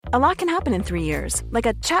A lot can happen in 3 years, like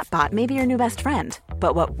a chatbot may be your new best friend.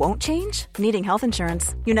 But what won't change? Needing health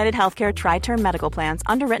insurance. United Healthcare Tri-Term Medical Plans,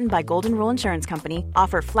 underwritten by Golden Rule Insurance Company,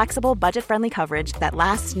 offer flexible, budget-friendly coverage that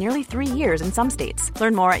lasts nearly 3 years in some states.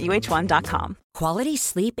 Learn more at uh1.com. Quality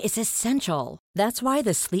sleep is essential. That's why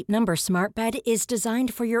the Sleep Number Smart Bed is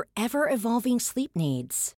designed for your ever-evolving sleep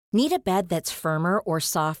needs. Need a bed that's firmer or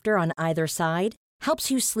softer on either side?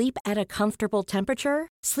 Helps you sleep at a comfortable temperature?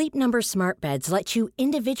 Sleep Number Smart Beds let you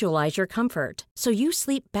individualize your comfort, so you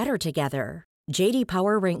sleep better together. J.D.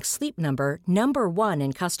 Power ranks Sleep Number number 1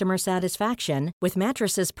 in customer satisfaction with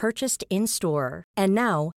mattresses purchased in-store. And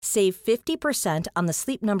now, save 50% on the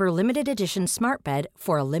Sleep Number Limited Edition Smart Bed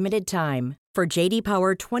for a limited time. For J.D.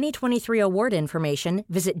 Power 2023 award information,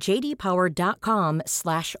 visit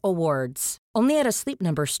jdpower.com/awards. Only at a Sleep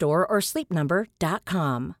Number store or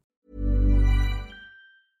sleepnumber.com.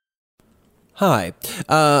 Hi,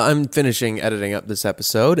 I'm finishing editing up this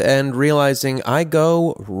episode and realizing I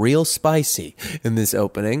go real spicy in this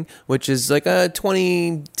opening, which is like a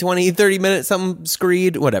 20, 30 minute something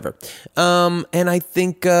screed, whatever. And I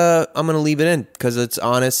think I'm going to leave it in because it's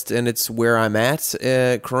honest and it's where I'm at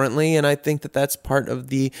currently. And I think that that's part of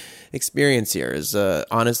the experience here is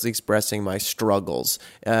honestly expressing my struggles.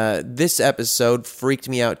 This episode freaked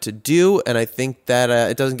me out to do, and I think that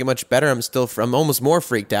it doesn't get much better. I'm almost more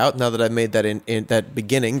freaked out now that I've made that in that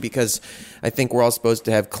beginning, because I think we're all supposed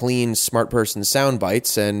to have clean, smart person sound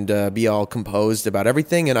bites and be all composed about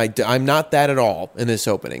everything, and I'm not that at all in this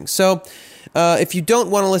opening. So if you don't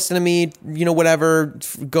want to listen to me, whatever,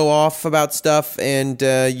 go off about stuff and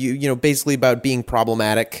basically about being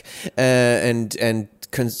problematic and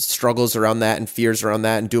struggles around that and fears around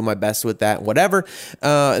that and doing my best with that, whatever,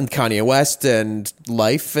 and Kanye West and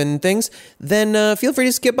life and things, then feel free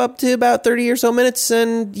to skip up to about 30 or so minutes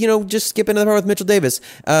and, just skip into the part with Mitchell Davis.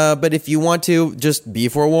 But if you want to, just be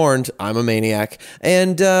forewarned, I'm a maniac.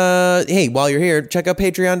 And hey, while you're here, check out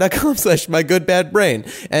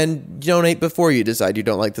patreon.com/mygoodbadbrain and donate before you decide you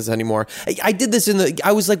don't like this anymore. I did this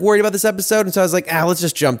I was like worried about this episode, and so I was like, let's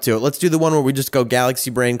just jump to it. Let's do the one where we just go galaxy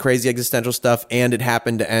brain, crazy existential stuff, and it happened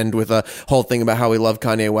to end with a whole thing about how we love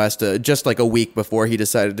Kanye West just like a week before he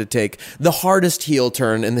decided to take the hardest heel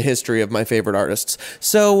turn in the history of my favorite artists.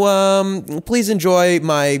 So please enjoy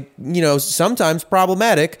my, sometimes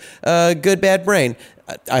problematic good bad brain.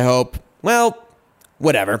 I hope. Well,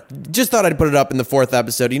 whatever. Just thought I'd put it up in the 4th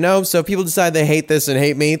episode, so if people decide they hate this and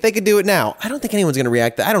hate me, they could do it now. I don't think anyone's going to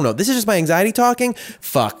react to that. I don't know. This is just my anxiety talking.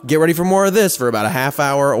 Fuck. Get ready for more of this for about a half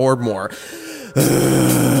hour or more.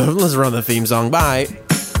 Let's run the theme song. Bye.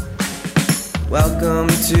 Welcome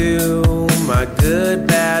to my good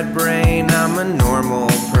bad brain. I'm a normal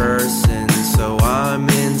person, so I'm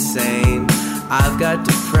insane. I've got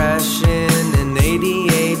depression and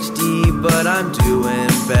ADHD, but I'm doing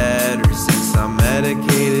better since I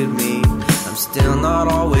medicated me. I'm still not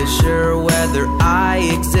always sure whether I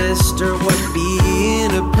exist or what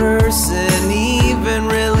being a person even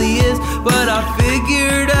really is, but I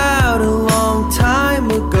figured out a long time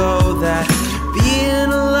ago that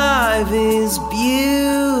being alive is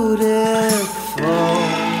beautiful.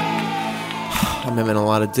 I'm having a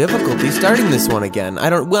lot of difficulty starting this one again.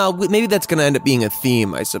 Maybe that's going to end up being a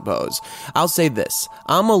theme, I suppose. I'll say this.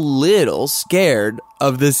 I'm a little scared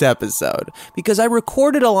of this episode because I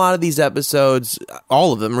recorded a lot of these episodes,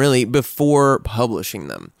 all of them really, before publishing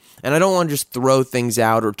them. And I don't want to just throw things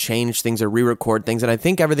out or change things or re-record things, and I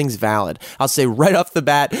think everything's valid. I'll say right off the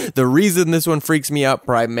bat, the reason this one freaks me out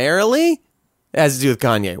primarily has to do with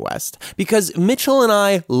Kanye West. Because Mitchell and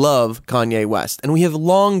I love Kanye West, and we have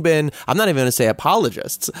long been, I'm not even going to say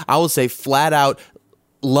apologists, I will say flat out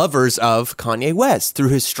lovers of Kanye West through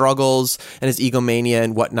his struggles and his egomania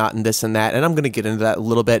and whatnot and this and that. And I'm going to get into that a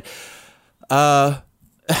little bit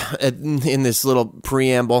in this little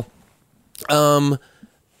preamble.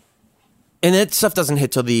 And that stuff doesn't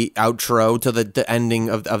hit till the outro, till the ending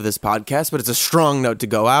of this podcast, but it's a strong note to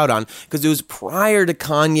go out on because it was prior to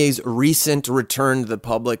Kanye's recent return to the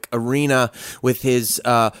public arena with his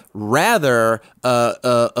rather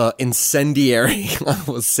incendiary, I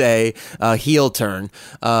will say, heel turn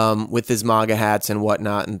with his MAGA hats and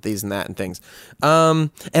whatnot and these and that and things. And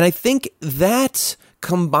I think that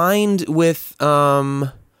combined with...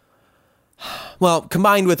 I'll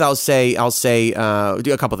say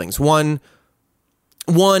a couple things. One,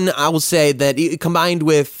 I will say that combined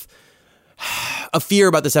with a fear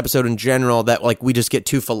about this episode in general that like we just get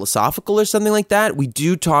too philosophical or something like that. We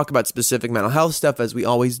do talk about specific mental health stuff as we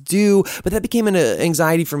always do, but that became an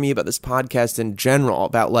anxiety for me about this podcast in general,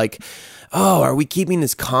 about like, oh, are we keeping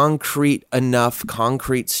this concrete,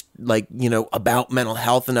 like, you know, about mental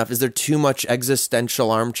health enough? Is there too much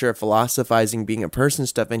existential armchair philosophizing, being a person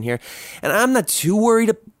stuff in here? And I'm not too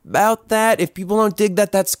worried about that. If people don't dig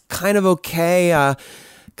that, that's kind of okay.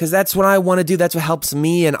 Because that's what I want to do. That's what helps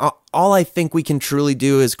me. And all I think we can truly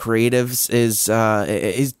do as creatives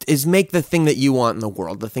is make the thing that you want in the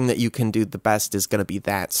world. The thing that you can do the best is going to be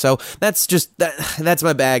that. So that's just that's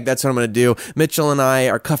my bag. That's what I'm going to do. Mitchell and I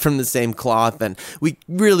are cut from the same cloth, and we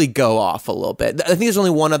really go off a little bit. I think there's only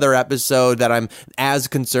one other episode that I'm as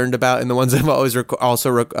concerned about, in the ones I've always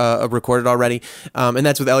recorded already, and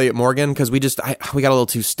that's with Elliot Morgan, because we got a little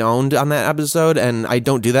too stoned on that episode, and I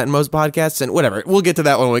don't do that in most podcasts. And whatever, we'll get to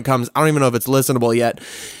that one when it comes. I don't even know if it's listenable yet,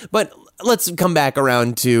 but let's come back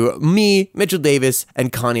around to me, Mitchell Davis,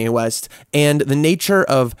 and Kanye West, and the nature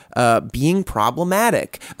of being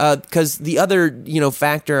problematic. Because the other,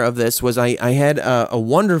 factor of this was I had a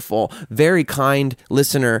wonderful, very kind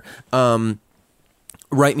listener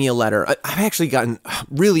write me a letter. I've actually gotten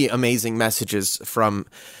really amazing messages from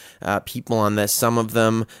people on this. Some of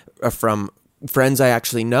them are from friends I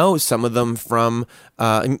actually know, some of them from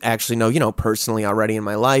actually know, personally already in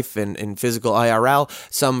my life and in physical IRL,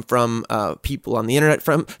 some from people on the internet,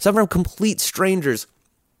 some from complete strangers.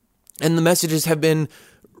 And the messages have been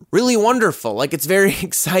really wonderful. Like, it's very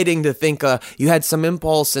exciting to think you had some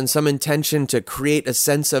impulse and some intention to create a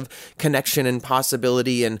sense of connection and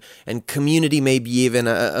possibility and community, maybe even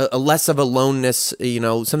a less of aloneness,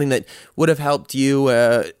 something that would have helped you,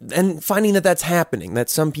 and finding that that's happening, that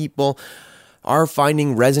some people are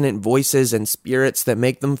finding resonant voices and spirits that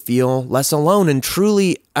make them feel less alone. And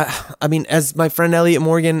truly, as my friend Elliot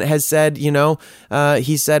Morgan has said, he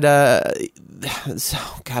said, God,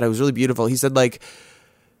 it was really beautiful. He said, like,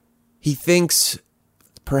 he thinks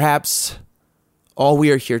perhaps all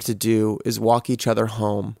we are here to do is walk each other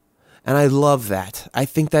home. And I love that. I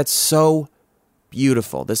think that's so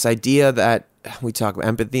beautiful. This idea that we talk about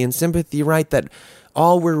empathy and sympathy, right? That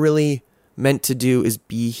all we're really meant to do is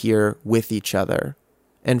be here with each other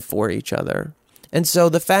and for each other. And so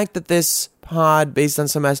the fact that this pod, based on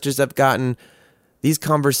some messages I've gotten, these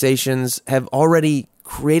conversations have already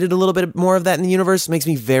created a little bit more of that in the universe makes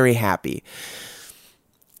me very happy.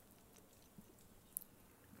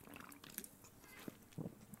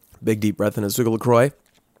 Big deep breath in a swig of LaCroix.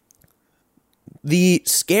 The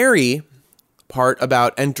scary part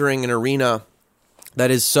about entering an arena that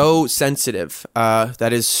is so sensitive,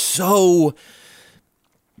 that is so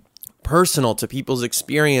personal to people's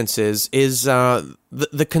experiences, is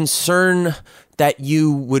the concern that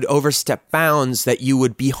you would overstep bounds, that you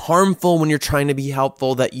would be harmful when you're trying to be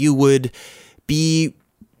helpful, that you would be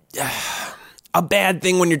a bad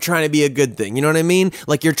thing when you're trying to be a good thing. You know what I mean?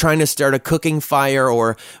 Like, you're trying to start a cooking fire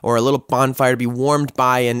or a little bonfire to be warmed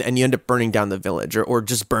by, and you end up burning down the village or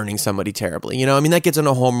just burning somebody terribly. That gets into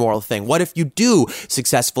a whole moral thing. What if you do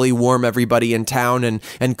successfully warm everybody in town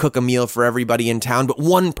and cook a meal for everybody in town, but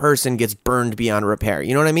one person gets burned beyond repair?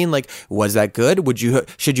 You know what I mean? Like, was that good?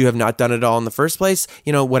 Should you have not done it all in the first place?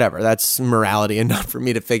 Whatever. That's morality and not for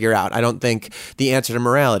me to figure out. I don't think the answer to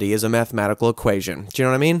morality is a mathematical equation. Do you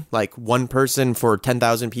know what I mean? Like, one person for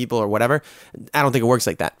 10,000 people or whatever. I don't think it works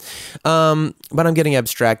like that. But I'm getting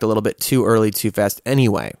abstract a little bit too early, too fast.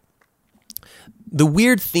 Anyway, the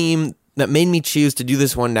weird theme that made me choose to do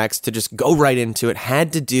this one next, to just go right into it,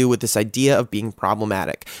 had to do with this idea of being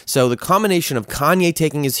problematic. So the combination of Kanye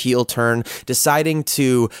taking his heel turn, deciding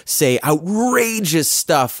to say outrageous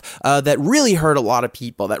stuff that really hurt a lot of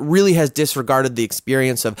people, that really has disregarded the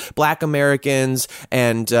experience of Black Americans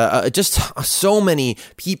and just so many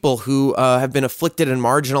people who have been afflicted and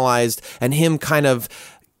marginalized, and him kind of,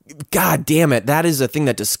 God damn it, that is a thing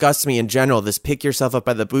that disgusts me in general, this pick yourself up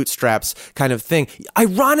by the bootstraps kind of thing.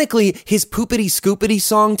 Ironically, his Poopity Scoopity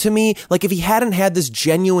song, to me, like, if he hadn't had this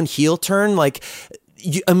genuine heel turn, like,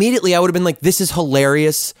 immediately I would have been like, this is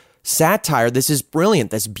hilarious satire, this is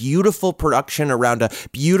brilliant, this beautiful production around a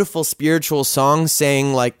beautiful spiritual song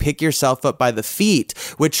saying, like, pick yourself up by the feet,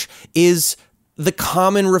 which is the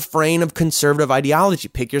common refrain of conservative ideology.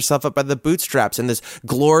 Pick yourself up by the bootstraps, and this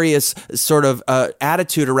glorious sort of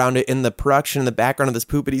attitude around it in the production in the background of this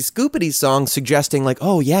Poopity Scoopity song, suggesting like,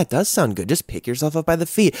 oh yeah, it does sound good. Just pick yourself up by the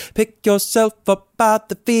feet. Pick yourself up by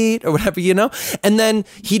the feet, or whatever, And then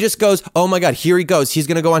he just goes, oh my God, here he goes. He's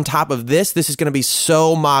going to go on top of this. This is going to be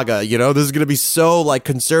so MAGA, This is going to be so like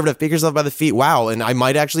conservative. Pick yourself by the feet. Wow. And I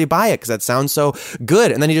might actually buy it because that sounds so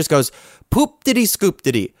good. And then he just goes, poop diddy scoop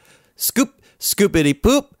diddy. Scoop scoopity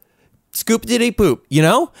poop, scoopity poop, you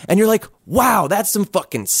know? And you're like, wow, that's some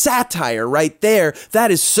fucking satire right there.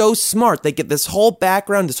 That is so smart. They get this whole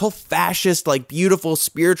background, this whole fascist, like beautiful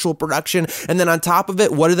spiritual production. And then on top of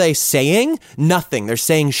it, what are they saying? Nothing. They're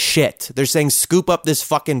saying shit. They're saying scoop up this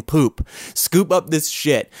fucking poop, scoop up this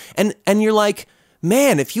shit. And you're like,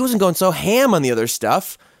 man, if he wasn't going so ham on the other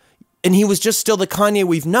stuff and he was just still the Kanye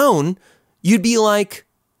we've known, you'd be like,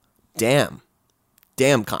 damn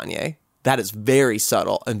Kanye. That is very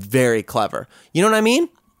subtle and very clever. You know what I mean?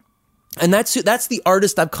 And that's the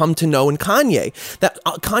artist I've come to know in Kanye. That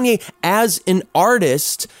Kanye as an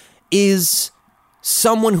artist is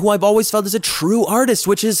someone who I've always felt is a true artist,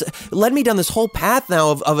 which has led me down this whole path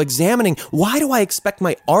now of examining, why do I expect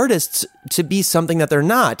my artists to be something that they're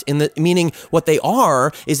not? Meaning what they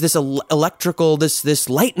are is this electrical, this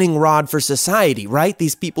lightning rod for society, right?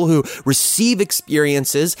 These people who receive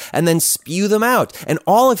experiences and then spew them out. And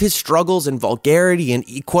all of his struggles and vulgarity and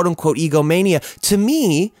quote unquote egomania, to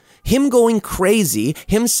me, him going crazy,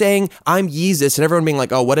 him saying, I'm Yeezus, and everyone being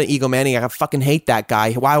like, oh, what an egomaniac, I fucking hate that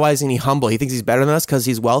guy. Why isn't he humble? He thinks he's better than us because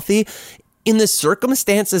he's wealthy. In the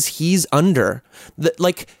circumstances he's under,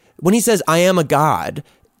 like when he says, I am a god,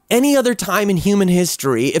 any other time in human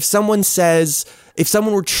history, if someone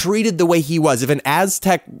were treated the way he was, if an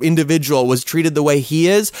Aztec individual was treated the way he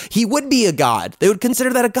is, he would be a god. They would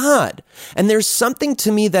consider that a god. And there's something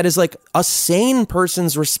to me that is like a sane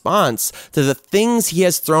person's response to the things he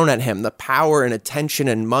has thrown at him, the power and attention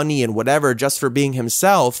and money and whatever, just for being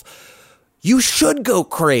himself. You should go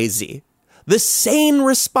crazy. The sane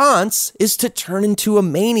response is to turn into a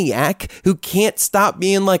maniac who can't stop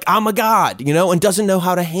being like, I'm a god, you know, and doesn't know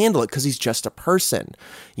how to handle it because he's just a person,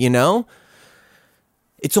 you know?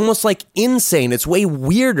 It's almost like insane. It's way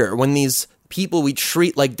weirder when these people we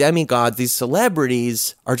treat like demigods, these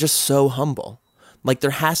celebrities, are just so humble. Like there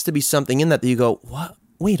has to be something in that you go, what?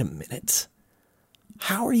 Wait a minute.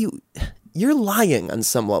 How are you? You're lying on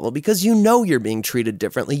some level because you know you're being treated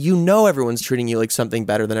differently. You know everyone's treating you like something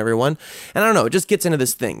better than everyone. And I don't know, it just gets into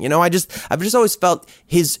this thing. You know, I've just always felt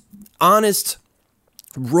his honest,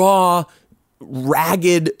 raw,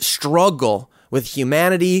 ragged struggle with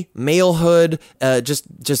humanity, malehood,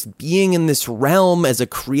 just being in this realm as a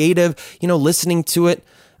creative, you know, listening to it,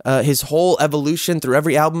 his whole evolution through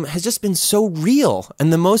every album has just been so real.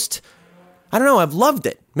 And I don't know, I've loved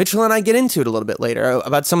it. Mitchell and I get into it a little bit later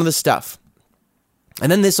about some of the stuff. And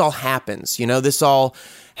then this all happens, you know,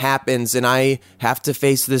 and I have to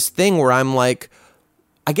face this thing where I'm like,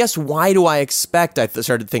 I guess, why do I expect, I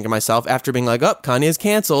started thinking to myself after being like, oh, Kanye's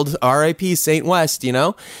canceled, R.I.P. Saint West, you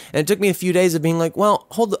know? And it took me a few days of being like, well,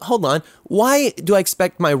 hold on. Why do I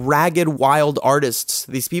expect my ragged, wild artists,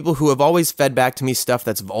 these people who have always fed back to me stuff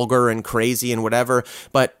that's vulgar and crazy and whatever,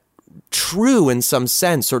 but true in some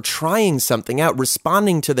sense, or trying something out,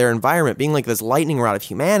 responding to their environment, being like this lightning rod of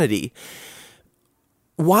humanity,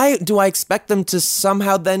 why do I expect them to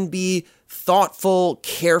somehow then be thoughtful,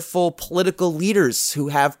 careful political leaders who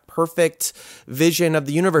have perfect vision of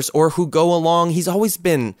the universe, or who go along? He's always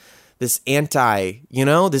been this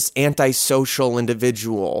this antisocial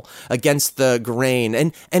individual against the grain.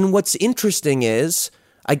 And what's interesting is,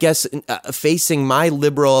 I guess, facing my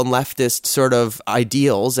liberal and leftist sort of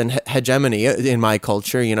ideals and hegemony in my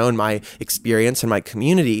culture, you know, in my experience, in my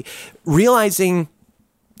community, realizing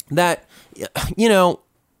that, you know,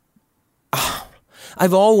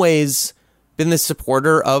 I've always been the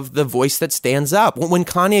supporter of the voice that stands up. When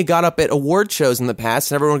Kanye got up at award shows in the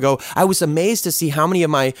past, and everyone would go, I was amazed to see how many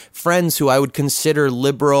of my friends who I would consider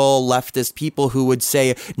liberal, leftist people who would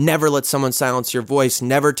say, never let someone silence your voice,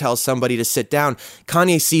 never tell somebody to sit down.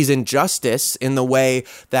 Kanye sees injustice in the way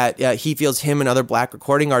that he feels him and other black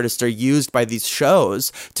recording artists are used by these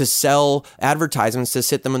shows to sell advertisements, to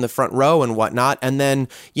sit them in the front row and whatnot, and then,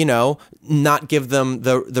 you know, not give them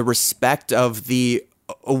the respect of the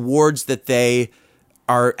awards that they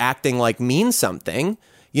are acting like mean something.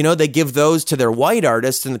 You know, they give those to their white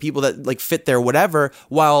artists and the people that like fit their whatever,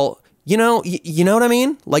 while, you know what I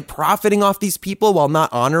mean? Like profiting off these people while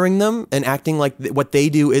not honoring them and acting like what they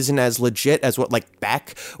do isn't as legit as what like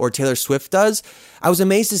Beck or Taylor Swift does. I was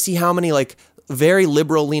amazed to see how many like very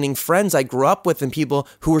liberal leaning friends I grew up with and people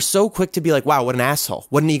who were so quick to be like, wow, what an asshole.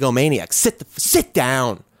 What an egomaniac. Sit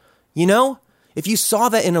down. You know? If you saw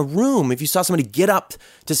that in a room, if you saw somebody get up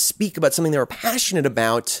to speak about something they were passionate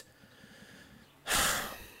about,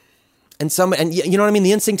 and you know what I mean?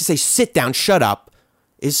 The instinct to say, sit down, shut up,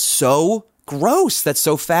 is so gross. That's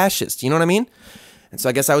so fascist. You know what I mean? And so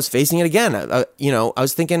I guess I was facing it again. I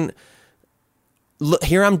was thinking, look,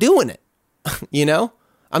 here I'm doing it. You know?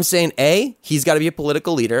 I'm saying A, he's got to be a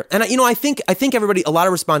political leader. And I think everybody, a lot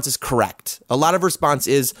of response is correct. A lot of response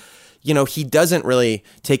is, he doesn't really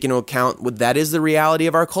take into account what that is the reality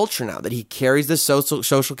of our culture now, that he carries this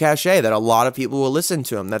social cachet, that a lot of people will listen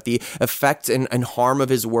to him, that the effect and harm of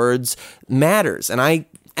his words matters. And I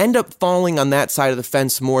end up falling on that side of the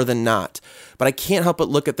fence more than not. But I can't help but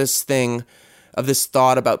look at this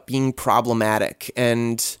thought about being problematic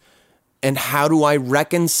and how do I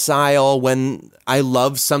reconcile when I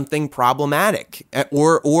love something problematic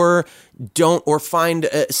or don't, or find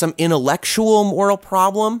some intellectual moral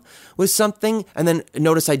problem with something, and then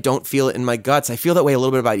notice I don't feel it in my guts. I feel that way a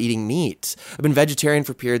little bit about eating meat. I've been vegetarian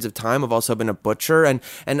for periods of time. I've also been a butcher, and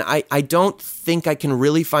I don't think I can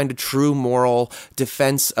really find a true moral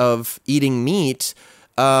defense of eating meat.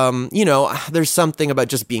 There's something about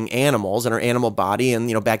just being animals and our animal body,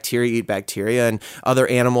 and, bacteria eat bacteria and other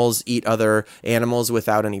animals eat other animals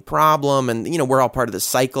without any problem. And, we're all part of the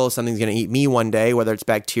cycle. Something's going to eat me one day, whether it's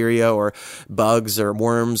bacteria or bugs or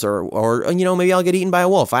worms or maybe I'll get eaten by a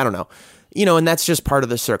wolf. I don't know, and that's just part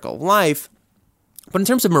of the circle of life. But in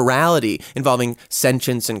terms of morality involving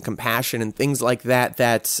sentience and compassion and things like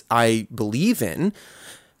that I believe in,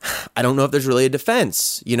 I don't know if there's really a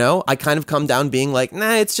defense, I kind of come down being like,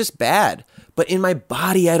 nah, it's just bad. But in my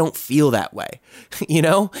body, I don't feel that way.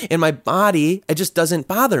 In my body, it just doesn't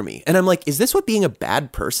bother me. And I'm like, is this what being a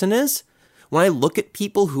bad person is? When I look at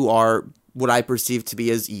people who are what I perceive to be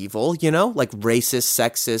as evil, like racist,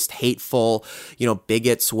 sexist, hateful,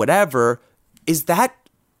 bigots, whatever, is that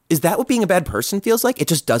what being a bad person feels like? It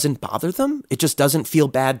just doesn't bother them? It just doesn't feel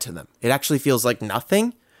bad to them. It actually feels like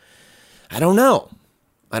nothing? I don't know.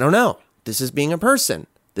 This is being a person.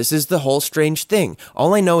 This is the whole strange thing.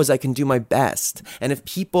 All I know is I can do my best. And if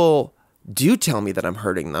people do tell me that I'm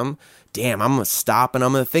hurting them, damn, I'm going to stop and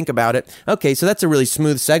I'm going to think about it. Okay, so that's a really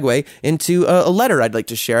smooth segue into a letter I'd like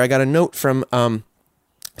to share. I got a note from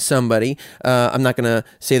somebody. I'm not going to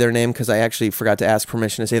say their name because I actually forgot to ask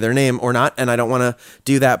permission to say their name or not, and I don't want to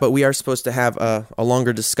do that, but we are supposed to have a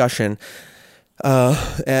longer discussion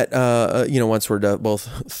once we're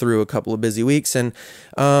both through a couple of busy weeks, and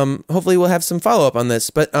hopefully we'll have some follow-up on this.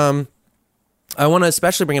 But I want to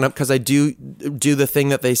especially bring it up because I do the thing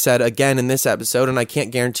that they said again in this episode, and I can't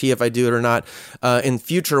guarantee if I do it or not in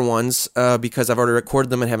future ones because I've already recorded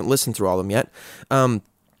them and haven't listened through all of them yet.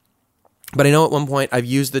 But I know at one point I've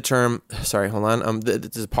used the term, sorry, hold on,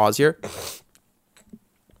 there's a pause here.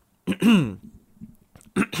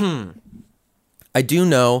 I do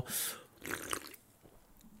know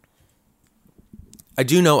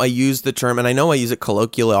I use the term, and I know I use it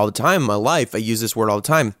colloquially all the time in my life. I use this word all the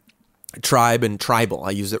time. Tribe and tribal. I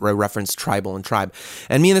use it, I reference tribal and tribe.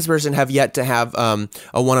 And me and this person have yet to have a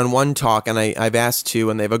one-on-one talk, and I've asked to,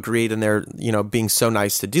 and they've agreed, and they're being so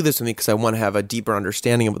nice to do this with me because I want to have a deeper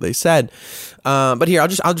understanding of what they said. But here, I'll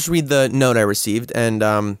just read the note I received and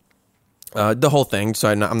the whole thing. So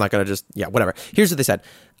I'm not going to whatever. Here's what they said.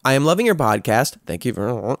 I am loving your podcast. Thank you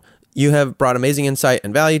for. You have brought amazing insight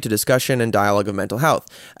and value to discussion and dialogue of mental health.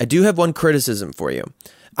 I do have one criticism for you.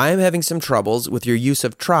 I am having some troubles with your use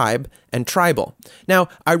of tribe and tribal. Now,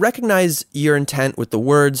 I recognize your intent with the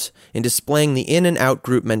words in displaying the in and out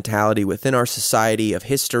group mentality within our society of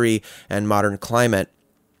history and modern climate.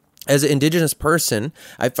 As an indigenous person,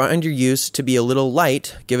 I find your use to be a little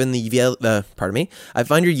light given I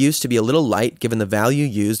find your use to be a little light given the value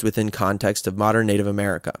used within context of modern Native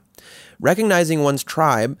America. Recognizing one's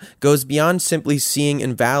tribe goes beyond simply seeing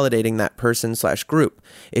and validating that person/group.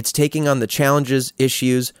 It's taking on the challenges,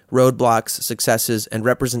 issues, roadblocks, successes, and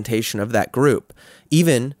representation of that group,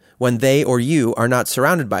 even when they or you are not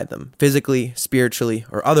surrounded by them, physically, spiritually,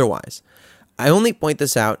 or otherwise. I only point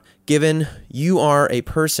this out given you are a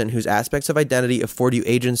person whose aspects of identity afford you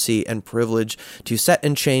agency and privilege to set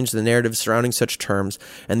and change the narrative surrounding such terms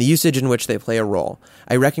and the usage in which they play a role.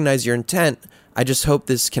 I recognize your intent. I just hope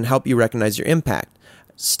this can help you recognize your impact.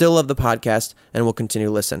 Still love the podcast and will continue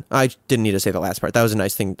to listen. I didn't need to say the last part. That was a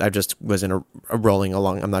nice thing. I just was in a rolling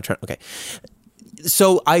along. I'm not trying. Okay.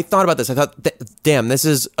 So I thought about this. I thought, damn, this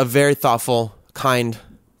is a very thoughtful, kind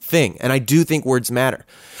thing. And I do think words matter.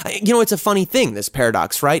 It's a funny thing, this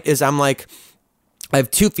paradox, right? Is I'm like, I have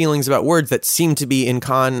two feelings about words that seem to be in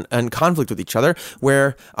conflict with each other,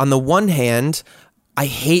 where on the one hand, I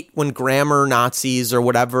hate when grammar Nazis or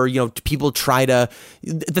whatever, people try to,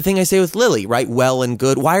 the thing I say with Lily, right? Well and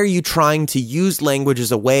good. Why are you trying to use language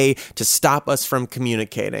as a way to stop us from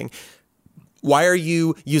communicating? Why are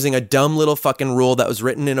you using a dumb little fucking rule that was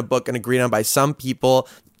written in a book and agreed on by some people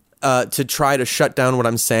to try to shut down what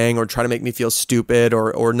I'm saying or try to make me feel stupid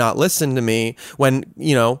or not listen to me when,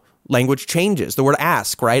 language changes. The word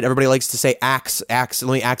ask, right? Everybody likes to say ax. Let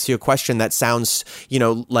me ask you a question that sounds,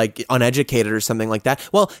 like uneducated or something like that.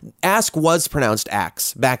 Well, ask was pronounced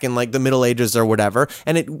ax back in like the Middle Ages or whatever,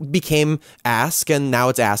 and it became ask, and now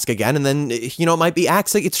it's ask again, and then, it might be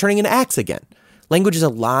ax, it's turning into ax again. Language is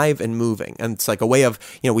alive and moving, and it's like a way of,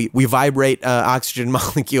 we vibrate oxygen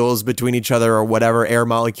molecules between each other or whatever, air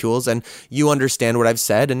molecules, and you understand what I've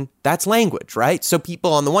said, and that's language, right? So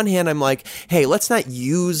people, on the one hand, I'm like, hey, let's not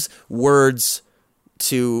use words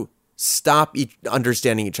to stop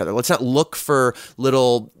understanding each other. Let's not look for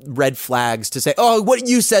little red flags to say, oh, what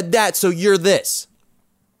you said that, so you're this.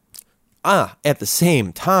 At the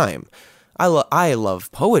same time, I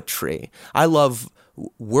love poetry. I love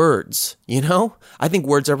words, I think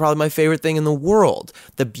words are probably my favorite thing in the world.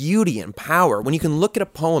 The beauty and power. When you can look at a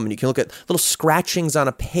poem and you can look at little scratchings on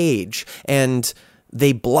a page and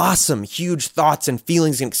they blossom huge thoughts and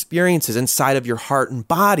feelings and experiences inside of your heart and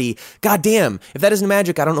body. Goddamn, if that isn't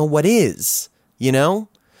magic, I don't know what is,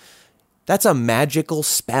 That's a magical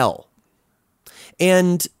spell.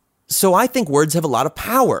 And so I think words have a lot of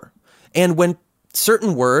power. And when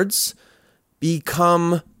certain words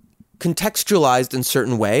become contextualized in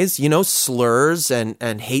certain ways, slurs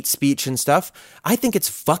and hate speech and stuff, I think it's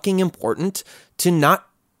fucking important to not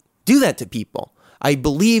do that to people. I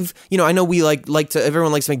believe, I know we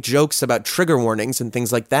everyone likes to make jokes about trigger warnings and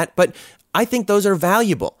things like that, but I think those are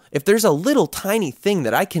valuable. If there's a little tiny thing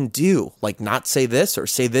that I can do, like not say this or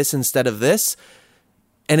say this instead of this,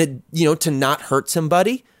 and it, to not hurt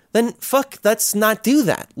somebody, then fuck, let's not do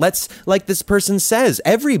that. Let's, like this person says,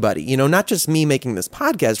 everybody, not just me making this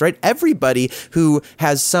podcast, right? Everybody who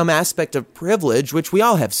has some aspect of privilege, which we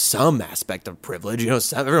all have some aspect of privilege,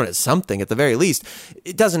 everyone has something at the very least.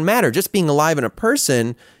 It doesn't matter. Just being alive in a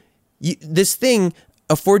person, this thing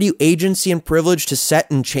afford you agency and privilege to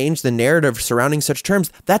set and change the narrative surrounding such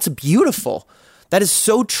terms. That's beautiful. That is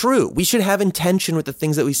so true. We should have intention with the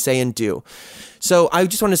things that we say and do. So I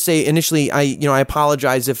just want to say initially, I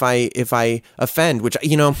apologize if I offend, which,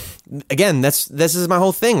 again, this is my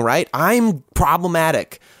whole thing, right? I'm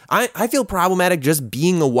problematic. I feel problematic just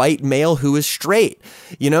being a white male who is straight,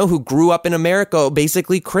 who grew up in America,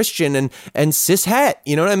 basically Christian and cis het.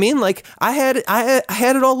 You know what I mean? Like I had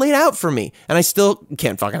it all laid out for me, and I still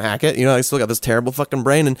can't fucking hack it. I still got this terrible fucking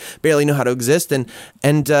brain and barely know how to exist. And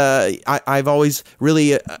I've always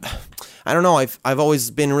really. I don't know. I've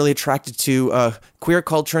always been really attracted to queer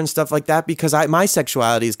culture and stuff like that because my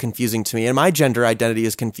sexuality is confusing to me and my gender identity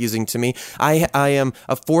is confusing to me. I am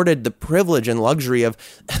afforded the privilege and luxury of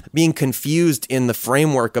being confused in the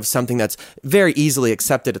framework of something that's very easily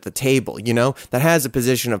accepted at the table, that has a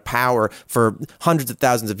position of power for hundreds of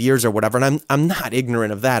thousands of years or whatever. And I'm not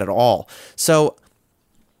ignorant of that at all. So,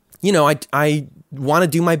 I want to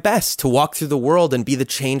do my best to walk through the world and be the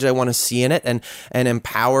change I want to see in it and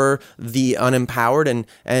empower the unempowered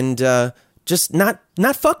and just not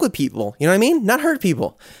fuck with people. You know what I mean? Not hurt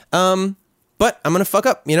people. But I'm going to fuck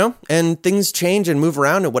up, and things change and move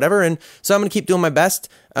around and whatever. And so I'm going to keep doing my best.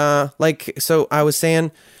 So I was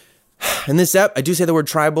saying in this ep, I do say the word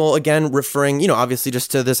tribal again, referring, obviously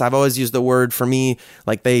just to this. I've always used the word for me,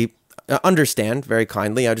 like they understand very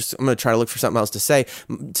kindly. I'm going to try to look for something else to say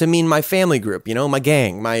to mean my family group, my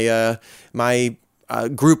gang, my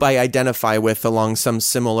group I identify with along some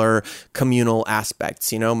similar communal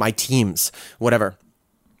aspects, my teams, whatever,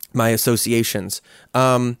 my associations.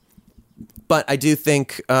 But I do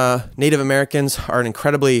think Native Americans are an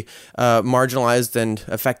incredibly marginalized and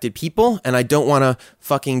affected people, and I don't want to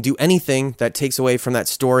fucking do anything that takes away from that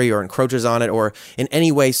story or encroaches on it or in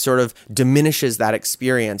any way sort of diminishes that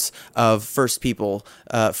experience of First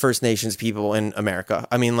Nations people in America.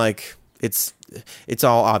 I mean, like, it's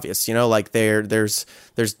all obvious, like there's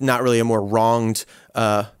not really a more wronged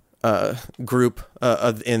group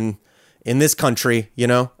in this country,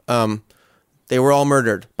 They were all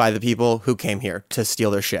murdered by the people who came here to steal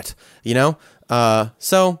their shit,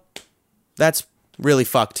 So that's really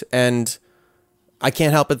fucked. And I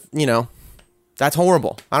can't help it, that's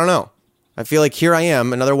horrible. I don't know. I feel like here I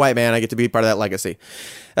am, another white man. I get to be part of that legacy.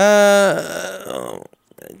 I'm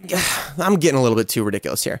getting a little bit too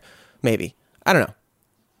ridiculous here. Maybe. I don't know.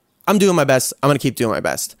 I'm doing my best. I'm going to keep doing my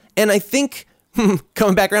best. And I think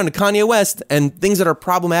coming back around to Kanye West and things that are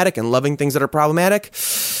problematic and loving things that are problematic,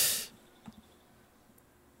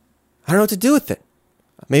 I don't know what to do with it.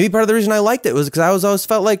 Maybe part of the reason I liked it was because I always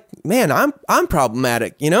felt like, man, I'm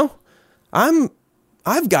problematic,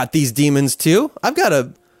 I've got these demons too. I've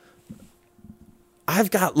got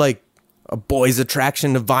like a boy's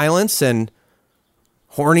attraction to violence and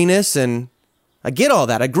horniness, and I get all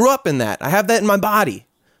that. I grew up in that. I have that in my body.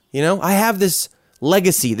 I have this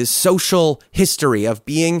legacy, this social history of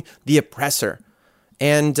being the oppressor.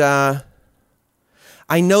 And I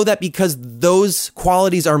know that because those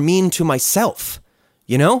qualities are mean to myself,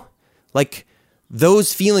 you know? Like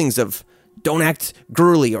those feelings of don't act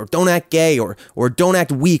girly or don't act gay or don't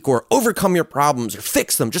act weak or overcome your problems or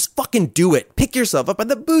fix them. Just fucking do it. Pick yourself up by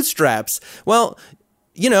the bootstraps. Well,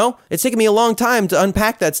 you know, it's taken me a long time to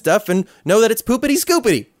unpack that stuff and know that it's poopity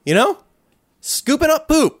scoopity, you know? Scooping up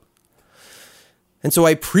poop. And so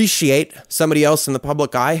I appreciate somebody else in the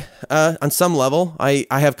public eye. On some level, I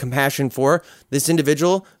have compassion for this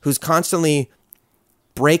individual who's constantly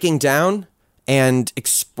breaking down and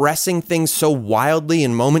expressing things so wildly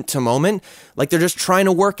and moment to moment, like they're just trying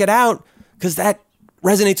to work it out, because that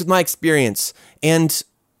resonates with my experience. And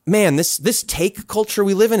man, this take culture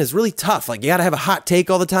we live in is really tough. Like, you got to have a hot take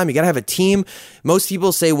all the time. You got to have a team. Most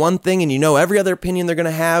people say one thing and you know every other opinion they're going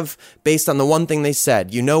to have based on the one thing they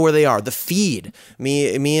said. You know where they are. The feed.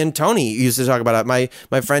 Me and Tony used to talk about it.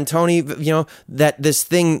 My friend Tony, you know, that this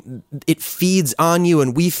thing, it feeds on you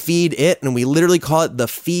and we feed it, and we literally call it the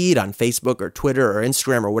feed on Facebook or Twitter or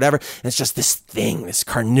Instagram or whatever. And it's just this thing, this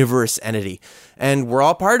carnivorous entity. And we're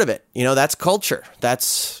all part of it. You know, that's culture.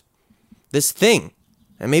 That's this thing.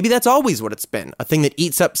 And maybe that's always what it's been, a thing that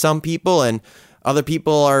eats up some people, and other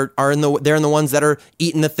people they're in the ones that are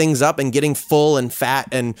eating the things up and getting full and fat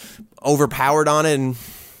and overpowered on it. And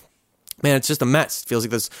man, it's just a mess. It feels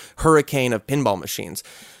like this hurricane of pinball machines.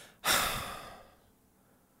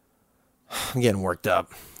 I'm getting worked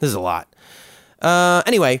up. This is a lot.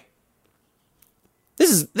 Anyway,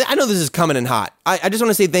 I know this is coming in hot. I just want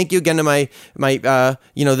to say thank you again to my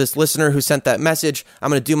this listener who sent that message. I'm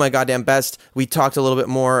going to do my goddamn best. We talked a little bit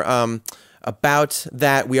more about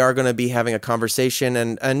that. We are going to be having a conversation,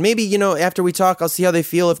 and maybe, you know, after we talk, I'll see how they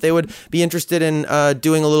feel, if they would be interested in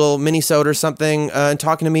doing a little mini-sode or something and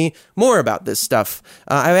talking to me more about this stuff.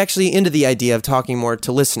 I'm actually into the idea of talking more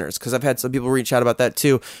to listeners, because I've had some people reach out about that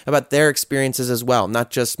too, about their experiences as well, not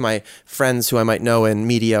just my friends who I might know in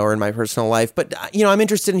media or in my personal life, but you know, I'm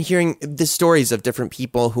interested in hearing the stories of different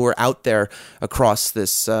people who are out there across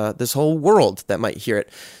this whole world that might hear it.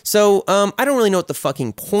 So I don't really know what the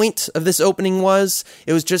fucking point of this opening was.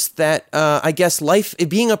 It was just that I guess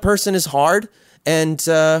being a person is hard, and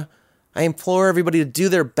I implore everybody to do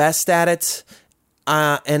their best at it.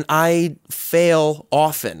 And I fail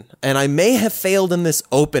often, and I may have failed in this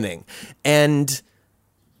opening, and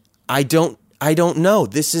I don't know.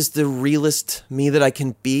 This is the realest me that I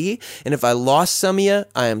can be, and if I lost some of you,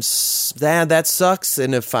 that sucks.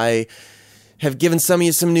 And if I have given some of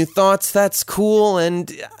you some new thoughts, that's cool.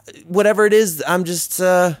 And whatever it is, I'm just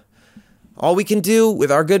all we can do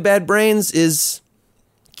with our good bad brains is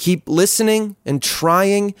keep listening and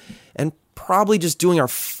trying, and probably just doing our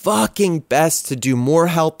fucking best to do more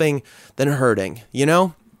helping than hurting, you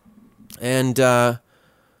know? And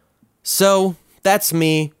so that's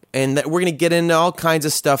me, and we're going to get into all kinds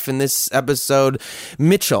of stuff in this episode.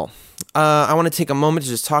 Mitchell. I want to take a moment to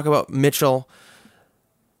just talk about Mitchell.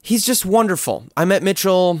 He's just wonderful. I met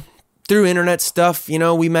Mitchell through internet stuff. You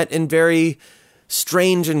know, we met in very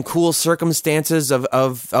strange and cool circumstances of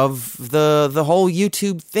the whole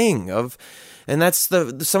YouTube thing and that's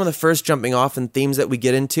some of the first jumping off and themes that we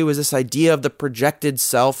get into is this idea of the projected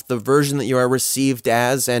self, the version that you are received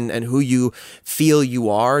as, and who you feel you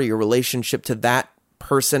are, your relationship to that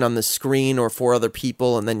person on the screen or for other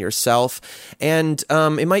people, and then yourself. And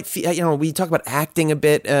it might feel, you know, we talk about acting a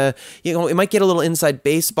bit, you know, it might get a little inside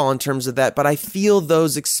baseball in terms of that, but I feel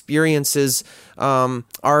those experiences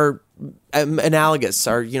are analogous,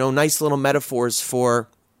 are, you know, nice little metaphors for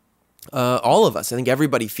all of us. I think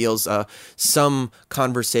everybody feels some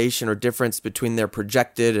conversation or difference between their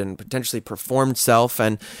projected and potentially performed self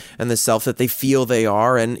and the self that they feel they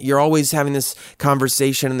are. And you're always having this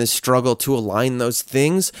conversation and this struggle to align those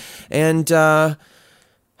things. And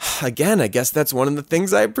again, I guess that's one of the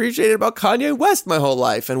things I appreciated about Kanye West my whole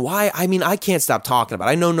life, and why, I mean, I can't stop talking about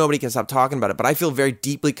it. I know nobody can stop talking about it, but I feel very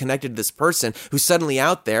deeply connected to this person who's suddenly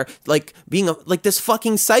out there, like, being like this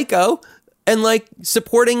fucking psycho and like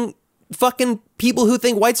supporting fucking people who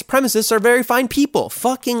think white supremacists are very fine people.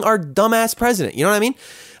 Fucking our dumbass president. You know what I mean?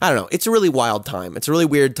 I don't know. It's a really wild time. It's a really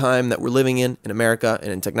weird time that we're living in America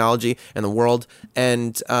and in technology and the world.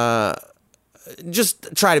 And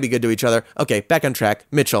just try to be good to each other. Okay, back on track.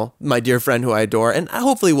 Mitchell, my dear friend who I adore, and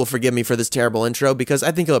hopefully will forgive me for this terrible intro, because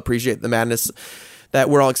I think he'll appreciate the madness that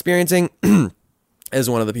we're all experiencing. As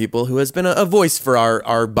one of the people who has been a voice for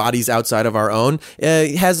our bodies outside of our own,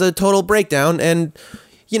 has a total breakdown, and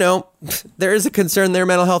you know, there is a concern there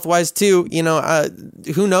mental health wise too. You know,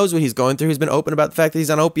 who knows what he's going through. He's been open about the fact that he's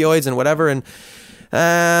on opioids and whatever. And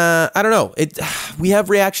I don't know. We have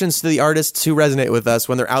reactions to the artists who resonate with us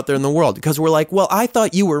when they're out there in the world because we're like, well, I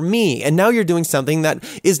thought you were me, and now you're doing something that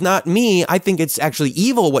is not me. I think it's actually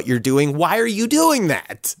evil what you're doing. Why are you doing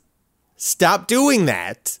that? Stop doing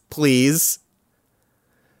that, please.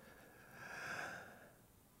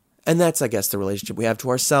 And that's, I guess, the relationship we have to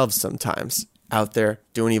ourselves sometimes. Out there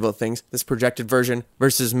doing evil things. This projected version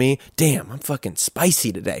versus me. Damn, I'm fucking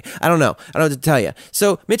spicy today. I don't know. I don't know what to tell you.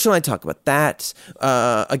 So Mitchell and I talk about that.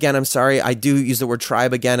 Again, I'm sorry. I do use the word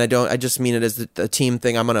tribe again. I just mean it as the team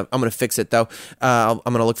thing. I'm gonna fix it though. I'm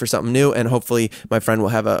gonna look for something new, and hopefully my friend will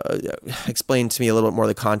have explain to me a little bit more of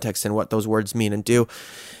the context and what those words mean and do.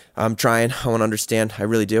 I'm trying. I want to understand. I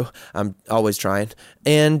really do. I'm always trying.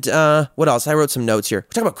 And what else? I wrote some notes here.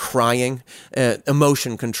 We're talking about crying,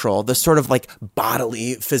 emotion control, the sort of like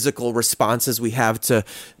bodily, physical responses we have to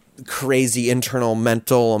crazy internal,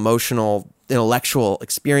 mental, emotional, intellectual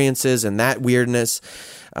experiences and that weirdness.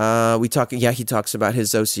 He talks about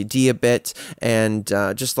his OCD a bit and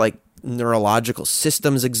just like neurological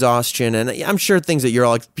systems exhaustion. And I'm sure things that you're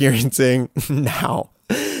all experiencing now.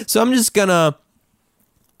 So I'm just going to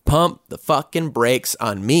pump the fucking brakes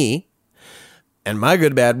on me and my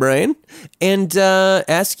good bad brain and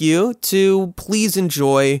ask you to please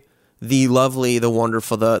enjoy the lovely, the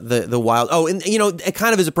wonderful, the wild. Oh, and you know, it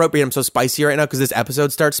kind of is appropriate. I'm so spicy right now because this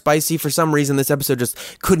episode starts spicy. For some reason, this episode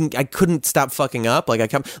just couldn't stop fucking up.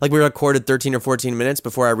 Like we recorded 13 or 14 minutes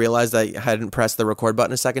before I realized I hadn't pressed the record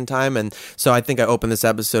button a second time. And so I think I opened this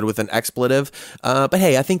episode with an expletive. But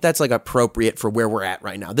hey, I think that's like appropriate for where we're at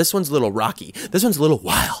right now. This one's a little rocky. This one's a little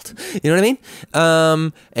wild. You know what I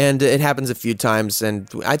mean? And it happens a few times, and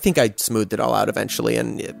I think I smoothed it all out eventually,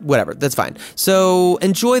 and whatever. That's fine. So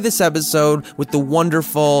enjoy this episode with the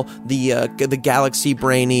wonderful, the galaxy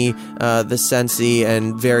brainy, the sensey,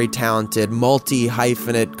 and very talented,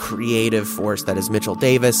 multi-hyphenate creative force that is Mitchell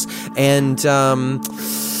Davis. And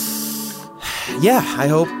yeah, I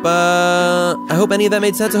hope any of that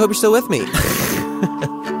made sense. I hope you're still with me.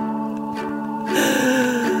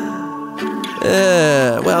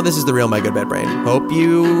 Well, this is the real My Good Bad Brain. Hope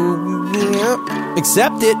you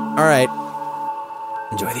accept it. All right.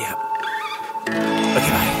 Enjoy the app. Okay,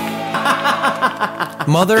 bye.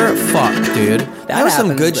 Motherfuck, dude. That was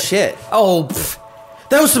some good shit. Oh,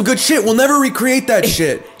 that was some good shit. We'll never recreate that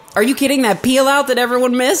shit. Are you kidding? That peel out that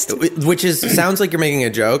everyone missed? Which sounds like you're making a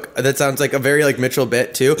joke. That sounds like a very like Mitchell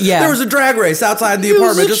bit too. Yeah. There was a drag race outside the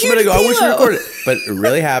apartment just a minute ago. I wish we recorded it. But it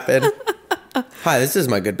really happened. Hi, this is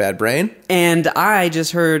My Good Bad Brain. And I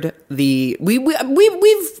just heard we've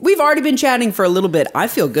already been chatting for a little bit. I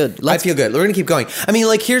feel good. I feel good. We're going to keep going. I mean,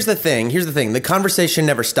 like, here's the thing. The conversation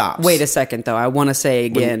never stops. Wait a second, though. I want to say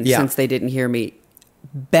again, since they didn't hear me.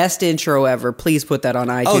 Best intro ever. Please put that on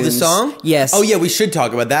iTunes. Oh, the song? Yes. Oh, yeah, we should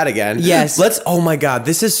talk about that again. Yes. Oh my God,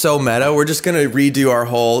 this is so meta. We're just going to redo our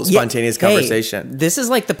whole spontaneous conversation. This is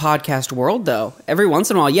like the podcast world, though. Every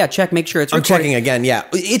once in a while, make sure it's recording. I'm checking again, yeah.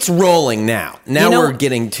 It's rolling now. Now we're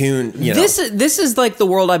getting tuned, This is like the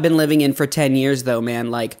world I've been living in for 10 years, though,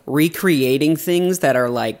 man. Like, recreating things that are,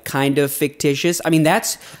 like, kind of fictitious. I mean,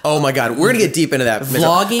 that's... Oh my God, we're going to get deep into that.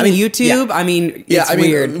 Vlogging, YouTube, yeah. I mean, it's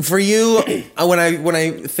weird. For you, when I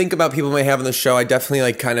think about people we have on the show, I definitely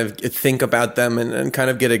like kind of think about them and kind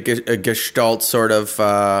of get a gestalt sort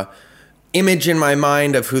of image in my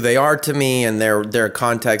mind of who they are to me and their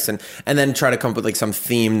context, and then try to come up with like some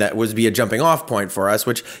theme that would be a jumping off point for us,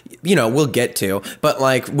 which we'll get to. But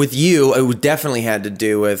like with you, it definitely had to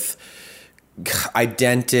do with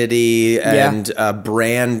identity and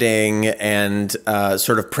branding and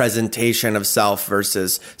sort of presentation of self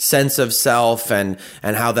versus sense of self, and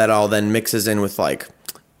how that all then mixes in with like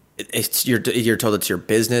you're told it's your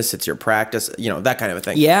business, it's your practice, that kind of a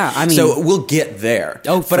thing. Yeah, I mean, so we'll get there.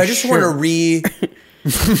 Oh, but I just want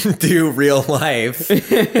to do real life.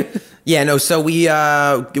 Yeah, no. So we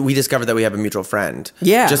discovered that we have a mutual friend.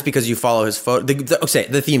 Yeah, just because you follow his photo.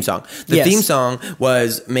 The theme song. The theme song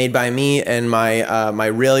was made by me and my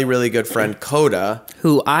really really good friend Coda,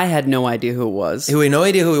 who I had no idea who it was. Who had no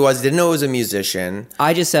idea who he was. Didn't know he was a musician.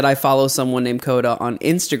 I just said I follow someone named Coda on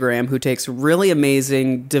Instagram who takes really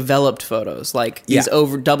amazing developed photos, like these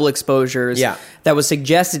over double exposures. Yeah. That was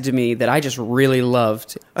suggested to me that I just really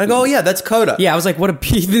loved. I go, oh yeah, that's Coda. Yeah, I was like, what a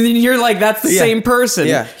you're like, that's the same person.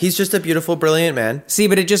 Yeah, he's just a beautiful, brilliant man. See,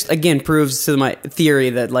 but it just, again, proves to my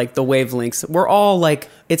theory that, like, the wavelengths, we're all, like,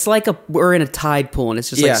 it's like we're in a tide pool, and it's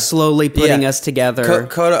just, like, slowly putting us together.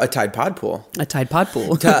 Coda, a tide pod pool. A tide pod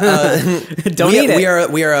pool. Don't eat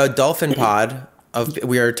it. We are a dolphin pod.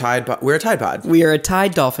 We're a tide pod. We are a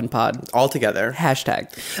tide dolphin pod. All together. Hashtag.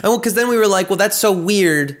 And because then we were like, well, that's so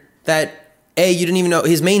weird that you didn't even know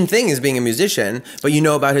his main thing is being a musician, but you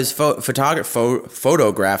know about his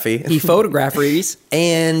photography. He photographies.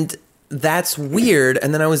 And that's weird.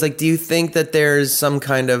 And then I was like, do you think that there's some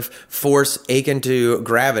kind of force akin to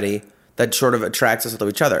gravity that sort of attracts us to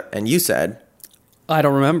each other? And you said... I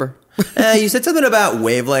don't remember. You said something about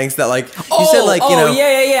wavelengths that like... You said like, you know...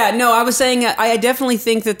 Yeah. No, I was saying I definitely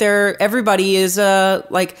think that everybody is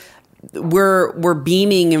like... We're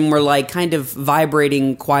beaming and we're like kind of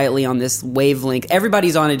vibrating quietly on this wavelength.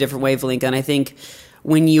 Everybody's on a different wavelength, and I think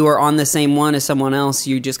when you are on the same one as someone else,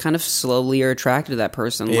 you just kind of slowly are attracted to that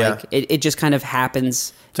person. Yeah. Like it just kind of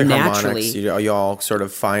happens like naturally. You all sort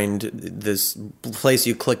of find this place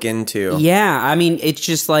you click into. Yeah, I mean, it's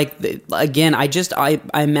just like, again, I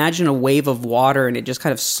imagine a wave of water, and it just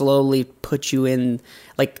kind of slowly puts you in,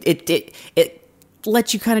 like it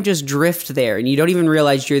lets you kind of just drift there, and you don't even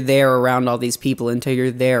realize you're there around all these people until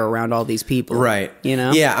you're there around all these people. Right. You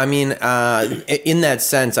know? Yeah, I mean, in that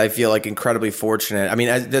sense, I feel like incredibly fortunate. I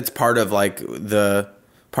mean, that's part of like the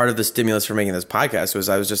stimulus for making this podcast was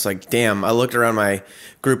I was just like, damn, I looked around my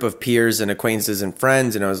group of peers and acquaintances and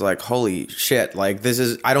friends, and I was like, holy shit, like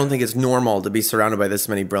I don't think it's normal to be surrounded by this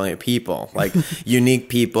many brilliant people, like unique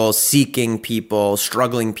people, seeking people,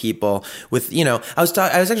 struggling people with, you know, I was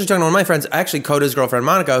actually talking to one of my friends, actually Coda's girlfriend,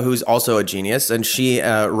 Monica, who's also a genius, and she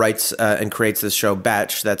writes and creates this show,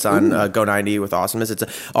 Betch, that's on Go 90 with Awesomeness. It's an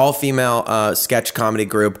all-female sketch comedy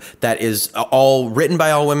group that is all written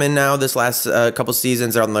by all women now. This last couple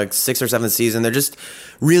seasons, they're on like 6th or 7th season. They're just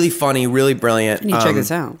really funny, really brilliant. I need to check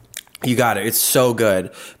this out. You got it. It's so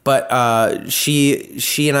good. But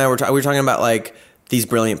she and I were talking about like these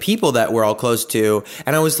brilliant people that we're all close to,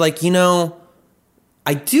 and I was like, you know,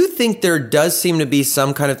 I do think there does seem to be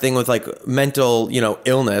some kind of thing with like mental, you know,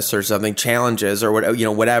 illness or something, challenges or what, you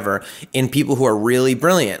know, whatever, in people who are really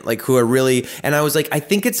brilliant, like who are really, and I was like, I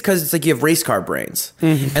think it's because it's like you have race car brains,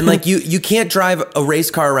 and like you can't drive a race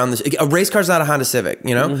car around this. A race car's not a Honda Civic,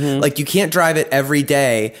 you know, like you can't drive it every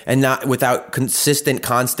day and not without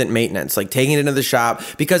constant maintenance, like taking it into the shop,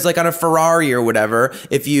 because like on a Ferrari or whatever,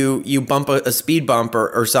 if you bump a speed bump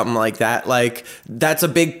or something like that, like that's a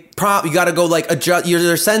big you got to go like adjust.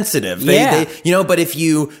 They're sensitive, they, you know. But if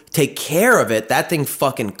you take care of it, that thing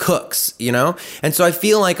fucking cooks, you know. And so I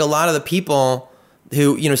feel like a lot of the people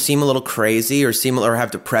who, you know, seem a little crazy or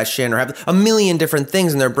have depression or have a million different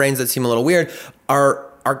things in their brains that seem a little weird are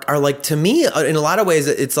like, to me, in a lot of ways,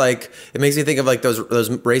 it's like, it makes me think of like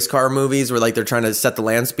those race car movies where like they're trying to set the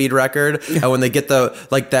land speed record, and when they get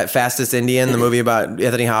that Fastest Indian, the movie about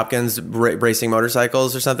Anthony Hopkins racing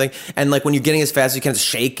motorcycles or something, and like when you're getting as fast as you can, it's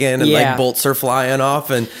shaking and like bolts are flying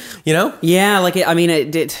off, and you know, like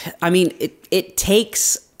it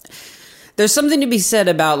takes. There's something to be said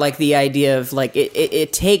about like the idea of like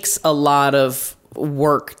it takes a lot of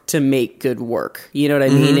work to make good work, you know what I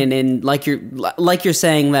mean? And like you're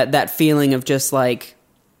saying, that feeling of just like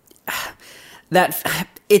that,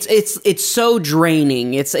 it's so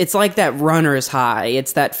draining. It's like that runner's high.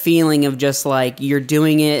 It's that feeling of just like you're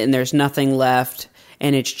doing it and there's nothing left,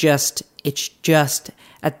 and it's just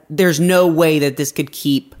there's no way that this could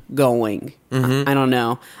keep going. I don't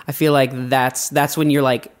know. I feel like that's when you're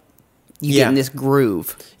like, you get in this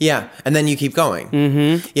groove. Yeah, and then you keep going.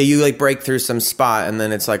 Yeah, you like break through some spot, and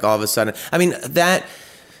then it's like all of a sudden. I mean, that...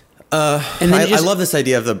 I love this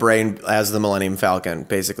idea of the brain as the Millennium Falcon,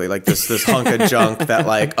 basically. Like this hunk of junk that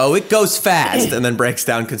like, oh, it goes fast, and then breaks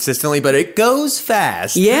down consistently, but it goes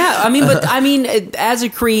fast. Yeah, I mean, as a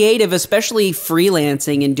creative, especially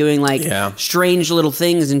freelancing and doing like strange little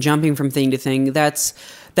things and jumping from thing to thing, that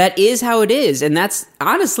is how it is. And that's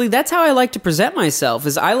how I like to present myself,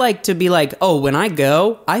 is I like to be like, oh, when I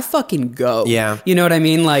go, I fucking go. Yeah. You know what I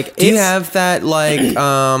mean? Like, do you have that, like,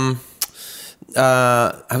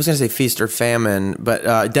 I was going to say feast or famine,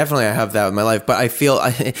 but definitely I have that in my life. But I feel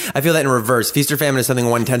that in reverse. Feast or famine is something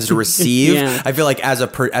one tends to receive. I feel like as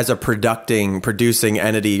a producing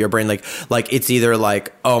entity, your brain like it's either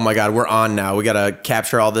like, oh my God, we're on now. We got to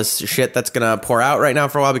capture all this shit that's going to pour out right now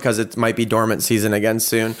for a while because it might be dormant season again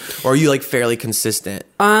soon. Or are you like fairly consistent?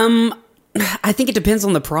 I think it depends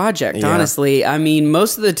on the project, honestly. I mean,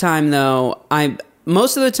 most of the time,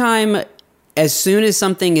 as soon as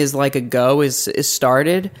something is like a go is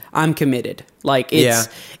started, I'm committed. Like it's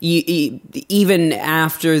even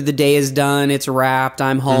after the day is done, it's wrapped,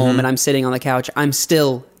 I'm home and I'm sitting on the couch, I'm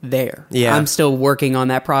still there. Yeah. I'm still working on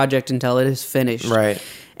that project until it is finished. Right.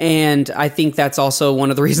 And I think that's also one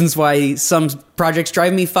of the reasons why some projects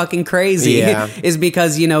drive me fucking crazy is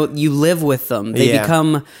because, you know, you live with them.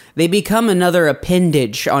 They become another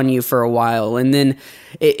appendage on you for a while. And then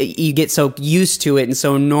you get so used to it and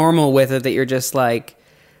so normal with it that you're just like,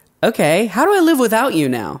 okay, how do I live without you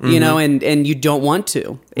now? You know, and you don't want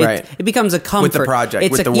to. Right. It becomes a comfort. With the project,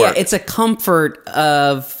 it's with a, the work. Yeah, it's a comfort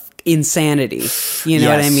of insanity. You know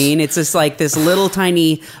what I Yes. mean? It's just like this little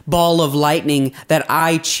tiny ball of lightning that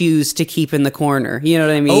I choose to keep in the corner. You know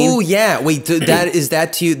what I mean? Oh yeah, wait. Is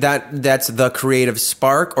that to you? That's the creative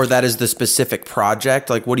spark, or that is the specific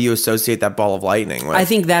project? Like, what do you associate that ball of lightning with? I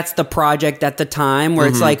think that's the project at the time where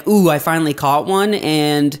Mm-hmm. it's like, ooh, I finally caught one.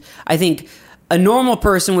 And I think a normal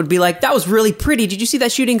person would be like, that was really pretty. Did you see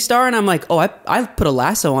that shooting star? And I'm like, oh, I put a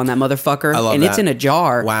lasso on that motherfucker. I love and that. it's in a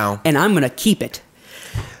jar. Wow. And I'm going to keep it.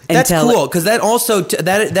 That's until cool, because that also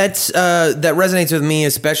that resonates with me,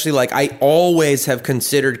 especially. Like, I always have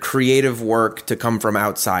considered creative work to come from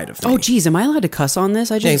outside of me. Oh, geez, am I allowed to cuss on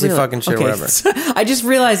this? I just Yeah, you say realized- fucking shit or whatever. I just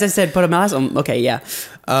realized I said put a mouse on. Okay, yeah.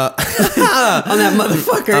 On that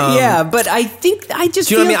motherfucker. Yeah, but I think I just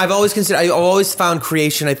Do you know what I feel- mean? I've always found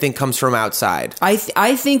creation, I think, comes from outside. I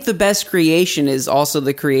think the best creation is also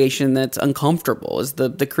the creation that's uncomfortable. Is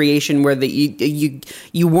the creation where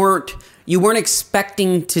you weren't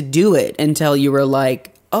expecting to do it until you were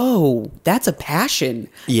like, oh, that's a passion.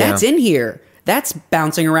 Yeah. That's in here. That's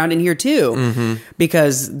bouncing around in here too.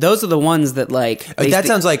 Because those are the ones that like That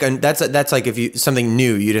sounds like that's like if you something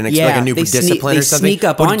new you didn't expect, Yeah, like a new they discipline or they something. sneak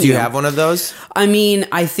up on Do you you. have one of those? I mean,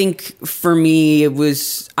 I think for me it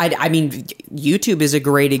was. I mean, YouTube is a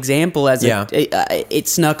great example. It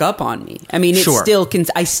snuck up on me. I mean, Sure.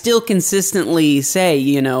 I still consistently say,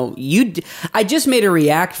 you know, I just made a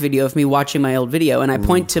react video of me watching my old video, and I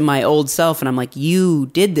point to my old self, and I'm like, you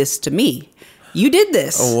did this to me. You did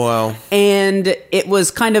this. Oh, wow. And it was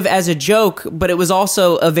kind of as a joke, but it was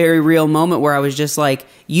also a very real moment where I was just like,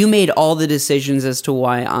 you made all the decisions as to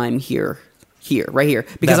why I'm here, right here.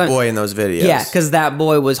 Because That boy in those videos. Yeah, because that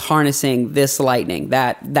boy was harnessing this lightning,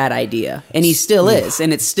 that idea. And he still is.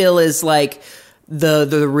 And it still is like the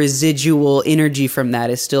residual energy from that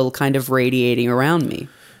is still kind of radiating around me.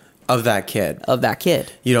 Of that kid.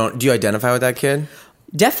 Do you identify with that kid?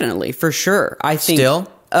 Definitely, for sure. I think Still?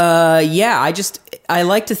 Yeah, I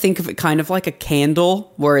like to think of it kind of like a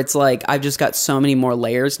candle where it's like I've just got so many more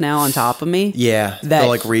layers now on top of me. Yeah. That The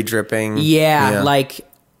like re-dripping. Yeah, like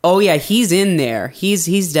oh yeah, he's in there.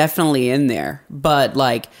 He's definitely in there. But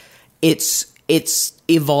like it's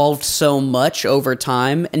evolved so much over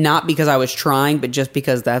time, not because I was trying, but just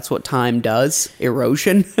because that's what time does,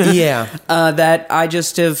 erosion. Yeah. That I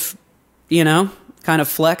just have, you know, kind of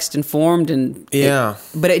flexed and formed and Yeah.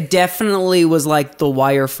 but it definitely was like the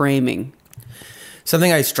wireframing.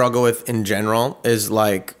 Something I struggle with in general is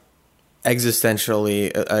like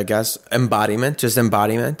existentially, I guess, embodiment.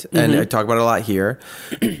 And I talk about it a lot here.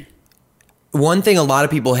 One thing a lot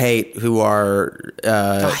of people hate who are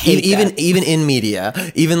even in media,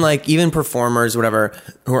 even performers, whatever,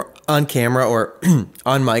 who are on camera or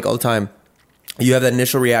on mic all the time. You have that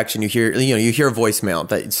initial reaction. You hear a voicemail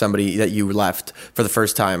that you left for the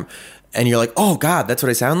first time, and you're like, "Oh God, that's what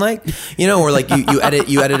I sound like," or like you edit,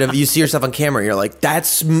 you see yourself on camera. You're like,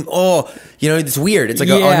 "That's it's weird. It's like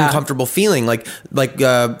an uncomfortable feeling, like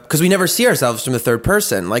because we never see ourselves from the third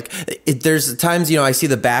person. Like there's times I see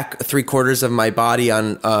the back 3/4 of my body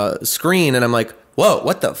on a screen, and I'm like, "Whoa,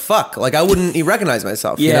 what the fuck?" Like I wouldn't recognize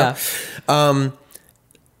myself. Yeah.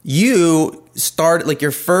 You started like your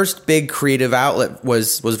first big creative outlet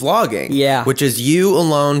was vlogging. Yeah. Which is you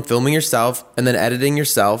alone filming yourself and then editing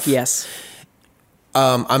yourself. Yes.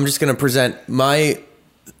 I'm just going to present my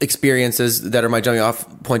experiences that are my jumping off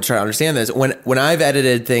point to try to understand this. When I've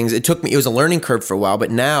edited things, it was a learning curve for a while, but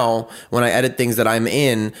now when I edit things that I'm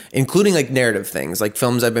in, including like narrative things, like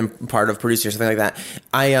films I've been part of producing or something like that,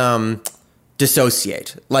 I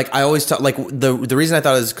dissociate. Like I always talk, like the reason I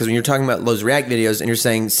thought is because when you're talking about those React videos and you're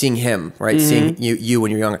saying seeing him, right? Mm-hmm. Seeing you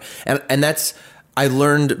when you're younger. And that's, I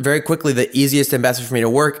learned very quickly the easiest and best for me to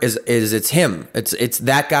work is it's him. It's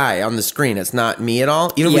that guy on the screen. It's not me at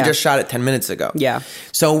all. Even if we just shot it 10 minutes ago. Yeah.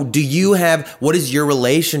 So what is your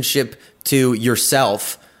relationship to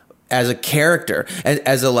yourself as a character,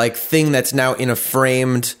 as a like thing that's now in a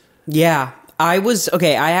framed... Yeah. I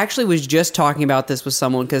actually was just talking about this with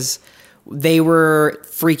someone because they were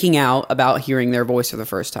freaking out about hearing their voice for the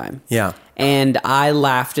first time. Yeah. And I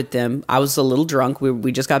laughed at them. I was a little drunk.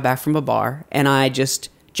 We just got back from a bar. And I just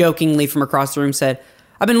jokingly from across the room said,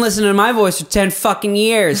 I've been listening to my voice for 10 fucking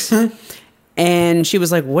years. And she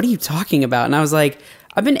was like, what are you talking about? And I was like,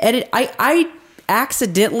 I've been I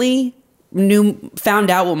accidentally found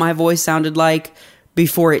out what my voice sounded like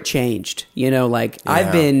before it changed.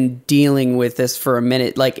 I've been dealing with this for a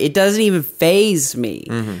minute. Like, it doesn't even faze me.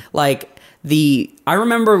 Mm-hmm. Like, I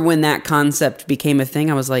remember when that concept became a thing,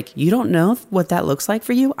 I was like, you don't know what that looks like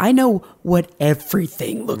for you? I know what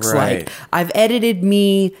everything looks Right. like. I've edited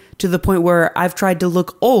me to the point where I've tried to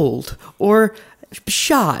look old or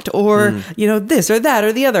shot or, this or that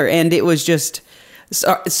or the other. And it was just,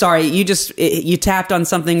 sorry, you tapped on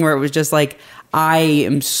something where it was just like, I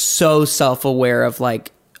am so self-aware of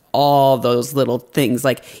like all those little things.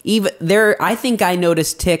 Like even there, I think I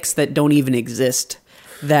noticed tics that don't even exist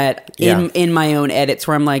that in my own edits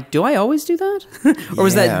where I'm like, do I always do that? Or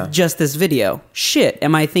was that just this video? Shit.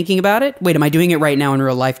 Am I thinking about it? Wait, am I doing it right now in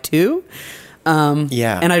real life too? And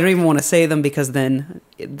I don't even want to say them because then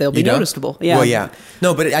they'll be noticeable. Yeah. Well, yeah.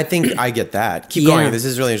 No, but I think I get that. Keep going. This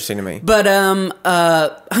is really interesting to me. But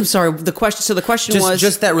I'm sorry. The question. So the question was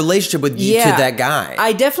just that relationship with you to that guy.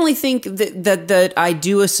 I definitely think that I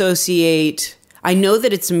do associate. I know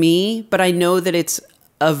that it's me, but I know that it's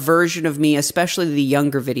a version of me, especially the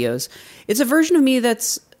younger videos. It's a version of me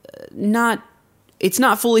that's not. It's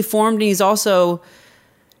not fully formed, and he's also.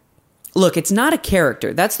 Look, it's not a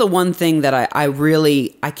character. That's the one thing that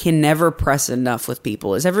I can never press enough with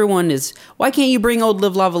people is why can't you bring old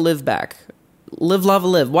Live Lava Live back? Live Lava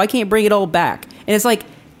Live. Why can't you bring it all back? And it's like,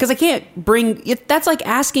 because I can't bring it. That's like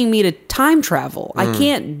asking me to time travel. I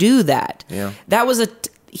can't do that. Yeah. That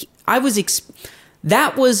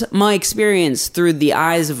was my experience through the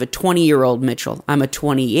eyes of a 20-year-old Mitchell. I'm a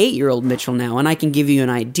 28-year-old Mitchell now, and I can give you an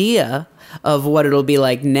idea of what it'll be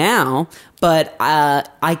like now, but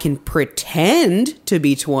I can pretend to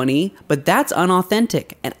be 20, but that's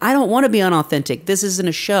unauthentic, and I don't want to be unauthentic. This isn't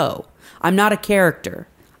a show. I'm not a character.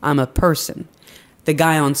 I'm a person. The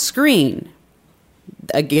guy on screen,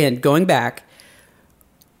 again, going back,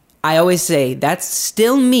 I always say, that's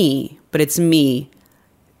still me, but it's me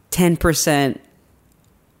 10%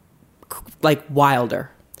 like wilder.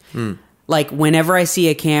 Like whenever I see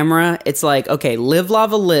a camera, it's like, okay, Live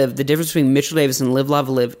Lava Live. The difference between Mitchell Davis and Live Lava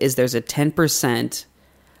Live is there's a 10%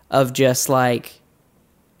 of just like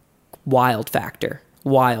wild factor,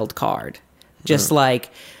 wild card. Just like,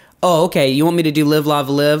 oh, okay, you want me to do Live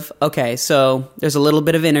Lava Live? Okay, so there's a little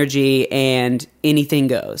bit of energy and anything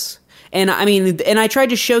goes. And I mean, and I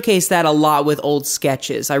tried to showcase that a lot with old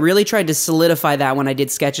sketches. I really tried to solidify that when I did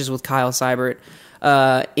sketches with Kyle Seibert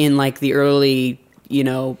in like the early,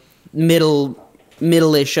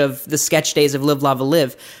 middle-ish of the sketch days of Live Lava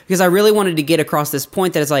Live, because I really wanted to get across this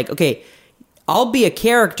point that it's like, okay, I'll be a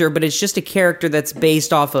character, but it's just a character that's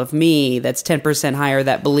based off of me, that's 10% higher,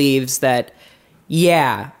 that believes that,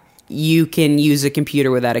 you can use a computer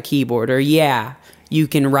without a keyboard, or you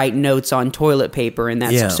can write notes on toilet paper, and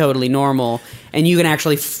that's totally normal, and you can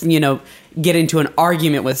actually, get into an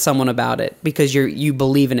argument with someone about it because you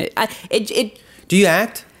believe in it. Do you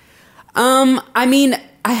act? I mean,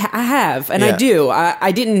 I have, and I do.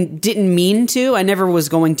 I didn't mean to. I never was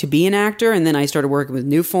going to be an actor, and then I started working with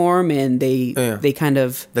Newform, and they kind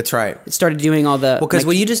of that's right started doing all the because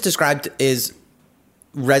what you just described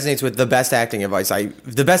resonates with the best acting advice I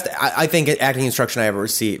think acting instruction I ever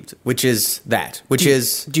received, which is.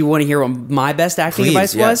 Do you want to hear what my best acting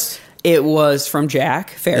advice was? It was from Jack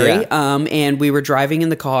Ferry, and we were driving in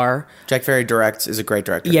the car. Jack Ferry is a great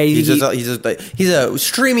director. Yeah, he's a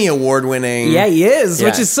streaming award-winning. Yeah, he is,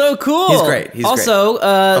 which is so cool. He's great. He's also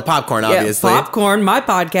great. A Popcorn, obviously. Popcorn, my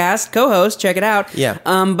podcast co-host. Check it out. Yeah.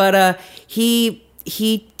 But he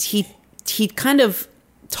kind of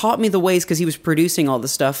taught me the ways, because he was producing all the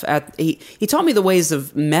stuff. He taught me the ways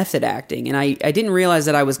of method acting, and I didn't realize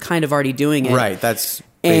that I was kind of already doing it. Right. That's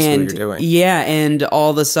basically what you're doing. Yeah, and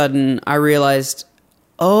all of a sudden I realized,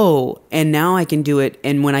 and now I can do it,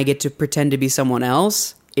 and when I get to pretend to be someone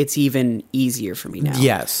else, it's even easier for me now.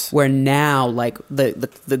 Yes. Where now, like,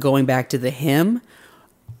 the going back to the him,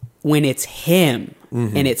 when it's him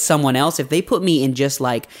and it's someone else, if they put me in just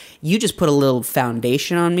like, you just put a little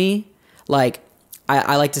foundation on me, like,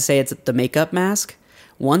 I like to say it's the makeup mask.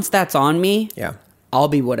 Once that's on me, I'll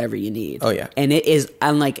be whatever you need. Oh, yeah. And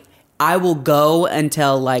I'm like, I will go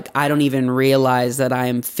until like I don't even realize that I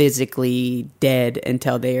am physically dead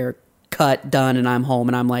until they are cut, done, and I'm home,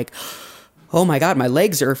 and I'm like, oh my God, my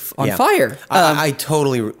legs are on fire. I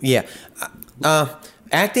totally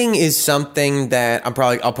acting is something that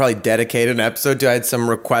I'll probably dedicate an episode to. I had some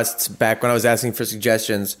requests back when I was asking for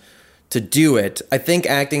suggestions to do it. I think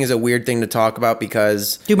acting is a weird thing to talk about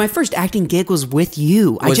because... Dude, my first acting gig was with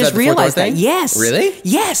you. I just realized that. Yes. Really?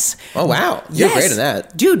 Yes. Oh, wow. You're great at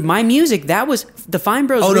that. Dude, my music, that was the Fine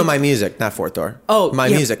Bros. Oh, no, my music, not Fourth Door. Oh, my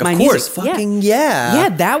music. Of my course. music. Fucking yeah. Yeah,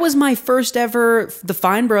 that was my first ever... The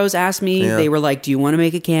Fine Bros asked me, they were like, do you want to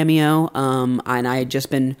make a cameo? And I had just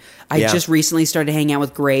been... I just recently started hanging out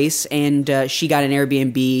with Grace, and she got an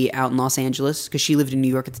Airbnb out in Los Angeles because she lived in New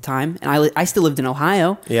York at the time, and I still lived in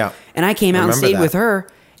Ohio. Yeah. And I came out and stayed with her,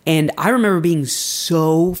 and I remember being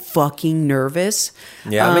so fucking nervous.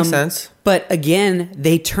 Yeah, that makes sense. But again,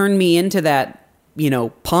 they turned me into that,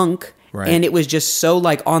 punk, and it was just so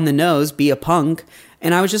like on the nose, be a punk.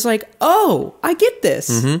 And I was just like, oh, I get this.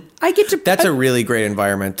 Mm-hmm. I get to... That's a really great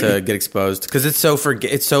environment to get exposed because it's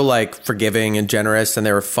so like forgiving and generous, and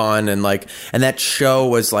they were fun, and that show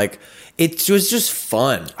was like... It was just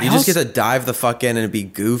fun. You just get to dive the fuck in and be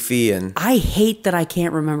goofy. And I hate that I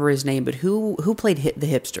can't remember his name, but who played the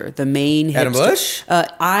hipster, the main hipster? Adam Bush?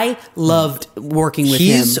 I loved working with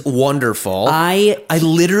him. He's wonderful. I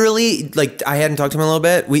literally, I hadn't talked to him in a little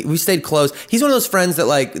bit. We stayed close. He's one of those friends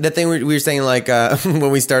that thing we were saying,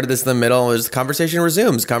 when we started this in the middle, it was conversation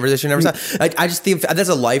resumes, conversation never stops. I just think that's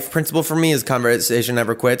a life principle for me is conversation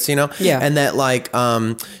never quits, Yeah. And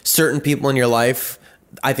that certain people in your life,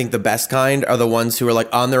 I think the best kind are the ones who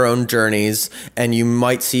are on their own journeys, and you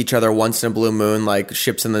might see each other once in a blue moon, like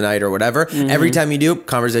ships in the night or whatever. Mm-hmm. Every time you do,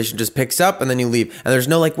 conversation just picks up, and then you leave. And there's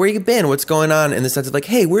no where you been? What's going on? In the sense of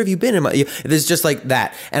hey, where have you been? There's just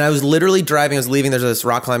that. And I was literally driving. I was leaving. There's this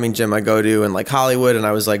rock climbing gym I go to in Hollywood, and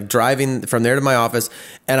I was driving from there to my office,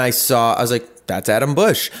 and I was like, that's Adam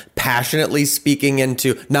Bush passionately speaking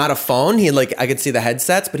into not a phone. He I could see the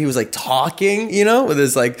headsets, but he was talking, with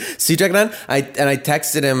his suit jacket on. I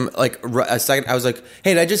texted him a second. I was like,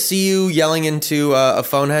 hey, did I just see you yelling into a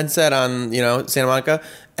phone headset on Santa Monica?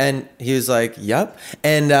 And he was like, yep.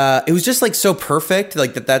 And it was just so perfect,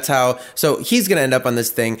 that's how. So he's gonna end up on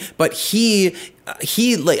this thing, but he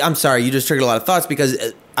I'm sorry, you just triggered a lot of thoughts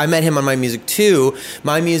because I met him on my music too.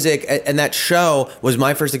 My music and that show was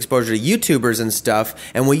my first exposure to YouTubers and stuff.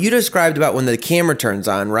 And what you described about when the camera turns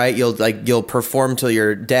on, right? You'll perform till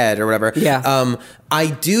you're dead or whatever. Yeah. I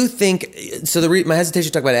do think so. My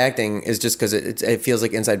hesitation to talk about acting is just because it feels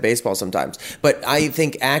like inside baseball sometimes. But I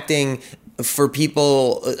think acting, for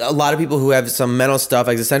people, a lot of people who have some mental stuff,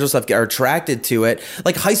 existential stuff, are attracted to it.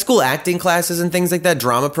 High school acting classes and things like that,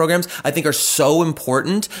 drama programs, I think are so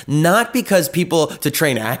important. Not because people to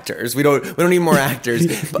train actors, we don't need more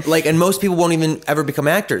actors, but and most people won't even ever become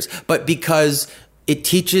actors, but because it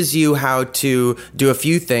teaches you how to do a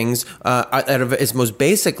few things at its most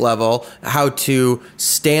basic level, how to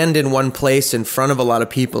stand in one place in front of a lot of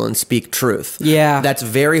people and speak truth. Yeah. That's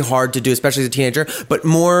very hard to do, especially as a teenager. But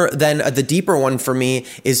more than the deeper one for me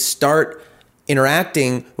is start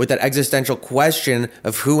interacting with that existential question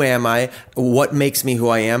of who am I? What makes me who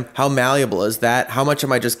I am? How malleable is that? How much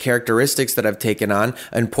am I just characteristics that I've taken on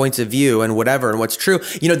and points of view and whatever and what's true?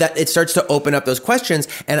 That it starts to open up those questions.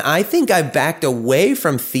 And I think I backed away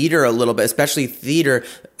from theater a little bit, especially theater,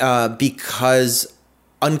 because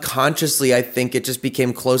unconsciously, I think it just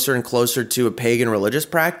became closer and closer to a pagan religious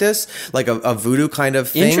practice, a voodoo kind of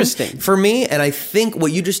thing. Interesting. For me. And I think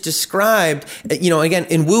what you just described, again,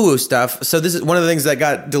 in woo-woo stuff, so this is one of the things that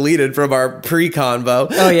got deleted from our pre-convo.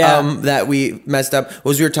 Oh, yeah. That we messed up,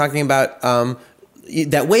 was we were talking about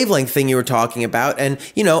that wavelength thing you were talking about. And,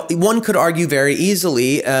 one could argue very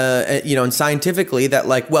easily, and scientifically that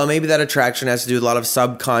maybe that attraction has to do with a lot of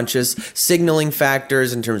subconscious signaling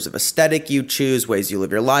factors in terms of aesthetic you choose, ways you live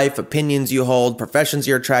your life, opinions you hold, professions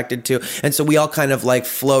you're attracted to. And so we all kind of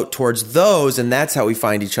float towards those, and that's how we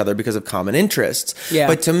find each other because of common interests. Yeah.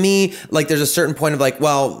 But to me, there's a certain point of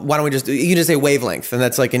well, why don't we you can just say wavelength, and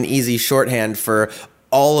that's an easy shorthand for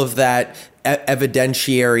all of that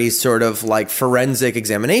evidentiary sort of forensic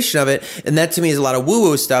examination of it. And that to me is a lot of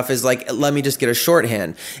woo-woo stuff is let me just get a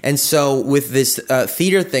shorthand. And so with this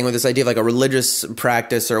theater thing, with this idea of a religious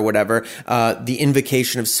practice or whatever, the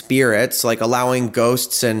invocation of spirits, allowing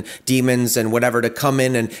ghosts and demons and whatever to come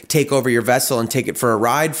in and take over your vessel and take it for a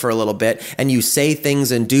ride for a little bit. And you say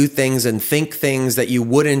things and do things and think things that you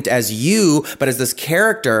wouldn't as you, but as this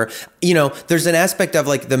character. There's an aspect of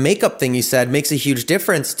the makeup thing you said makes a huge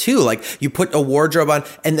difference too. You put a wardrobe on,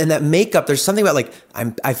 and then that makeup, there's something about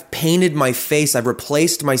I've painted my face, I've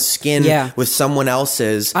replaced my skin with someone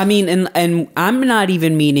else's. I mean, and I'm not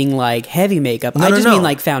even meaning heavy makeup. I just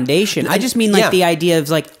mean foundation. I just mean the idea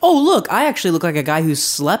of oh, look, I actually look like a guy who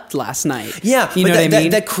slept last night. Yeah, you know what I mean?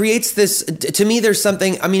 That creates this. To me, there's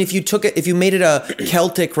something. I mean, if you made it a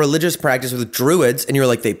Celtic religious practice with druids, and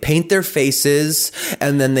you're they paint their faces,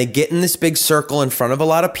 and then they get get in this big circle in front of a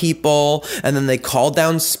lot of people, and then they call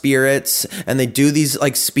down spirits, and they do these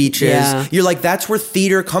like speeches. Yeah. You're like, that's where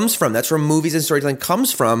theater comes from. That's where movies and storytelling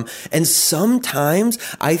comes from. And sometimes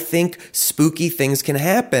I think spooky things can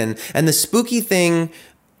happen. And the spooky thing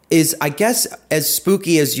is, I guess, as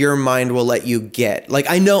spooky as your mind will let you get. Like,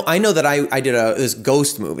 I know that I did this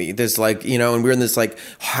ghost movie, this like, you know, and we were in this like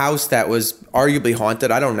house that was arguably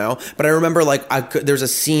haunted. I don't know. But I remember like there's a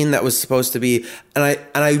scene that was supposed to be, and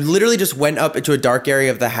I literally just went up into a dark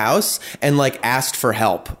area of the house and like asked for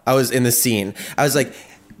help. I was in the scene. I was like,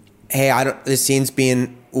 hey, this scene's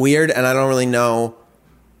being weird and I don't really know.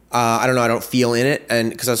 I don't know. I don't feel in it. And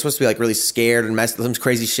because I was supposed to be like really scared and messed with some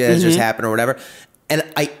crazy shit has just happened or whatever. And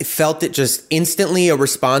I felt it just instantly, a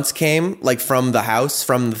response came like from the house,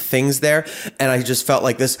 from the things there. And I just felt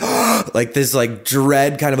like this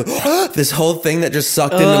dread kind of this whole thing that just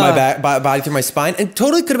sucked into my body through my spine, and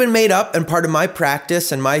totally could have been made up and part of my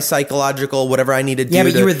practice and my psychological, whatever I needed to do. Yeah,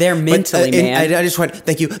 but you were there mentally, man. I just went,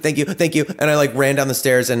 thank you. And I like ran down the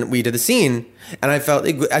stairs and we did the scene, and I felt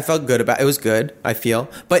good about it. It was good, I feel.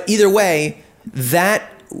 But either way, that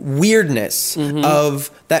weirdness of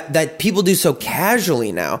that people do so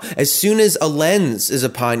casually now. As soon as a lens is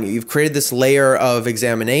upon you, you've created this layer of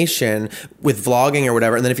examination with vlogging or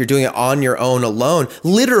whatever, and then if you're doing it on your own alone,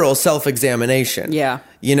 literal self-examination. Yeah.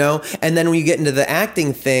 You know? And then when you get into the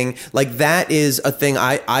acting thing, like that is a thing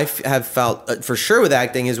I have felt for sure with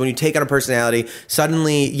acting, is when you take on a personality,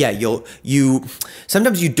 suddenly, yeah, you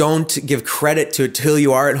sometimes you don't give credit to it till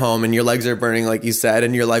you are at home and your legs are burning, like you said,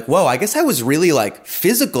 and you're like, whoa, I guess I was really like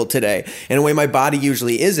physical today in a way my body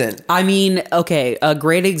usually isn't. I mean, okay, a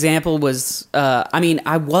great example was,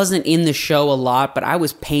 I wasn't in the show a lot, but I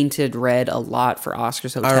was painted red a lot for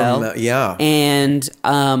Oscar's Hotel. I remember, yeah. And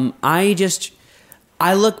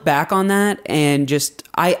I look back on that and just,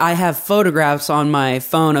 I have photographs on my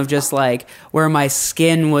phone of just like where my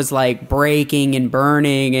skin was like breaking and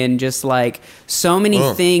burning and just like so many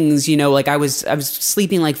things, you know, like I was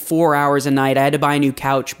sleeping like 4 hours a night. I had to buy a new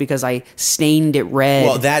couch because I stained it red.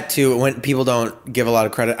 Well, that too, when people don't give a lot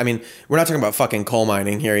of credit. I mean, we're not talking about fucking coal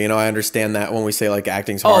mining here. You know, I understand that when we say like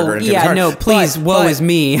acting's harder. And yeah, hard. no, please, woe is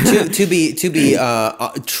me. to be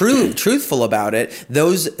truthful about it,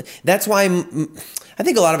 that's why I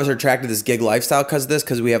think a lot of us are attracted to this gig lifestyle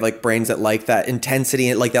because we have like brains that like that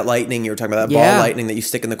intensity, like that lightning you were talking about, that ball lightning that you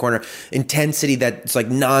stick in the corner, intensity that's like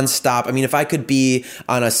nonstop. I mean, if I could be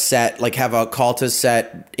on a set, like have a call to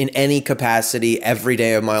set in any capacity every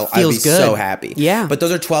day of my life, I'd be so happy. Yeah. But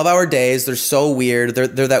those are 12-hour days. They're so weird. They're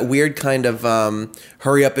that weird kind of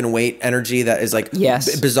hurry up and wait energy that is like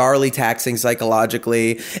bizarrely taxing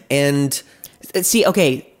psychologically. And see,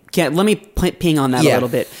 okay, let me ping on that a little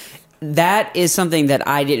bit. That is something that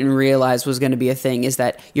I didn't realize was going to be a thing, is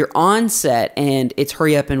that you're on set and it's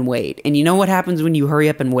hurry up and wait. And you know what happens when you hurry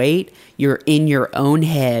up and wait? You're in your own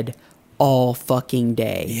head all fucking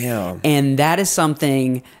day. Yeah. And that is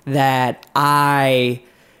something that I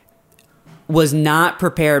was not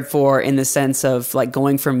prepared for, in the sense of like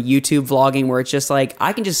going from YouTube vlogging, where it's just like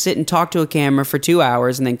I can just sit and talk to a camera for 2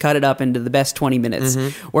 hours and then cut it up into the best 20 minutes,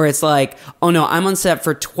 where it's like, oh no, I'm on set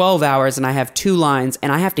for 12 hours and I have 2 lines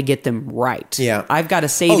and I have to get them right. Yeah. I've got to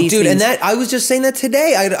say these things. And that I was just saying that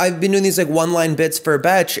today. I've been doing these like one-line bits for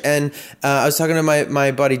Betch, and I was talking to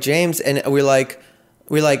my buddy James, and we're like,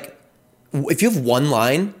 if you have 1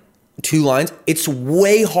 line, 2 lines, it's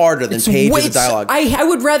way harder than pages of dialogue. I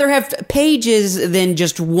would rather have pages than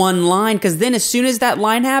just 1 line, because then as soon as that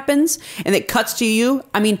line happens and it cuts to you,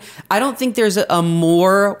 I mean, I don't think there's a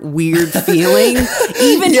more weird feeling.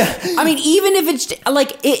 Even if it's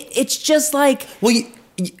like it's just like, well,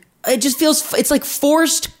 it just feels, it's like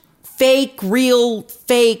forced, fake, real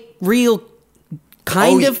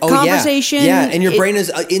kind of conversation. Yeah, and your brain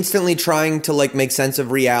is instantly trying to like make sense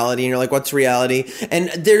of reality, and you're like, what's reality? And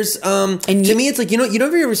there's to me it's like, you know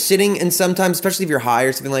if you're sitting and sometimes, especially if you're high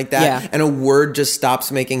or something like that, and a word just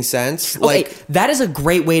stops making sense. Okay, like, that is a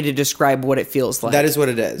great way to describe what it feels like. That is what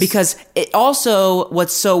it is. Because it also,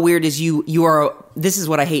 what's so weird is you are, this is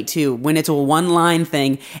what I hate too, when it's a 1-line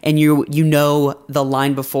thing and you know the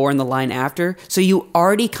line before and the line after, so you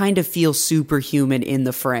already kind of feel superhuman in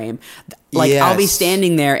the frame. Like, I'll be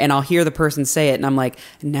standing there and I'll hear the person say it and I'm like,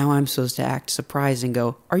 now I'm supposed to act surprised and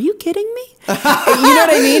go, are you kidding me? You know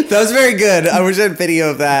what I mean? That was very good. I wish I had video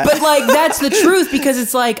of that. But like, that's the truth, because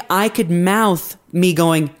it's like I could mouth me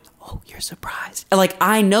going, oh, you're surprised. Like,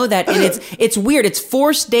 I know that, and it's weird. It's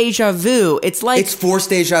forced deja vu. It's like, it's forced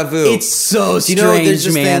deja vu. It's so strange, there's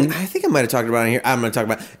this man. thing, I think I might have talked about it here. I'm going to talk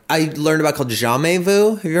about it. I learned about called jamais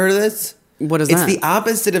vu. Have you heard of this? What is It's that? the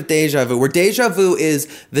opposite of deja vu, where deja vu is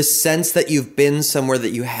the sense that you've been somewhere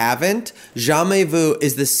that you haven't. Jamais vu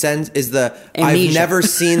is the Amnesia. I've never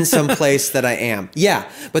seen someplace that I am. Yeah,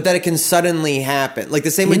 but that it can suddenly happen. Like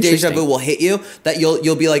the same way deja Interesting. vu will hit you, that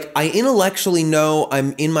you'll be like, I intellectually know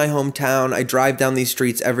I'm in my hometown. I drive down these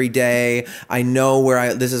streets every day. I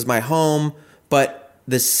know this is my home, but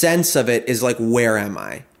the sense of it is like, where am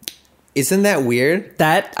I? Isn't that weird?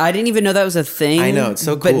 That I didn't even know that was a thing. I know, it's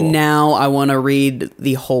so But cool. now I want to read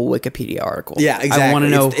the whole Wikipedia article. Yeah, exactly. I want to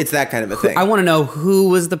know. It's that kind of a thing. I want to know who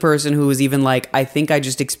was the person who was even like, I think I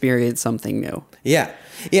just experienced something new. Yeah,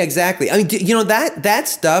 exactly. I mean, that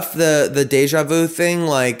stuff, the deja vu thing,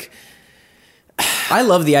 like, I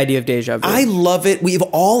love the idea of deja vu. I love it. We've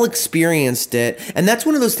all experienced it, and that's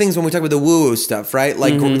one of those things when we talk about the woo-woo stuff, right?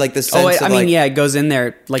 Like, like the sense of I mean, like, yeah, it goes in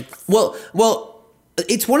there. Like, well,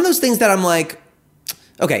 it's one of those things that I'm like,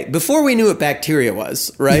 okay, before we knew what bacteria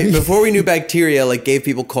was, right? Before we knew bacteria, like, gave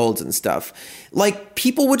people colds and stuff, like,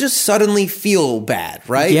 people would just suddenly feel bad,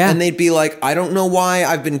 right? Yeah. And they'd be like, I don't know why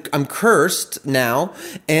I'm cursed now,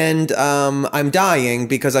 and I'm dying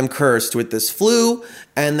because I'm cursed with this flu,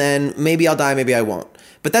 and then maybe I'll die, maybe I won't.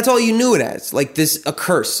 But that's all you knew it as, like a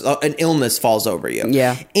curse, an illness falls over you.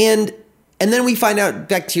 Yeah. And then we find out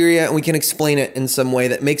bacteria, and we can explain it in some way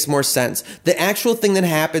that makes more sense. The actual thing that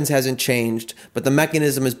happens hasn't changed, but the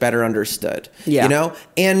mechanism is better understood. Yeah. You know?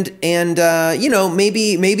 And you know,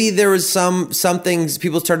 maybe there was some things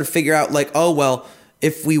people started to figure out, like, oh, well,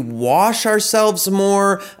 if we wash ourselves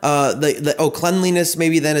more, cleanliness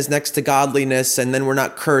maybe then is next to godliness, and then we're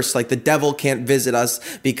not cursed. Like the devil can't visit us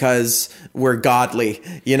because we're godly,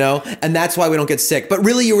 you know? And that's why we don't get sick. But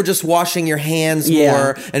really you were just washing your hands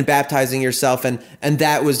more and baptizing yourself, and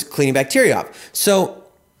that was cleaning bacteria off. So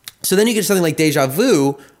then you get something like deja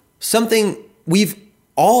vu, something we've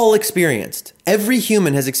all experienced. Every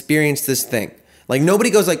human has experienced this thing. Like nobody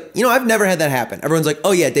goes like, you know, I've never had that happen. Everyone's like,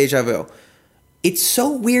 oh yeah, deja vu. It's so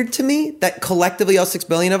weird to me that collectively all 6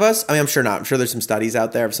 billion of us, I mean, I'm sure not. I'm sure there's some studies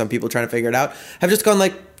out there of some people trying to figure it out, have just gone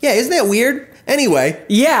like, yeah, isn't that weird? Anyway.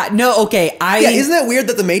 yeah, no, okay. Isn't that weird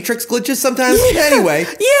that the Matrix glitches sometimes? Anyway.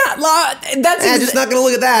 Yeah, that's Just not going to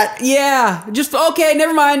look at that. Yeah, just okay.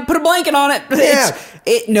 Never mind. Put a blanket on it. Yeah.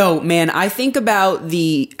 No, man. I think about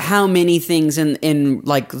how many things in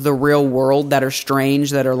like the real world that are strange,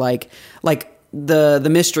 that are like the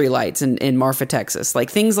mystery lights in Marfa, Texas, like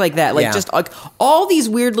things like that, like just like all these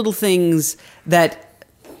weird little things that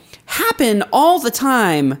happen all the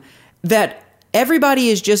time that everybody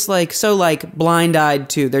is just like so like blind-eyed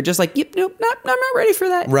to. They're just like, yep, nope, I'm not ready for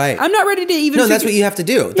that. Right. I'm not ready to even. No, that's what you have to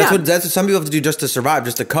do. That's Yeah. what some people have to do just to survive,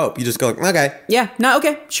 just to cope. You just go, like, okay. Yeah. No.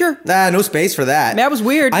 Okay. Sure. No space for that. That was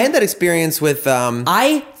weird. I had that experience with.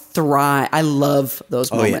 I thrive. I love those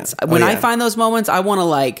Oh, yeah. moments. Oh, When I yeah. find those moments, I want to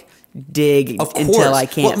like dig Of course. until I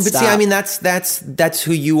can't but stop. see, I mean, that's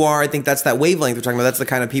who you are. I think that's that wavelength we're talking about. That's the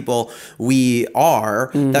kind of people we are.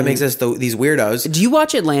 That makes us these weirdos. Do you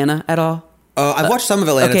watch Atlanta at all? I've watched some of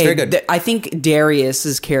Atlanta. It's very good. I think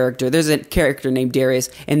Darius's character. There's a character named Darius,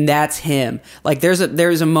 and that's him. Like there's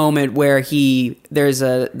a moment where the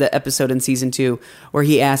episode in season 2 where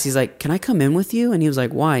he asks, he's like, "Can I come in with you?" And he was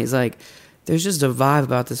like, "Why?" He's like, there's just a vibe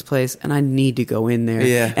about this place, and I need to go in there.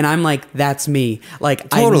 Yeah. And I'm like, that's me. Like,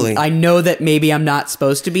 Totally. I know that maybe I'm not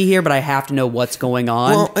supposed to be here, but I have to know what's going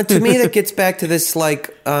on. Well, to me, that gets back to this like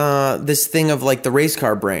this thing of like the race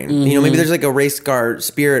car brain. You know, maybe there's like a race car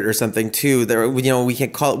spirit or something too. There, you know, we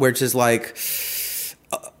can't call it, which is like,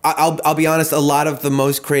 I'll be honest. A lot of the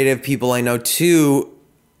most creative people I know too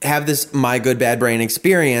have this my good bad brain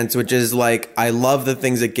experience, which is like, I love the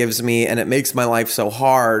things it gives me and it makes my life so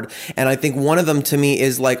hard. And I think one of them to me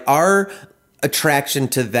is like our attraction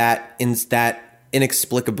to that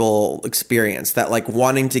inexplicable experience, that like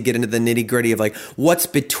wanting to get into the nitty gritty of like what's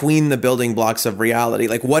between the building blocks of reality,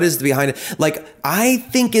 like what is behind it, like I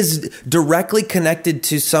think is directly connected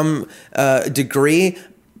to some degree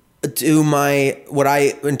to what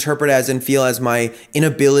I interpret as and feel as my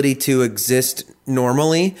inability to exist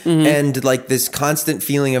normally, and like this constant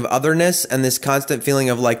feeling of otherness and this constant feeling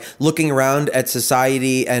of like looking around at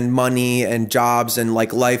society and money and jobs and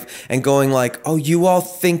like life and going like, oh, you all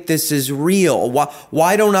think this is real.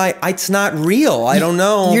 Why don't I? It's not real. I don't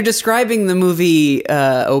know. You're describing the movie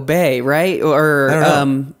Obey, right? Or I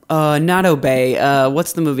don't know. not Obey.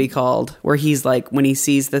 What's the movie called? Where he's like, when he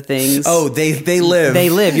sees the things. Oh, they live. They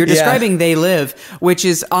live. You're Yeah. describing They Live, which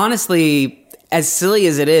is honestly, as silly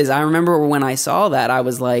as it is, I remember when I saw that, I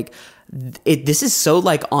was like, this is so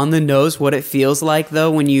like on the nose what it feels like though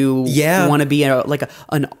when you want to be a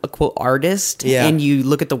quote artist, Yeah. and you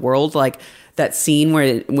look at the world like that scene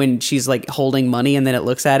when she's like holding money and then it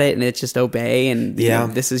looks at it and it's just obey and you know,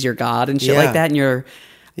 this is your God and shit like that. And you're,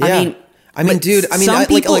 I mean, dude,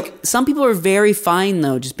 some people are very fine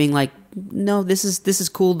though, just being like, no, this is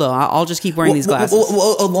cool though. I'll just keep wearing these glasses.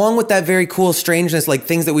 Well, along with that very cool strangeness, like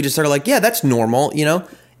things that we just sort of like, yeah, that's normal, you know?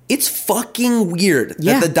 It's fucking weird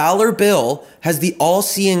that the dollar bill has the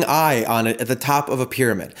all-seeing eye on it at the top of a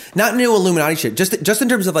pyramid. Not new Illuminati shit, just in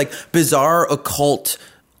terms of like bizarre occult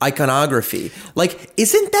iconography. Like,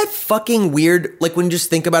 isn't that fucking weird? Like when you just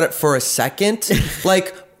think about it for a second,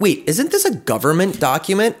 like, wait, isn't this a government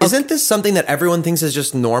document? Isn't this something that everyone thinks is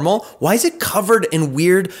just normal? Why is it covered in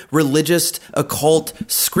weird religious occult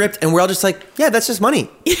script? And we're all just like, yeah, that's just money.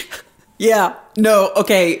 Yeah. No.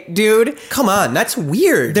 Okay, dude. Come on. That's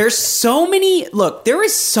weird. There is so many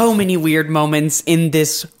weird moments in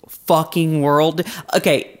this fucking world.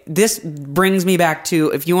 Okay. This brings me back to,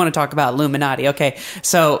 if you want to talk about Illuminati. Okay.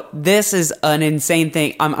 So this is an insane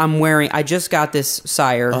thing. I'm wearing, I just got this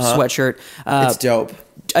Sire sweatshirt. It's dope.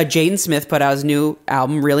 Jaden Smith put out his new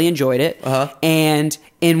album, really enjoyed it. And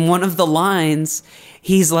in one of the lines,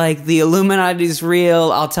 he's like, the Illuminati's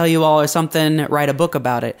real, I'll tell you all, or something, write a book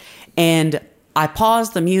about it. And I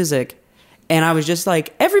paused the music and I was just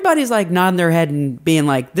like, everybody's like nodding their head and being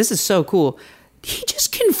like, this is so cool. He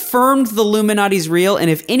just confirmed the Illuminati's real. And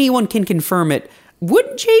if anyone can confirm it,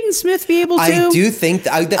 wouldn't Jaden Smith be able to? I do think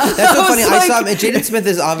that's so funny. I saw him. Jaden Smith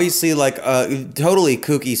is obviously like a totally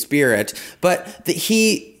kooky spirit, but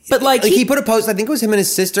he put a post, I think it was him and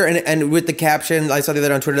his sister, and with the caption, I saw the other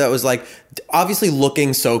day on Twitter that was like, obviously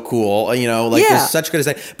looking so cool, you know, like there's such good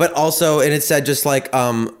design, but also, and it said just like,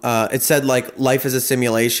 it said like life is a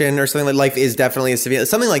simulation or something, like life is definitely a simulation,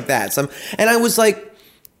 something like that. And I was like,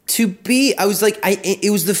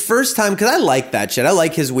 it was the first time, because I like that shit. I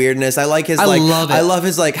like his weirdness. I like his, I love it. I love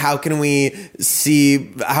his, like, how can we see,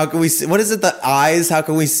 what is it, the eyes? How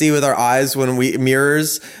can we see with our eyes when we,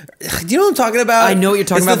 mirrors? Do you know what I'm talking about? I know what you're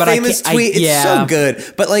talking about, but famous tweet. It's so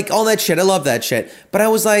good. But, like, all that shit, I love that shit. But I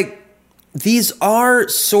was like, these are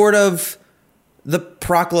sort of the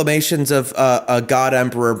proclamations of a god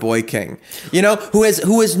emperor boy king, you know, who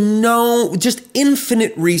has no just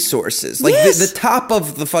infinite resources, like the top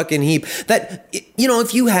of the fucking heap, that, you know,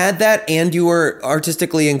 if you had that and you were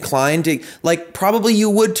artistically inclined to, like, probably you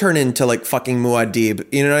would turn into like fucking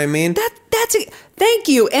Muad'Dib, you know what I mean? That's it. Thank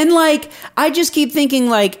you. And like, I just keep thinking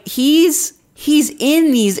like he's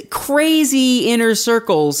in these crazy inner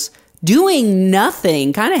circles doing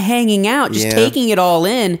nothing, kind of hanging out, just taking it all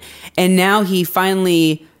in. And now he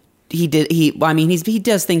finally, he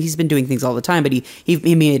does things, he's been doing things all the time, but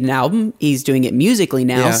he made an album, he's doing it musically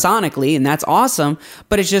now, sonically, and that's awesome.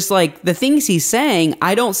 But it's just like, the things he's saying,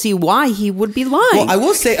 I don't see why he would be lying. Well, I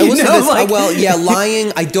will say this,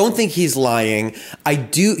 lying, I don't think he's lying.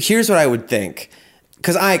 Here's what I would think,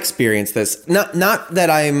 because I experienced this. Not that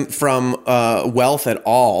I'm from wealth at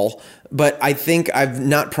all, but I think I've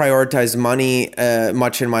not prioritized money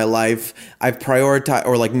much in my life. I've prioritized,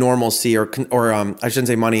 or like normalcy, or I shouldn't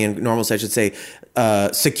say money and normalcy. I should say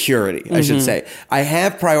security. I should say I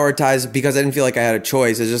have prioritized, because I didn't feel like I had a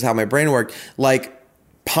choice. It's just how my brain worked. Like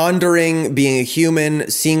pondering being a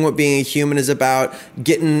human, seeing what being a human is about,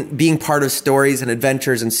 being part of stories and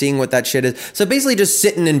adventures, and seeing what that shit is. So basically, just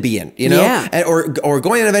sitting and being, you know, or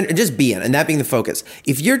going on an event and just being, and that being the focus.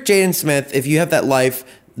 If you're Jaden Smith, if you have that life,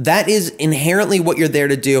 that is inherently what you're there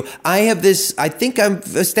to do. I think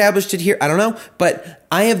I've established it here, I don't know, but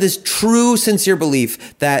I have this true, sincere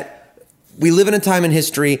belief that we live in a time in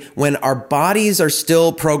history when our bodies are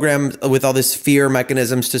still programmed with all this fear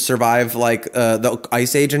mechanisms to survive, like the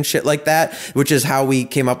Ice Age and shit like that, which is how we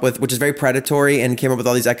came up with, which is very predatory, and came up with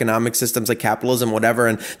all these economic systems like capitalism, whatever,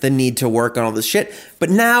 and the need to work on all this shit. But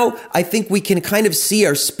now I think we can kind of see,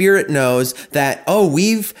 our spirit knows that,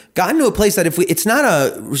 we've gotten to a place that it's not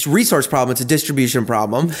a resource problem, it's a distribution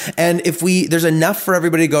problem. And there's enough for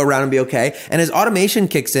everybody to go around and be okay. And as automation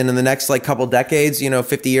kicks in the next like couple decades,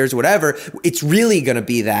 50 years, whatever, it's really going to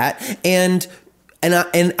be that. And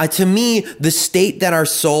to me, the state that our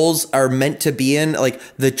souls are meant to be in, like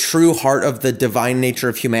the true heart of the divine nature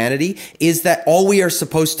of humanity, is that all we are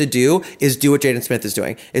supposed to do is do what Jaden Smith is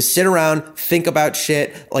doing, is sit around, think about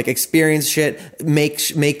shit, like experience shit,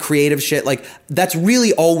 make creative shit. Like that's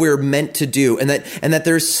really all we're meant to do. And that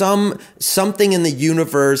there's something in the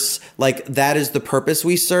universe, like that is the purpose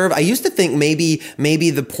we serve. I used to think maybe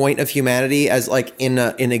the point of humanity as like in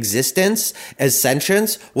existence, as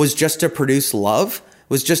sentience, was just to produce love.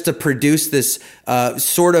 was just to produce this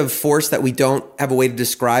sort of force that we don't have a way to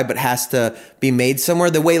describe, but has to be made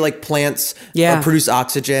somewhere. The way like plants produce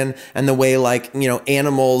oxygen, and the way like, you know,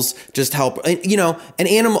 animals just help, you know,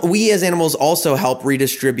 we as animals also help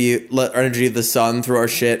redistribute energy of the sun through our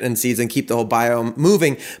shit and seeds and keep the whole biome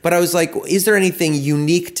moving. But I was like, is there anything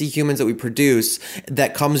unique to humans that we produce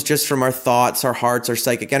that comes just from our thoughts, our hearts, our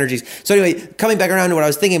psychic energies? So anyway, coming back around to what I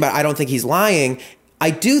was thinking about, I don't think he's lying. I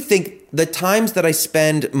do think the times that I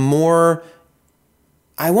spend more,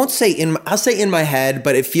 I'll say in my head,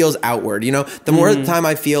 but it feels outward, you know, the more time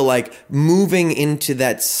I feel like moving into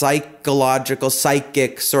that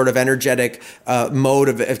psychic sort of energetic mode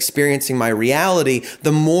of experiencing my reality,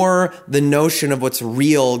 the more the notion of what's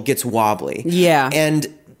real gets wobbly. Yeah. And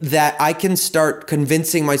that I can start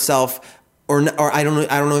convincing myself, or I don't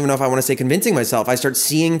even know if I want to say convincing myself. I start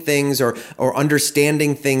seeing things or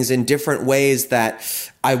understanding things in different ways that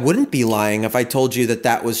I wouldn't be lying if I told you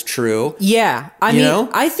that was true. Yeah. I mean,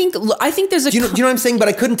 I think there's a... Do you know what I'm saying? But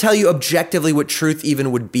I couldn't tell you objectively what truth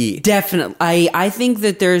even would be. Definitely. I think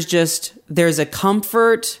that there's a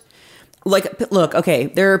comfort. Like, look, okay,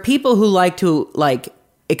 there are people who like to, like,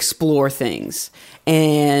 explore things.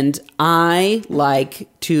 And I like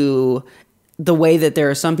to... The way that there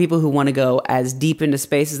are some people who want to go as deep into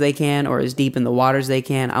space as they can, or as deep in the waters as they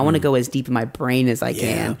can. I want to go as deep in my brain as I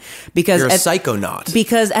can. Because you're a psychonaut.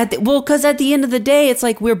 Because at the end of the day, it's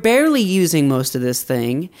like we're barely using most of this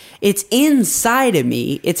thing. It's inside of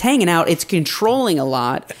me. It's hanging out. It's controlling a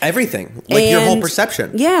lot. Everything. Like your whole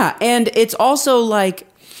perception. Yeah. And it's also like,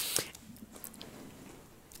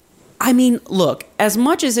 I mean, look, as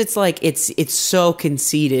much as it's like it's so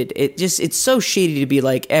conceited, it's so shitty to be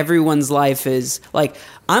like everyone's life is like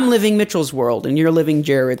I'm living Mitchell's world and you're living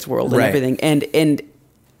Jared's world and everything.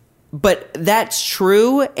 But that's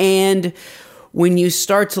true. And when you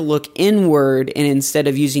start to look inward and instead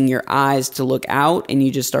of using your eyes to look out and you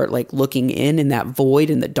just start like looking in that void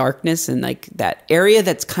and the darkness and like that area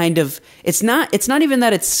that's kind of, it's not even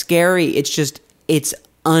that it's scary. It's just, it's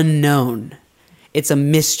unknown. It's a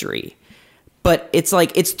mystery. But it's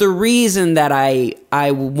like, it's the reason that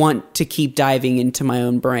I want to keep diving into my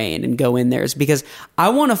own brain and go in there is because I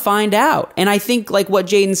want to find out. And I think like what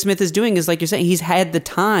Jaden Smith is doing is like you're saying, he's had the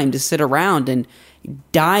time to sit around and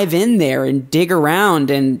dive in there and dig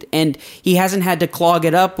around and he hasn't had to clog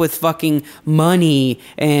it up with fucking money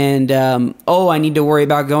and, I need to worry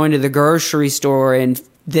about going to the grocery store and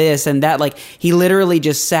this and that. Like he literally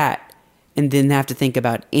just sat and didn't have to think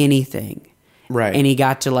about anything. Right. And he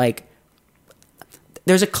got to like,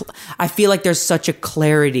 I feel like there's such a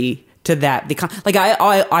clarity to that. Like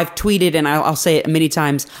I've tweeted and I'll say it many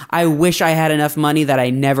times. I wish I had enough money that I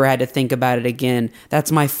never had to think about it again.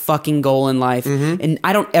 That's my fucking goal in life. Mm-hmm. And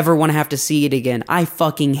I don't ever want to have to see it again. I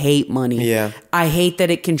fucking hate money. Yeah. I hate that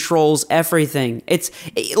it controls everything. It's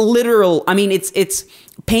literal. I mean, it's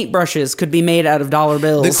paintbrushes could be made out of dollar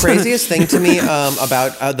bills. The craziest thing to me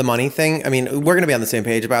about the money thing, I mean, we're going to be on the same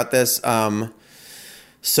page about this.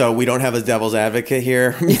 So we don't have a devil's advocate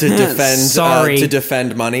here to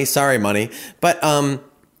defend money. Sorry, money. But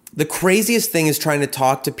the craziest thing is trying to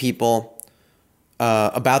talk to people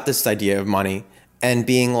about this idea of money and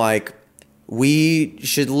being like, we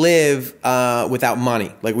should live without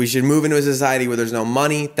money. Like we should move into a society where there's no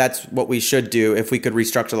money. That's what we should do. If we could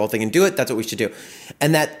restructure the whole thing and do it, that's what we should do.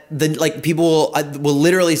 And that people will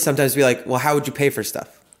literally sometimes be like, well, how would you pay for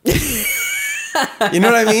stuff? You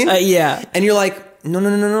know what I mean? Yeah. And you're like,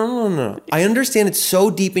 No. I understand it's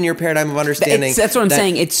so deep in your paradigm of understanding. That's what I'm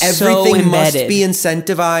saying. It's everything so embedded. Must be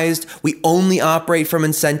incentivized. We only operate from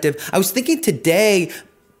incentive. I was thinking today,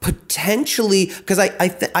 potentially, because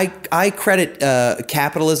I credit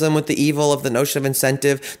capitalism with the evil of the notion of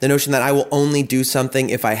incentive, the notion that I will only do something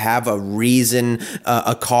if I have a reason,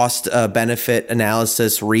 a cost benefit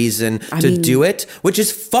analysis reason to do it, which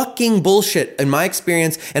is fucking bullshit in my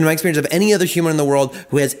experience and my experience of any other human in the world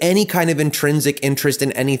who has any kind of intrinsic interest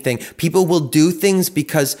in anything. People will do things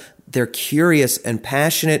because they're curious and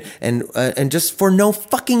passionate and just for no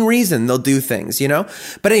fucking reason they'll do things, you know?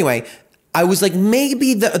 But anyway, I was like,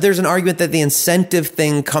 maybe there's an argument that the incentive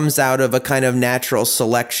thing comes out of a kind of natural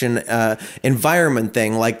selection environment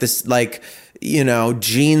thing, like this, like, you know,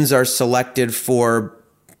 genes are selected for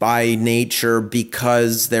by nature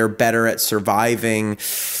because they're better at surviving,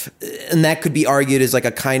 and that could be argued as like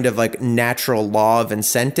a kind of like natural law of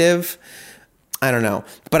incentive. I don't know.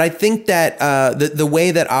 But I think that the way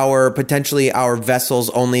that our vessels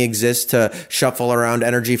only exist to shuffle around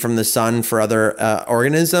energy from the sun for other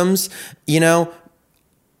organisms, you know,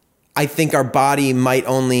 I think our body might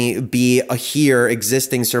only be here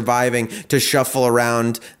existing, surviving to shuffle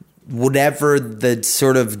around whatever the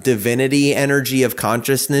sort of divinity energy of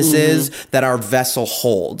consciousness is that our vessel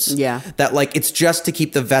holds. Yeah. That like it's just to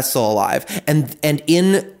keep the vessel alive. And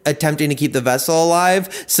in attempting to keep the vessel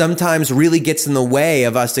alive sometimes really gets in the way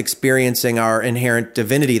of us experiencing our inherent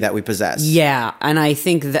divinity that we possess. Yeah, and I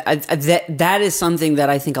think that is something that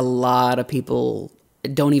I think a lot of people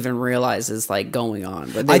don't even realize is like going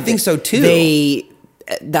on. But I think so too.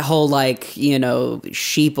 The whole like, you know,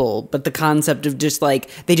 sheeple, but the concept of just like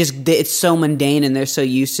it's so mundane and they're so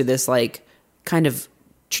used to this like kind of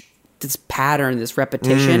this pattern, this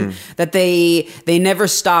repetition that they never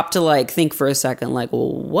stop to like think for a second like,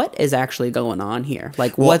 well, what is actually going on here?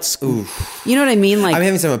 Like you know what I mean? Like I'm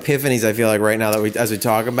having some epiphanies I feel like right now that as we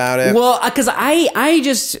talk about it. Well, because I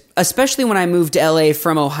just, especially when I moved to LA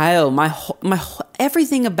from Ohio, my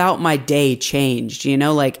everything about my day changed, you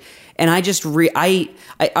know, like, and I just I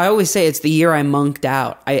always say it's the year I monked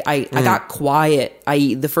out. I got quiet.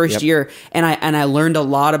 The first year, and I learned a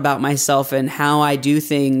lot about myself and how I do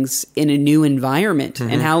things in a new environment,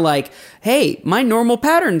 and how like, hey, my normal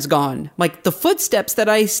pattern's gone. Like the footsteps that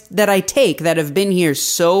I take that have been here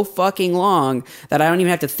so fucking long that I don't even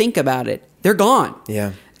have to think about it. They're gone.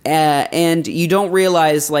 Yeah. And you don't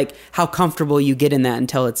realize like how comfortable you get in that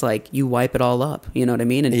until it's like you wipe it all up. You know what I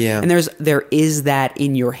mean? And there is that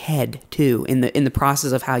in your head too, in the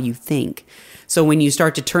process of how you think. So when you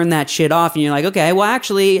start to turn that shit off and you're like, okay, well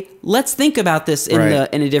actually let's think about this in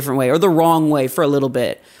a different way or the wrong way for a little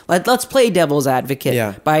bit. Let's play devil's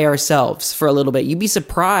advocate by ourselves for a little bit. You'd be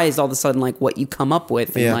surprised all of a sudden like what you come up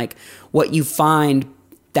with and like what you find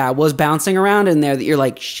that was bouncing around in there that you're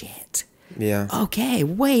like, shit. Yeah. Okay,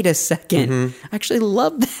 wait a second. I actually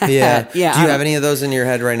love that. Yeah. Do you have any of those in your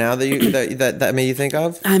head right now that you that made you think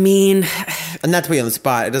of? I mean, and not to be on the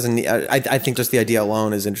spot. It doesn't. I think just the idea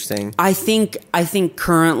alone is interesting. I think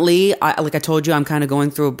currently, like I told you, I'm kind of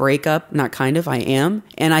going through a breakup. Not kind of, I am,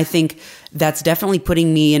 and I think that's definitely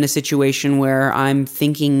putting me in a situation where I'm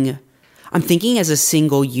thinking as a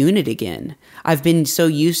single unit again. I've been so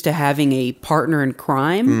used to having a partner in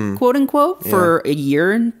crime, quote unquote, for a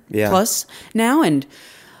year plus now. And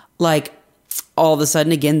like all of a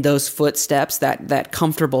sudden, again, those footsteps, that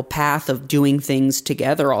comfortable path of doing things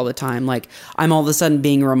together all the time. Like I'm all of a sudden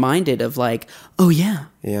being reminded of like, oh yeah,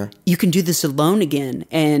 you can do this alone again.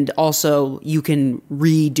 And also you can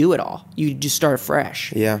redo it all. You just start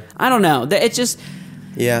fresh. Yeah. I don't know. It's just,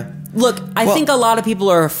 look, I think a lot of people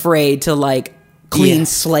are afraid to like clean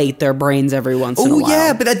slate their brains every once in a while. Oh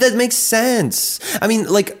yeah, but that makes sense. I mean,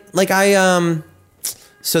 like I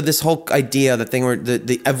so this whole idea, the thing where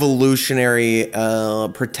the evolutionary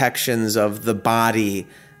protections of the body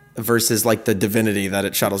versus like the divinity that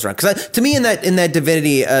it shuttles around. Because to me, in that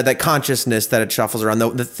divinity, that consciousness that it shuffles around,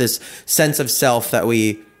 this sense of self that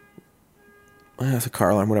we. That's a car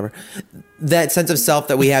alarm, whatever. That sense of self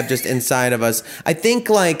that we have just inside of us. I think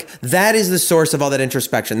like that is the source of all that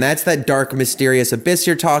introspection. That's that dark, mysterious abyss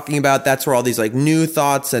you're talking about. That's where all these like new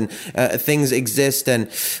thoughts and things exist.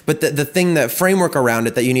 But the thing, that framework around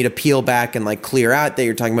it that you need to peel back and like clear out that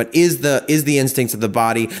you're talking about is the instincts of the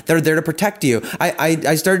body that are there to protect you.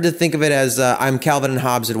 I started to think of it as I'm Calvin and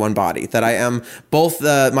Hobbes in one body. That I am both.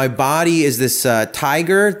 My body is this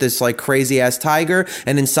tiger, this like crazy ass tiger,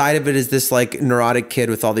 and inside of it is this like neurotic kid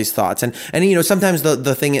with all these thoughts. And you know, sometimes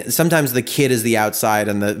sometimes the kid is the outside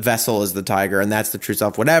and the vessel is the tiger, and that's the true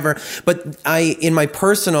self, whatever. But in my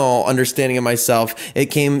personal understanding of myself, it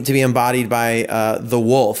came to be embodied by the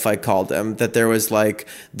wolf, I called him. That there was like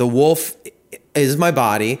the wolf is my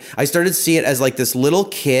body. I started to see it as like this little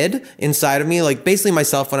kid inside of me, like basically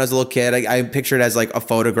myself when I was a little kid. I pictured it as like a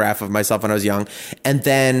photograph of myself when I was young. And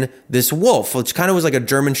then this wolf, which kind of was like a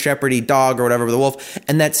German Shepherd-y dog or whatever, the wolf.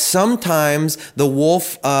 And that sometimes the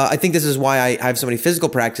wolf, I think this is why I have so many physical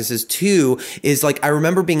practices too, is like I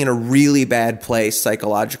remember being in a really bad place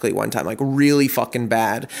psychologically one time, like really fucking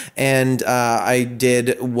bad. And I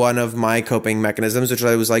did one of my coping mechanisms, which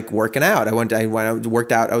I was like working out. When I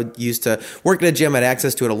worked out, I used to work at a gym. I had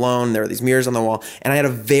access to it alone. There were these mirrors on the wall, and I had a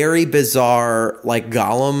very bizarre like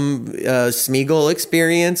Gollum Smeagol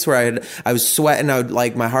experience where I was sweating.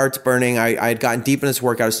 My heart's burning. I had gotten deep in this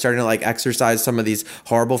work. I was starting to like exercise some of these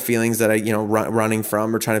horrible feelings that I running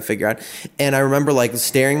from or trying to figure out. And I remember like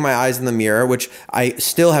staring my eyes in the mirror, which I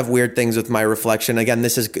still have weird things with my reflection. Again,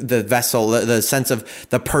 this is the vessel, the sense of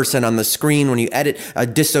the person on the screen when you edit, a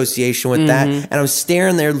dissociation with that. And I was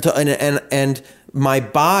staring there and my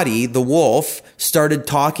body, the wolf, started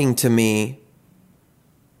talking to me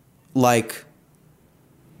like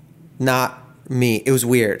not me. It was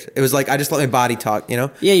weird. It was like I just let my body talk, you know?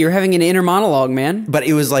 Yeah, you're having an inner monologue, man. But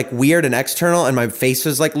it was like weird and external, and my face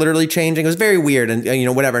was like literally changing. It was very weird, and you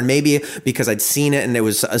know, whatever. And maybe because I'd seen it and it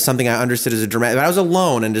was something I understood as a dramatic. But I was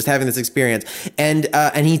alone and just having this experience. And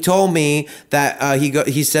he told me that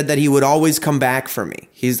he said that he would always come back for me.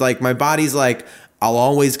 He's like, my body's like, I'll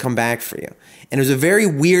always come back for you. And it was a very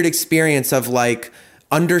weird experience of like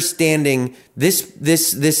understanding this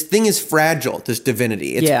thing is fragile, this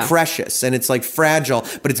divinity. It's precious and it's like fragile,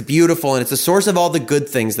 but it's beautiful and it's the source of all the good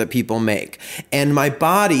things that people make. And my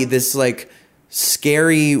body, this like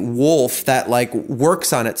scary wolf that like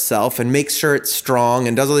works on itself and makes sure it's strong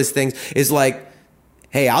and does all these things, is like,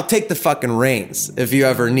 hey, I'll take the fucking reins if you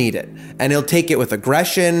ever need it. And it'll take it with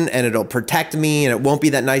aggression, and it'll protect me, and it won't be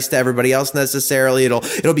that nice to everybody else necessarily.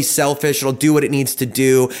 It'll be selfish. It'll do what it needs to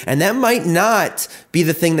do. And that might not be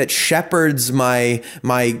the thing that shepherds my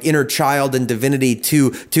inner child and divinity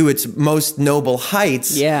to its most noble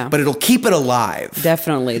heights. Yeah. But it'll keep it alive.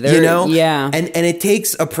 Definitely. You know? Yeah. And it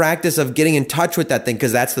takes a practice of getting in touch with that thing,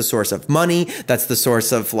 because that's the source of money. That's the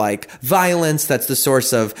source of like violence. That's the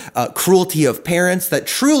source of cruelty of parents that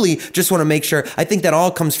truly just want to make sure. I think that all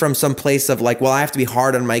comes from some place of like, well, I have to be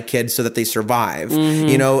hard on my kids so that they survive. Mm-hmm.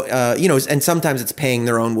 You know, and sometimes it's paying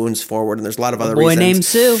their own wounds forward, and there's a lot of other reasons. Boy named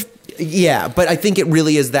Sue. Yeah, but I think it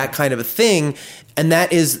really is that kind of a thing, and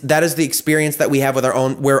that is the experience that we have with our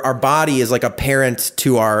own, where our body is like a parent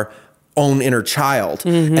to our own inner child,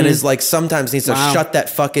 and is like sometimes needs to shut that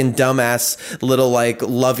fucking dumbass little like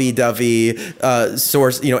lovey-dovey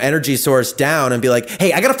source, you know, energy source down and be like,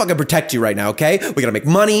 hey, I gotta fucking protect you right now, okay? We gotta make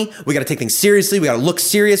money, we gotta take things seriously, we gotta look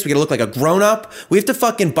serious, we gotta look like a grown-up. We have to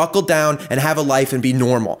fucking buckle down and have a life and be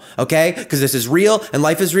normal, okay? Because this is real and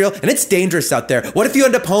life is real and it's dangerous out there. What if you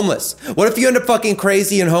end up homeless? What if you end up fucking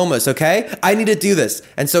crazy and homeless, okay? I need to do this.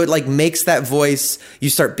 And so it like makes that voice, you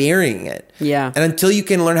start burying it. Yeah. And until you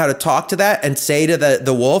can learn how to talk to that and say to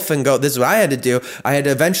the wolf and go, this is what I had to do. I had to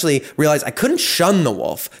eventually realize I couldn't shun the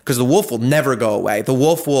wolf, because the wolf will never go away. The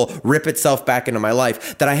wolf will rip itself back into my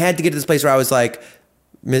life. That I had to get to this place where I was like,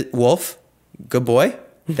 wolf, good boy.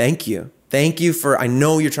 Thank you. Thank you for, I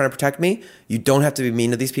know you're trying to protect me. You don't have to be mean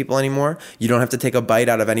to these people anymore. You don't have to take a bite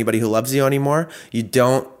out of anybody who loves you anymore. You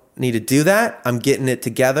don't need to do that. I'm getting it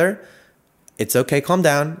together. It's okay, calm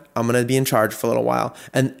down. I'm going to be in charge for a little while.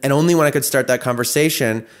 And only when I could start that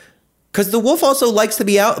conversation, because the wolf also likes to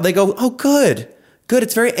be out. They go, oh, good.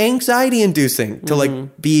 It's very anxiety inducing to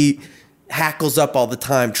like be hackles up all the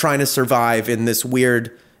time, trying to survive in this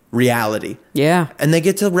weird reality. Yeah. And they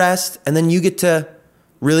get to rest. And then you get to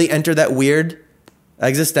really enter that weird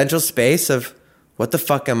existential space of what the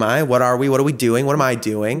fuck am I? What are we? What are we doing? What am I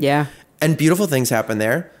doing? Yeah. And beautiful things happen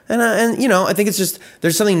there. And you know, I think it's just,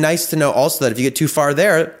 there's something nice to know also that if you get too far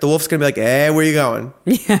there, the wolf's going to be like, hey, where are you going?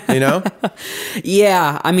 Yeah. You know?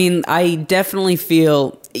 Yeah. I mean, I definitely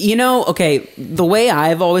feel, you know, okay, the way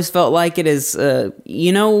I've always felt like it is,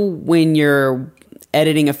 you know, when you're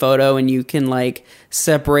editing a photo and you can like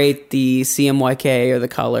separate the CMYK or the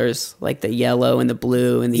colors, like the yellow and the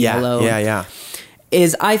blue and the yellow. Yeah.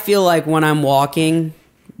 Is I feel like when I'm walking,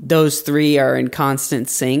 those three are in constant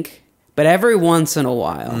sync. But every once in a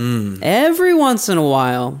while,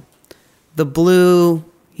 the blue,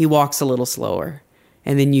 he walks a little slower.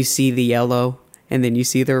 And then you see the yellow, and then you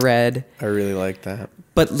see the red. I really like that.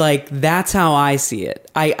 But like, that's how I see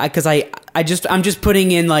it. I'm just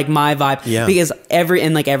putting in like my vibe. Yeah. Because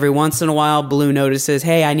every once in a while, blue notices,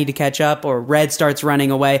 hey, I need to catch up, or red starts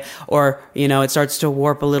running away, or, you know, it starts to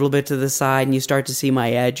warp a little bit to the side and you start to see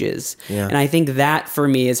my edges. Yeah. And I think that for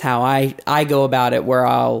me is how I go about it, where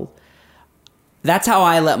that's how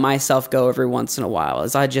I let myself go every once in a while.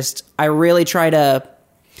 Is I really try to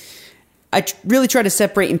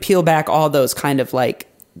separate and peel back all those kind of like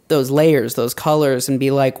those layers, those colors, and be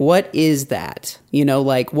like, what is that? You know,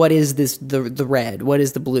 like, what is this, the red? What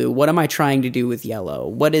is the blue? What am I trying to do with yellow?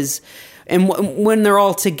 When they're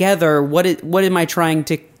all together, what am I trying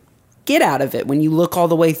to get out of it when you look all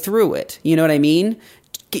the way through it? You know what I mean?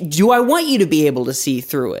 Do I want you to be able to see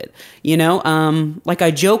through it? You know, like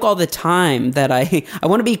I joke all the time that I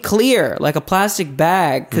want to be clear, like a plastic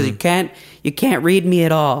bag, because you can't read me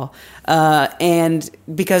at all. And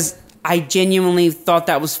because I genuinely thought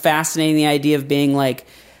that was fascinating, the idea of being like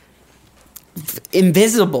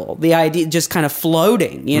invisible, the idea just kind of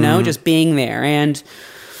floating, you know, just being there. And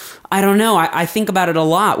I don't know, I think about it a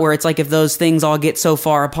lot, where it's like if those things all get so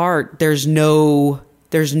far apart, there's no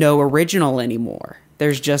original anymore.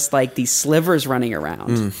 There's just like these slivers running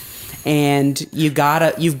around, and you've got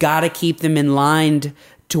to keep them in line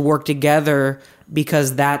to work together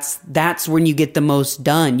because that's when you get the most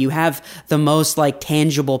done. You have the most like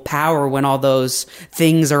tangible power when all those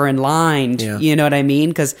things are in line. Yeah. You know what I mean?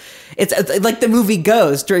 Because it's like the movie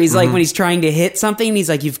Ghost, where he's like, when he's trying to hit something, he's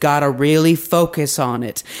like, you've got to really focus on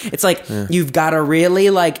it. It's like, you've got to really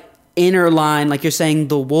like inner line, like you're saying,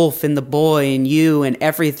 the wolf and the boy and you and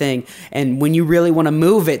everything. And when you really want to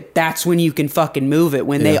move it, that's when you can fucking move it,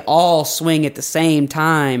 when they all swing at the same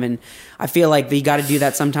time. And I feel like you got to do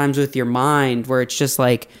that sometimes with your mind, where it's just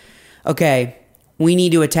like, okay, we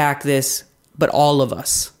need to attack this, but all of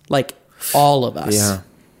us, like all of us. Yeah.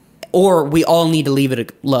 Or we all need to leave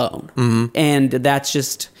it alone. And that's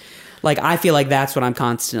just like, I feel like that's what I'm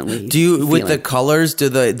constantly feeling. With the colors, do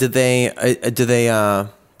they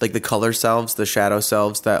like the color selves, the shadow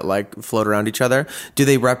selves that like float around each other, do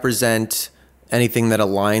they represent anything that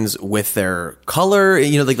aligns with their color,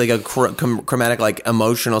 like a chromatic, like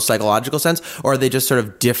emotional, psychological sense, or are they just sort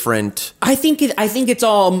of different? I think it's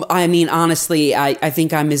all, I mean, honestly, I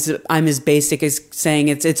think I'm as basic as saying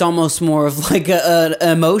it's almost more of like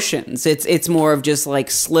emotions. It's more of just like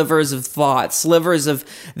slivers of thought, slivers of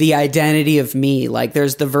the identity of me. Like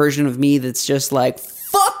there's the version of me that's just like,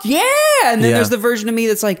 fuck yeah! And then there's the version of me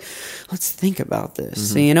that's like, let's think about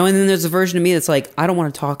this. And then there's a version of me that's like, I don't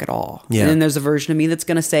want to talk at all. Yeah. And then there's a version of me that's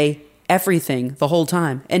going to say everything the whole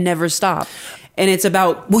time and never stop. And it's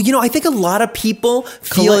about... Well, I think a lot of people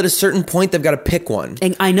feel at a certain point they've got to pick one.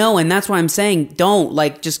 And I know, and that's why I'm saying don't.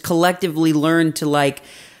 Like, just collectively learn to, like,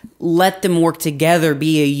 let them work together,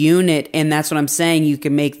 be a unit. And that's what I'm saying. You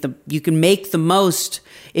can make the most...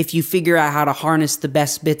 if you figure out how to harness the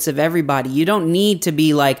best bits of everybody. You don't need to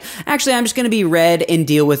be like, actually, I'm just going to be red and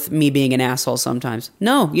deal with me being an asshole sometimes.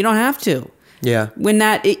 No, you don't have to. Yeah. When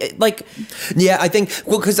that, Yeah, I think,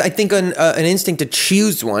 because I think an instinct to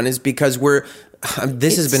choose one is because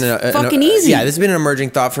this has been fucking easy. Yeah, this has been an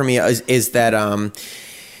emerging thought for me is that,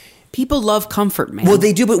 people love comfort, man. Well,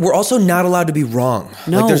 they do, but we're also not allowed to be wrong.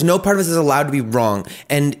 No. Like, there's no part of us that's allowed to be wrong.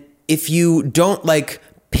 And if you don't, like,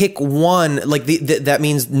 pick one, like that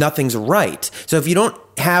means nothing's right. So if you don't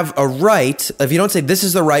have a right, if you don't say this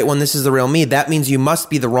is the right one, this is the real me, that means you must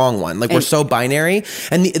be the wrong one. Like, we're so binary,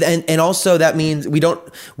 and also that means we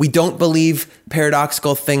don't believe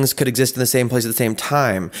paradoxical things could exist in the same place at the same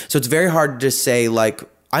time. So it's very hard to just say like,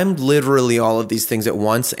 I'm literally all of these things at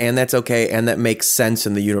once, and that's okay, and that makes sense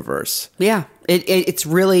in the universe. Yeah, it's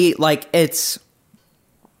really like it's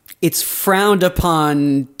frowned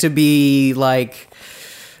upon to be like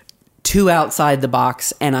too outside the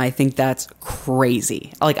box, and I think that's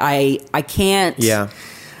crazy. Like I can't. Yeah.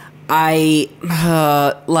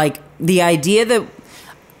 Like the idea that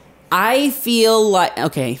I feel like,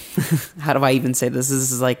 okay, how do I even say this?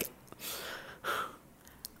 This is like,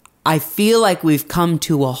 I feel like we've come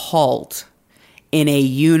to a halt in a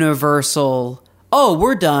universal, oh,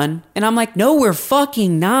 we're done. And I'm like, no, we're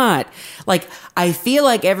fucking not. Like, I feel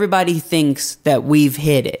like everybody thinks that we've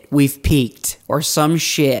hit it. We've peaked or some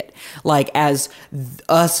shit. Like, as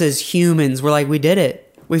us as humans, we're like, we did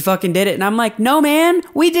it. We fucking did it. And I'm like, no, man,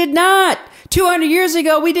 we did not. 200 years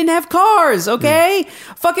ago, we didn't have cars, okay?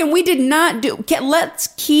 Fucking, we did not do... Let's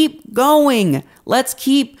keep going. Let's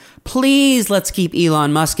keep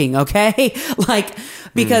Elon Musking, okay? Like,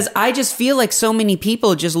 because I just feel like so many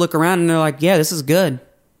people just look around and they're like, yeah, this is good.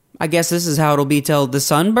 I guess this is how it'll be till the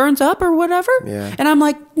sun burns up or whatever. Yeah. And I'm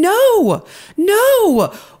like, no.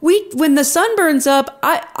 When the sun burns up,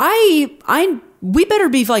 we better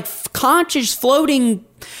be like conscious floating.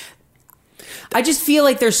 I just feel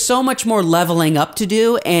like there's so much more leveling up to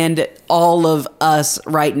do, and all of us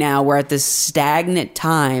right now, we're at this stagnant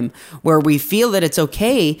time where we feel that it's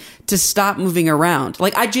okay to stop moving around.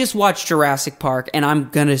 Like, I just watched Jurassic Park, and I'm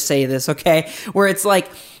gonna say this, okay? Where it's like,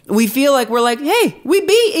 we feel like we're like, hey, we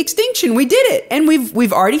beat extinction, we did it, and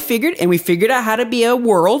we've already figured out how to be a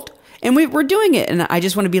world. And we're doing it. And I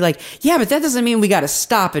just want to be like, yeah, but that doesn't mean we got to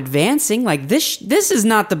stop advancing. Like, this is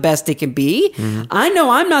not the best it can be. Mm-hmm. I know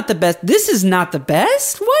I'm not the best. This is not the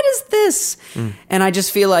best. What is this? And I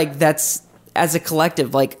just feel like that's, as a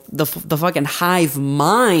collective, like the fucking hive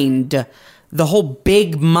mind, the whole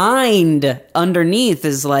big mind underneath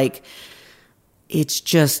is like, it's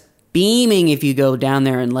just beaming if you go down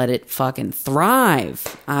there and let it fucking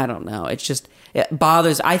thrive. I don't know. It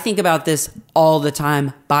bothers. I think about this all the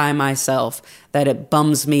time by myself, that it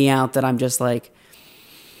bums me out that I'm just like,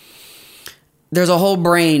 there's a whole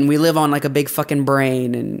brain. We live on like a big fucking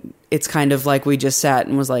brain, and it's kind of like we just sat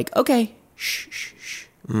and was like, okay, shh,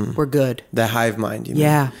 we're good. The hive mind, you mean?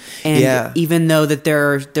 Yeah. And even though that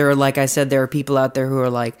there are, like I said, there are people out there who are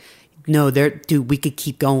like, no, dude, we could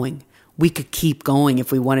keep going. we could keep going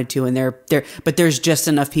if we wanted to, and but there's just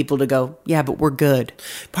enough people to go, yeah, but we're good.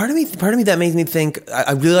 Part of me that makes me think,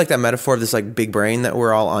 I really like that metaphor of this like big brain that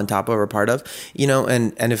we're all on top of or part of, you know,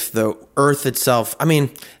 and if the earth itself, I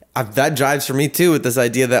mean, that jives for me too with this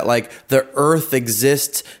idea that like the earth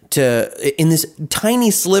exists in this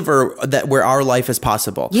tiny sliver that where our life is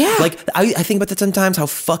possible. Yeah. Like I think about that sometimes, how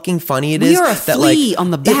fucking funny it is. We are a that flea like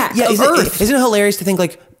on the back of Earth. Isn't it hilarious to think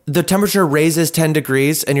like the temperature raises 10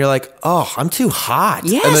 degrees and you're like, oh, I'm too hot.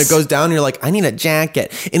 Yes. And then it goes down and you're like, I need a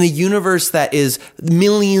jacket. In a universe that is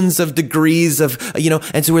millions of degrees of, you know,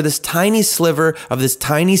 and so we're this tiny sliver of this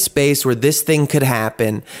tiny space where this thing could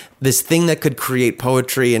happen, this thing that could create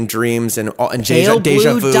poetry and dreams and deja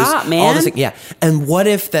vus. Dot, man. All this, yeah. And what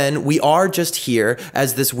if then we are just here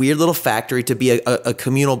as this weird little factory to be a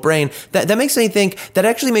communal brain? That makes me think, that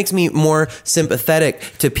actually makes me more sympathetic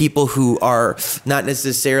to people who are not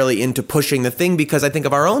necessarily into pushing the thing, because I think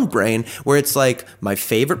of our own brain where it's like my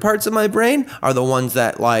favorite parts of my brain are the ones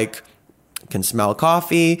that like can smell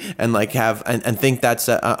coffee and like have and think that's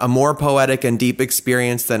a more poetic and deep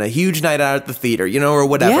experience than a huge night out at the theater, you know, or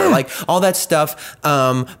whatever. Yeah. Like all that stuff.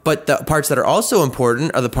 But the parts that are also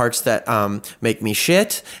important are the parts that make me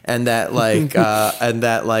shit and that like and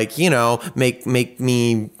that like, you know, make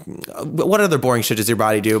me. What other boring shit does your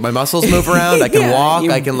body do? My muscles move around. I can walk.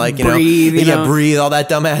 I can like, breathe, breathe, all that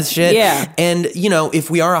dumbass shit. Yeah. And you know, if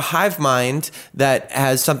we are a hive mind that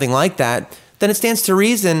has something like that, then it stands to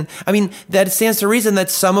reason. I mean, that it stands to reason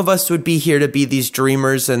that some of us would be here to be these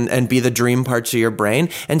dreamers and be the dream parts of your brain.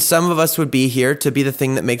 And some of us would be here to be the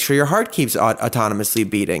thing that makes sure your heart keeps autonomously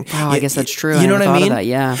beating. Oh, I guess that's true. You know what I mean? That,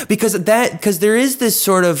 yeah. Because there is this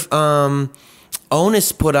sort of,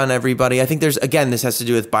 onus put on everybody. I think there's, again, this has to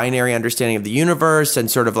do with binary understanding of the universe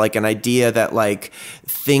and sort of like an idea that like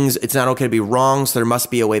things, it's not okay to be wrong, so there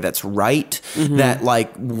must be a way that's right, that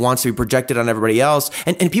like wants to be projected on everybody else.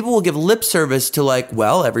 And people will give lip service to like,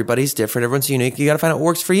 well, everybody's different, everyone's unique, you got to find out what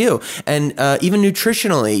works for you. And even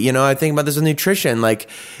nutritionally, you know, I think about this with nutrition, like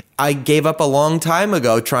I gave up a long time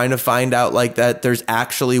ago trying to find out like that there's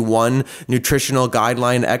actually one nutritional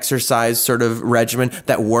guideline exercise sort of regimen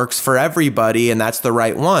that works for everybody and that's the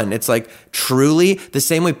right one. It's like truly the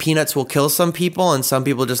same way peanuts will kill some people and some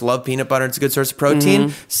people just love peanut butter. It's a good source of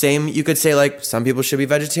protein. Same, you could say like some people should be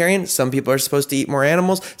vegetarian. Some people are supposed to eat more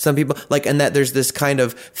animals. Some people like, and that there's this kind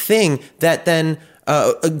of thing that then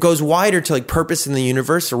goes wider to like purpose in the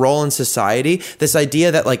universe, a role in society. This idea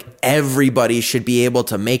that like everybody should be able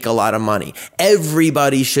to make a lot of money.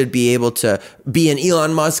 Everybody should be able to be an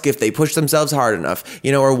Elon Musk if they push themselves hard enough,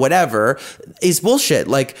 you know, or whatever is bullshit.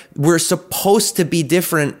 Like we're supposed to be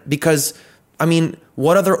different because, I mean,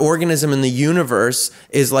 what other organism in the universe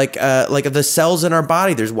is like the cells in our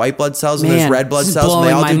body? There's white blood cells and there's red blood cells, and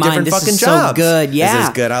they all do different fucking jobs. So good, yeah. This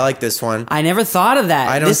is good. I like this one. I never thought of that.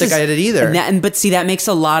 I don't think I did either. But see, that makes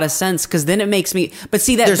a lot of sense because then it makes me. But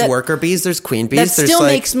see, there's worker bees, there's queen bees. That still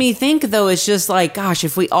like, makes me think, though. It's just like, gosh,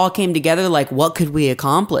 if we all came together, like, what could we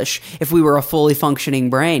accomplish if we were a fully functioning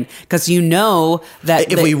brain? Because you know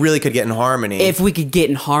that if we really could get in harmony. If we could get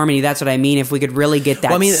in harmony, that's what I mean. If we could really get that.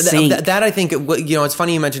 Well, I mean, sync. that I think, you know, it's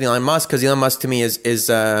funny you mentioned Elon Musk, because Elon Musk to me is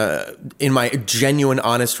in my genuine,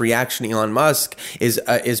 honest reaction, Elon Musk is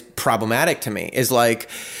problematic to me. Is like,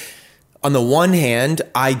 on the one hand,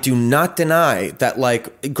 I do not deny that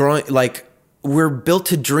we're built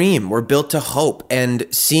to dream, we're built to hope, and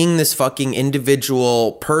seeing this fucking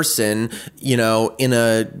individual person, you know, in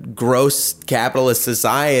a gross capitalist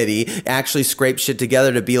society actually scrape shit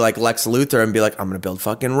together to be like Lex Luthor and be like, I'm going to build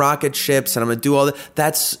fucking rocket ships and I'm going to do all that.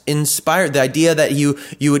 That's inspired. The idea that you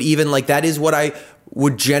would even like, that is what I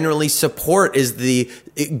would generally support, is the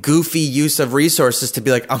goofy use of resources to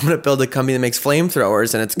be like, I'm going to build a company that makes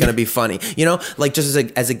flamethrowers and it's going to be funny, you know, like just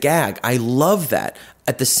as a gag. I love that.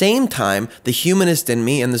 At the same time, the humanist in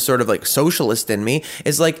me and the sort of like socialist in me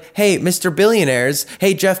is like, hey, Mr. Billionaires,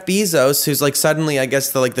 hey, Jeff Bezos, who's like suddenly, I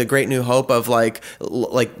guess, the great new hope of like,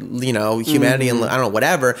 you know, humanity and I don't know,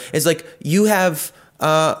 whatever, is like, you have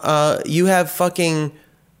fucking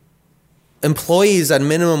employees on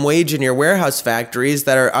minimum wage in your warehouse factories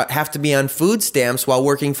that are have to be on food stamps while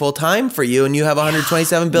working full time for you, and you have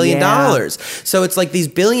 $127 billion. So it's like these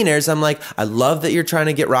billionaires, I'm like, I love that you're trying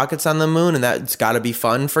to get rockets on the moon and that's got to be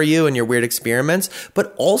fun for you and your weird experiments,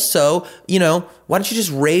 but also, you know, why don't you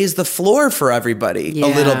just raise the floor for everybody a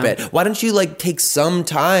little bit? Why don't you like take some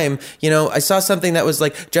time? You know, I saw something that was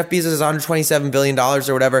like Jeff Bezos is $127 billion or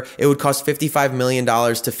whatever. It would cost $55 million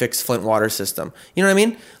to fix Flint water system. You know what I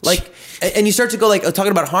mean? Like, and you start to go like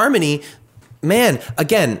talking about harmony, man,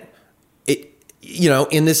 again, you know,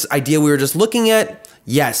 in this idea we were just looking at,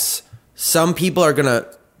 yes, some people are going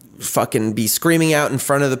to fucking be screaming out in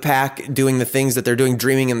front of the pack, doing the things that they're doing,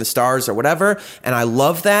 dreaming in the stars or whatever. And I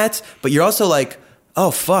love that. But you're also like, oh,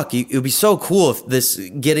 fuck, it would be so cool if this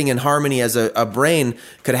getting in harmony as a brain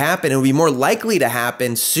could happen. It would be more likely to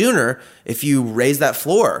happen sooner if you raise that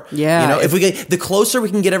floor. Yeah. You know, if we get, the closer we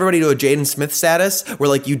can get everybody to a Jaden Smith status where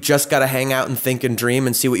like you just got to hang out and think and dream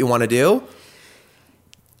and see what you want to do.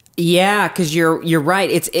 Yeah, because you're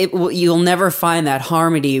right. You'll never find that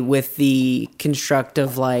harmony with the construct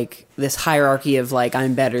of like this hierarchy of like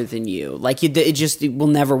I'm better than you. Like it will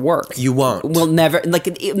never work. You won't. Will never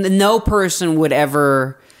no person would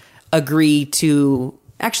ever agree to.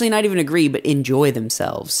 Actually, not even agree, but enjoy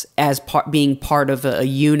themselves as being part of a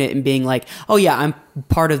unit and being like, oh yeah, I'm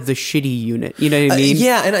part of the shitty unit. You know what I mean?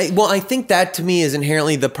 Yeah, and I think that to me is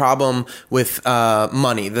inherently the problem with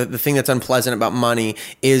money. The thing that's unpleasant about money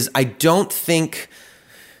is I don't think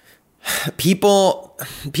people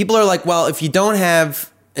are like, well, if you don't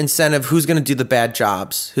have incentive, who's going to do the bad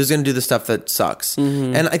jobs? Who's going to do the stuff that sucks?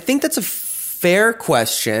 Mm-hmm. And I think that's a fair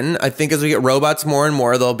question. I think as we get robots more and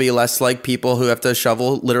more, there'll be less like people who have to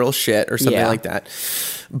shovel literal shit or something like that.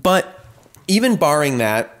 But even barring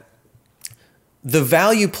that, the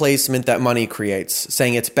value placement that money creates,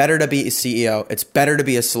 saying it's better to be a CEO, it's better to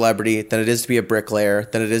be a celebrity than it is to be a bricklayer,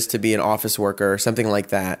 than it is to be an office worker, or something like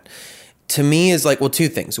that, to me is like, well, two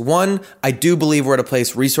things. One, I do believe we're at a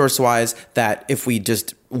place resource-wise that if we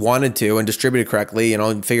just wanted to and distributed correctly,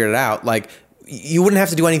 and figured it out, like, you wouldn't have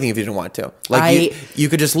to do anything if you didn't want to. Like you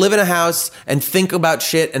could just live in a house and think about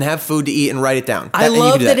shit and have food to eat and write it down. I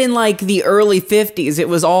love that in like the early 50s, it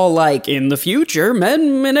was all like, in the future,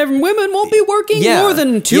 men and women won't be working more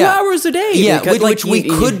than 2 hours a day. Yeah, because, which we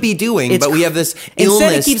could be doing, but we have this illness.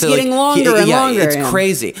 Instead, it keeps getting longer and longer. It's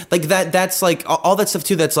crazy. Like that's like all that stuff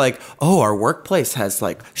too. That's like, oh, our workplace has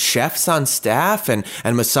like chefs on staff and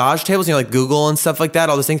massage tables, like Google and stuff like that.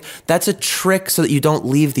 All those things. That's a trick so that you don't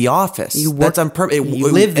leave the office. That's on purpose.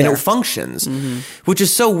 You live there. And it functions, which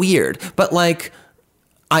is so weird. But like,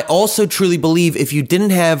 I also truly believe if you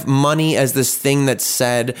didn't have money as this thing that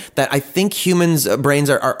said that, I think humans' brains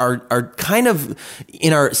are kind of,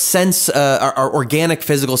 in our sense, our organic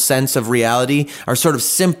physical sense of reality, are sort of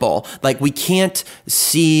simple. Like we can't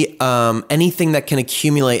see anything that can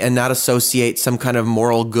accumulate and not associate some kind of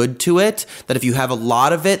moral good to it. That if you have a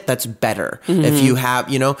lot of it, that's better. If you have,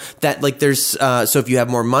 that like there's, so if you have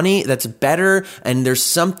more money, that's better. And there's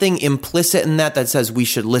something implicit in that says we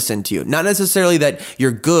should listen to you. Not necessarily that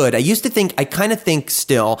you're good. I kind of think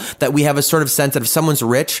still that we have a sort of sense that if someone's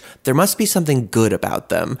rich, there must be something good about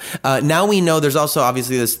them. Now we know there's also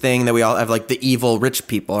obviously this thing that we all have, like the evil rich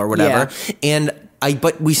people or whatever. Yeah.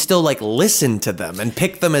 But we still like listen to them and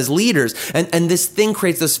pick them as leaders. And this thing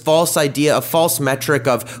creates this false idea, a false metric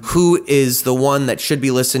of who is the one that should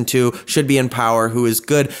be listened to, should be in power, who is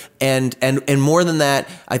good. And more than that,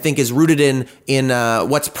 I think is rooted in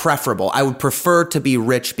what's preferable. I would prefer to be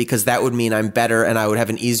rich because that would mean I'm better and I would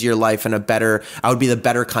have an easier life and I would be the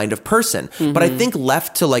better kind of person. Mm-hmm. But I think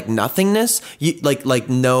left to like nothingness, like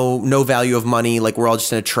no value of money, like we're all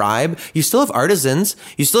just in a tribe. You still have artisans.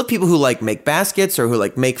 You still have people who like make baskets or who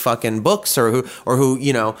like make fucking books or who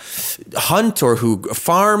hunt or who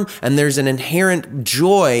farm. And there's an inherent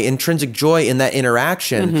intrinsic joy in that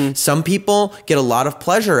interaction. Mm-hmm. Some people get a lot of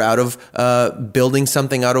pleasure out of building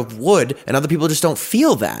something out of wood, and other people just don't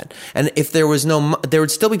feel that. And if there was there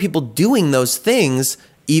would still be people doing those things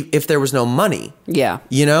if there was no money. Yeah.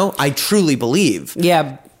 I truly believe.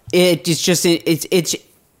 Yeah. It's just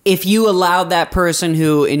if you allowed that person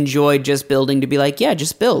who enjoyed just building to be like, yeah,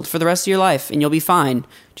 just build for the rest of your life and you'll be fine.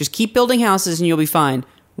 Just keep building houses and you'll be fine.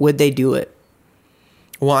 Would they do it?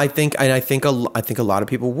 Well, I think a lot of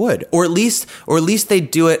people would, or at least they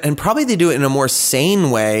do it, and probably they do it in a more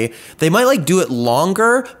sane way. They might like do it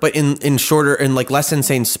longer, but in shorter and like less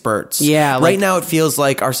insane spurts. Yeah. Right now, it feels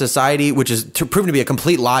like our society, which is proven to be a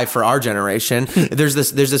complete lie for our generation. there's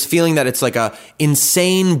this feeling that it's like a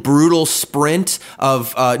insane, brutal sprint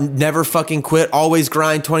of never fucking quit, always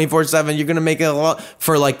grind 24/7. You're gonna make it a lot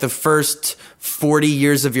for like the first 40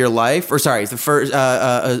 years of your life, or sorry, the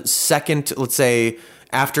first second, let's say.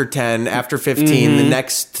 After 10, after 15, the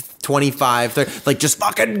next 25, 30, like just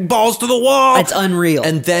fucking balls to the wall. That's unreal.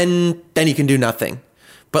 And then you can do nothing.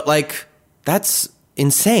 But like, that's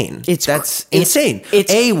insane. That's insane.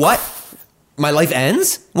 What? My life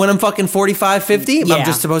ends when I'm fucking 45, 50? Yeah. I'm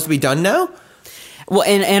just supposed to be done now? Well,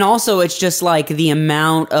 and also it's just like the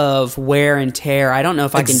amount of wear and tear. I don't know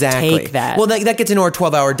if I can take that. Well, that gets into our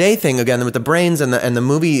 12-hour day thing again with the brains and the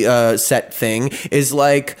movie set thing is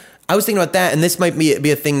like, I was thinking about that, and this might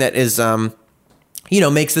be a thing that is,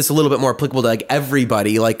 makes this a little bit more applicable to like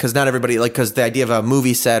everybody, like, because not everybody, like, because the idea of a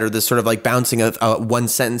movie set or this sort of like bouncing of one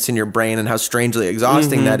sentence in your brain and how strangely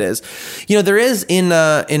exhausting that is. There is in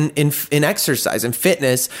exercise and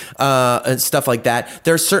fitness and stuff like that.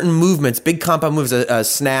 There are certain movements, big compound moves, a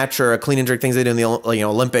snatch or a clean and jerk, things they do in the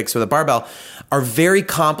Olympics with a barbell, are very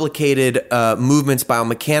complicated movements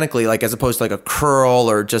biomechanically, like as opposed to like a curl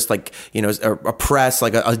or just like a press,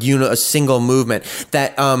 like a single movement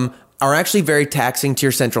that are actually very taxing to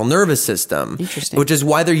your central nervous system. Interesting. Which is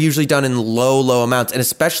why they're usually done in low amounts. And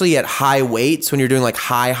especially at high weights, when you're doing like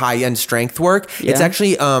high end strength work, it's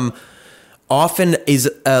actually often is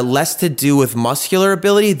less to do with muscular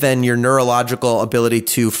ability than your neurological ability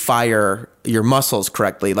to fire your muscles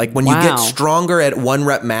correctly. Like when you get stronger at 1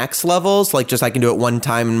 rep max levels, like just I can do it one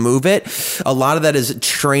time and move it, a lot of that is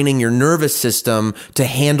training your nervous system to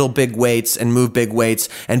handle big weights and move big weights,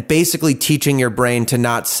 and basically teaching your brain to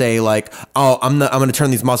not say like, oh, I'm going to turn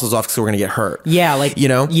these muscles off because we're going to get hurt. Yeah, like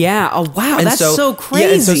yeah. Oh wow, and that's so crazy.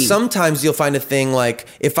 Yeah, and so sometimes you'll find a thing like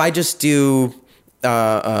if I just do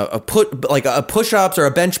a push-ups or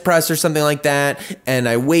a bench press or something like that, and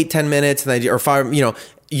I wait 10 minutes and or 5,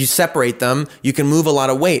 you separate them, you can move a lot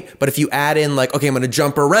of weight. But if you add in like, okay, I'm going to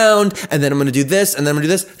jump around and then I'm going to do this and then I'm going to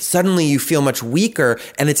do this, suddenly you feel much weaker.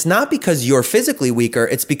 And it's not because you're physically weaker.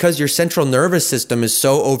 It's because your central nervous system is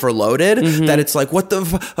so overloaded that it's like, what the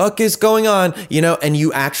fuck is going on? And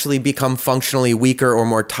you actually become functionally weaker or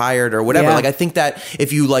more tired or whatever. Yeah. Like I think that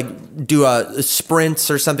if you like do a sprints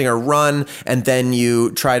or something or run and then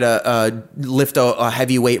you try to lift a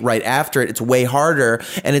heavy weight right after it, it's way harder.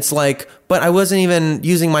 And it's like, but I wasn't even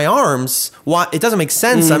using my arms. It doesn't make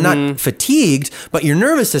sense. I'm not fatigued, but your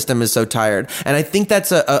nervous system is so tired. And I think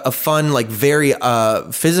that's a fun, like very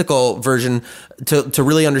physical version to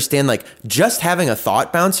really understand, like just having a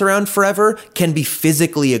thought bounce around forever can be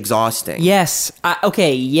physically exhausting. Yes.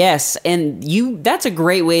 Okay. Yes. And that's a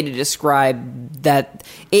great way to describe that.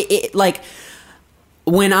 Like,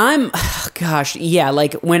 when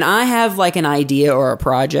when I have like an idea or a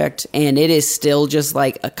project and it is still just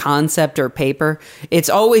like a concept or paper, it's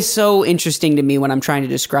always so interesting to me when I'm trying to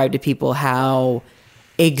describe to people how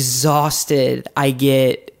exhausted I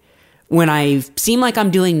get when I seem like I'm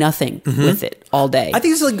doing nothing with it all day. I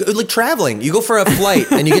think it's like traveling. You go for a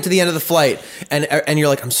flight and you get to the end of the flight and you're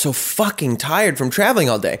like, I'm so fucking tired from traveling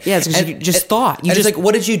all day. Yeah, it's because you just thought. It's like,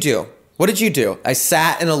 what did you do? What did you do? I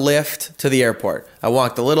sat in a lift to the airport. I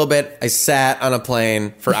walked a little bit. I sat on a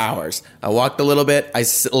plane for hours. I walked a little bit. I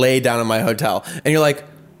laid down in my hotel. And you're like,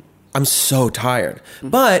 I'm so tired.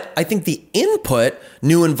 But I think the input,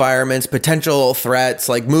 new environments, potential threats,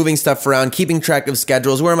 like moving stuff around, keeping track of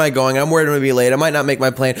schedules. Where am I going? I'm worried I'm going to be late. I might not make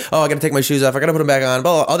my plane. Oh, I got to take my shoes off. I got to put them back on.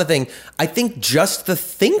 Blah, blah, other thing. I think just the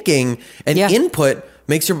thinking and input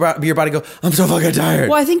makes your body go, I'm so fucking tired.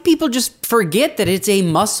 Well, I think people just forget that it's a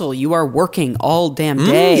muscle. You are working all damn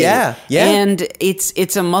day. Yeah. And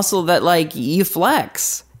it's a muscle that like you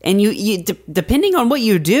flex. And you depending on what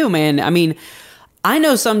you do, man. I mean, I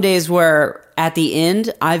know some days where at the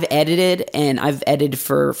end I've edited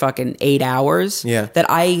for fucking 8 hours. Yeah. That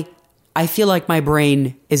I feel like my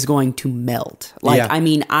brain is going to melt. Like, Yeah. I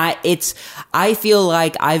mean, I feel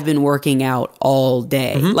like I've been working out all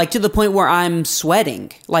day, like to the point where I'm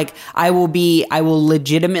sweating. Like I will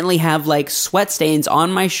legitimately have like sweat stains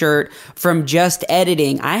on my shirt from just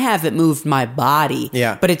editing. I haven't moved my body,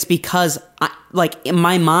 Yeah. but it's because in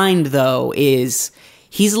my mind though is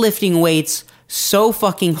he's lifting weights so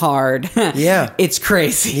fucking hard. Yeah. It's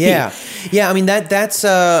crazy. Yeah. I mean,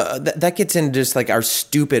 that gets into just like our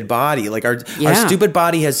stupid body. Like our stupid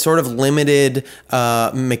body has sort of limited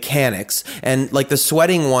mechanics, and like the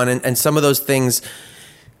sweating one and some of those things.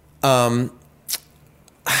 I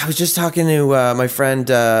was just talking to my friend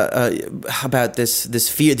about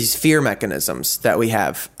these fear mechanisms that we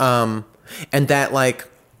have, and that like.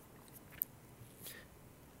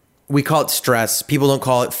 We call it stress. People don't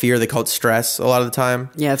call it fear; they call it stress a lot of the time.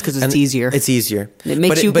 Yeah, it's because it's easier. It's easier. It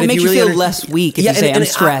makes you feel less weak if you say I'm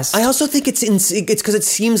stressed. I also think it's because it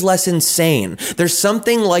seems less insane. There's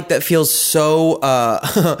something like that feels so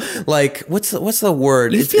like what's the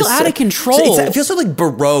word? You feel out of control. It feels so like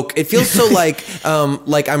Baroque. It feels so like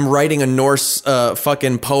I'm writing a Norse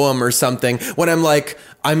fucking poem or something when I'm like.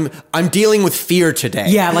 I'm dealing with fear today.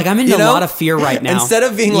 Yeah, like I'm in a lot of fear right now. Instead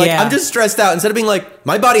of being like, I'm just stressed out. Instead of being like,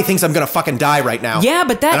 my body thinks I'm going to fucking die right now. Yeah,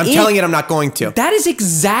 but and I'm telling it I'm not going to. That is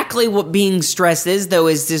exactly what being stressed is, though,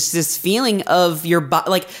 is this feeling of your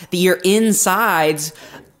body, like your insides.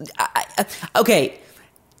 Okay.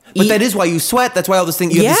 But that is why you sweat. That's why all this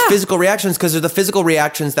thing, you have Yeah. these physical reactions, because they're the physical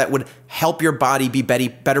reactions that would help your body be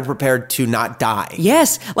better prepared to not die.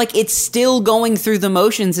 Yes, like it's still going through the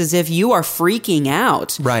motions as if you are freaking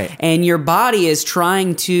out. Right. And your body is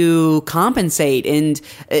trying to compensate and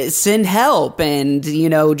send help and,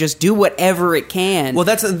 just do whatever it can. Well,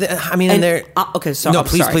 that's, I mean, and there. Okay, sorry. No, I'm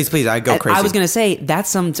please, sorry. please. I go crazy. I was going to say, that's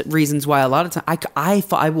some reasons why a lot of times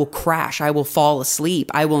I will crash. I will fall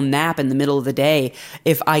asleep. I will nap in the middle of the day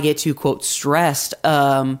if I get too, quote, stressed.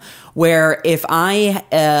 Where if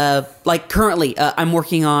I, like currently, I'm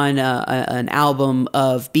working on an album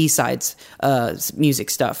of B-sides, music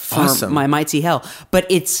stuff for Awesome. my Might See Hell. But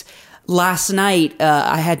it's last night,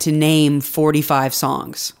 I had to name 45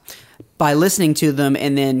 songs by listening to them,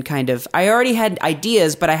 and then I already had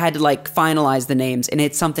ideas, but I had to finalize the names, and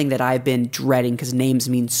it's something that I've been dreading because names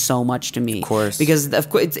mean so much to me. Of course, because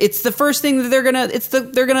it's the first thing that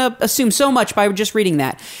they're gonna assume so much by just reading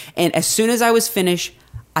that. And as soon as I was finished,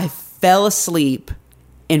 I fell asleep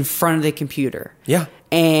in front of the computer. Yeah,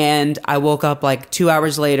 and I woke up 2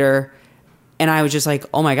 hours later. And I was just like,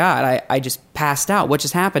 oh my God, I just passed out. What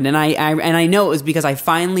just happened? And I know it was because I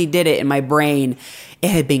finally did it in my brain. It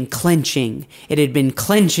had been clenching. It had been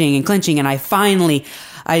clenching and clenching. And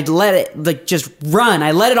I'd let it just run.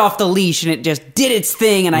 I let it off the leash and it just did its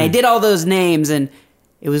thing. And I did all those names and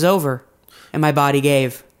it was over. And my body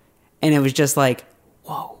gave. And it was just like,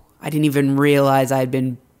 whoa, I didn't even realize I'd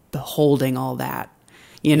been holding all that,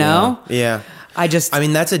 Yeah. I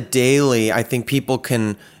mean, that's a daily, I think people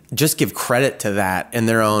can just give credit to that in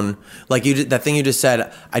their own, that thing you just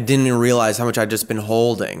said, I didn't even realize how much I'd just been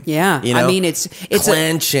holding. Yeah. I mean, it's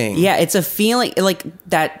clenching. It's a feeling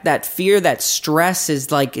that fear, that stress is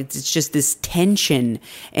it's just this tension.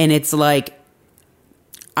 And it's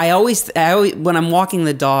I always, when I'm walking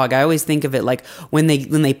the dog, I always think of it when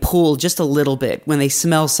they pull just a little bit, when they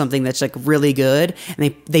smell something that's really good,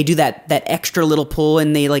 and they do that extra little pull,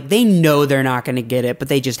 and they know they're not going to get it, but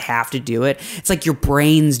they just have to do it. It's like your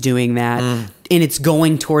brain's doing that, and it's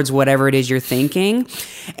going towards whatever it is you're thinking,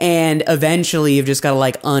 and eventually you've just got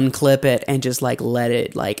to unclip it and just let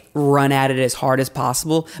it run at it as hard as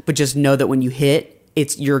possible, but just know that when you hit,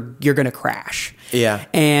 you're going to crash. Yeah.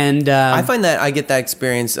 And I find that I get that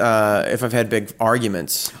experience if I've had big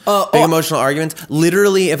arguments, emotional arguments.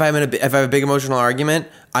 Literally, if I have a big emotional argument,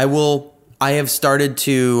 I have started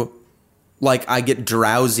to I get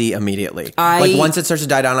drowsy immediately. Once it starts to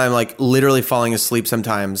die down, I'm literally falling asleep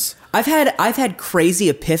sometimes. I've had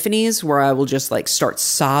crazy epiphanies where I will just start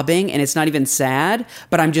sobbing, and it's not even sad,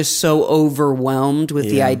 but I'm just so overwhelmed with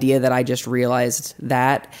the idea that I just realized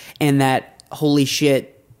that, and that, holy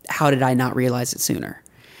shit, how did I not realize it sooner?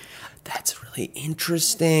 That's really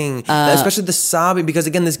interesting, especially the sobbing, because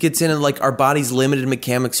again, this gets into our body's limited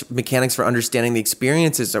mechanics for understanding the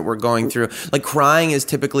experiences that we're going through. Crying is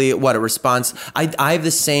typically a response. I have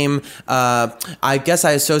the same. I guess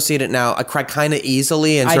I associate it now. I cry kind of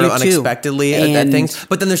easily and sort of unexpectedly at things.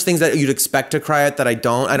 But then there's things that you'd expect to cry at that I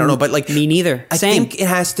don't. I don't know, but me neither. I think it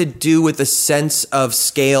has to do with a sense of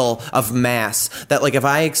scale of mass. That if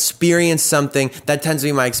I experience something, that tends to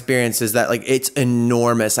be my experience. Is that it's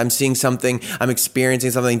enormous. I'm seeing something, I'm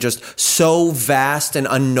experiencing something just so vast and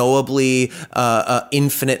unknowably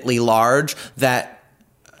infinitely large that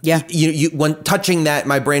you when touching that,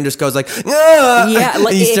 my brain just goes and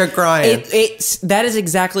you start crying. That is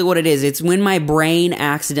exactly what it is. It's when my brain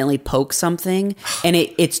accidentally pokes something and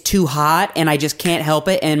it's too hot and I just can't help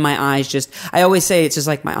it, and my eyes I always say it's just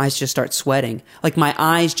my eyes just start sweating. My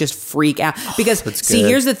eyes just freak out. Because see,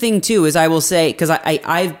 here's the thing too, is I will say, because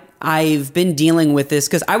I've been dealing with this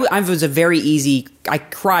because I was I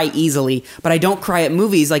cry easily, but I don't cry at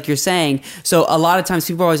movies like you're saying. So a lot of times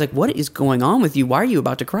people are always like, what is going on with you? Why are you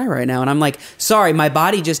about to cry right now? And I'm like, sorry, my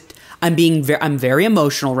body I'm very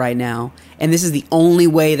emotional right now. And this is the only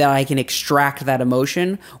way that I can extract that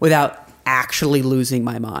emotion without actually losing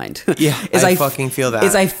my mind. Yeah, I fucking feel that.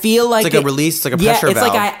 I feel like it's a release, it's a pressure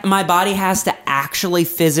valve. It's my body has to actually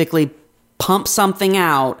physically pump something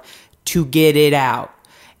out to get it out.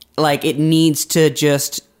 It needs to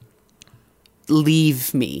just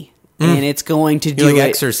leave me, and it's going to do You're it.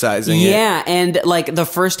 Exercising it. Yeah, and the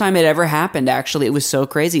first time it ever happened, actually, it was so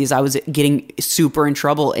crazy, is I was getting super in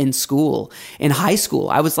trouble in school, in high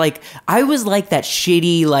school. I was like that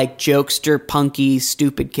shitty, jokester, punky,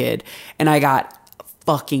 stupid kid, and I got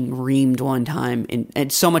fucking reamed one time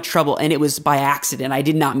and so much trouble, and it was by accident. I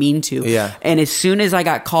did not mean to. Yeah. And as soon as I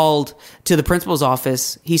got called to the principal's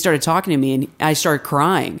office, he started talking to me and I started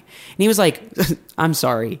crying. And he was like, I'm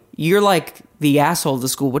sorry. You're the asshole of the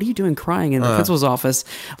school. What are you doing crying in the principal's office?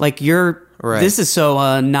 Like, you're, Right. this is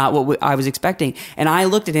so not what I was expecting. And I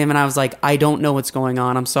looked at him and I was like, I don't know what's going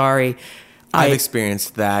on. I'm sorry. I've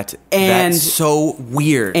experienced that. And that's so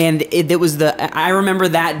weird. And it was I remember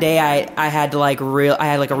that day I had to I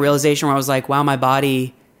had like a realization where I was like, wow, my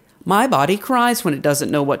body cries when it doesn't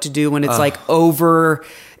know what to do, when it's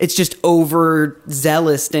it's just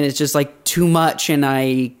overzealous and it's just like too much.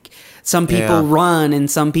 And some people run and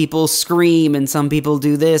some people scream and some people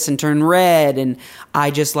do this and turn red. And I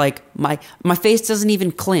just like, my face doesn't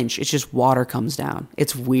even clench. It's just water comes down.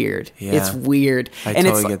 It's weird. Yeah. It's weird. I and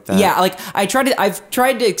totally get that. Yeah. Like I've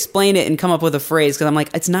tried to explain it and come up with a phrase because I'm like,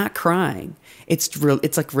 it's not crying.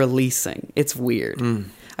 It's like releasing. It's weird.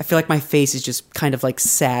 I feel like my face is just kind of like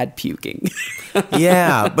sad puking.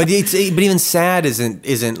 Yeah, but even sad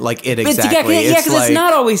isn't like it exactly. Because it's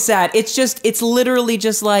not always sad. It's literally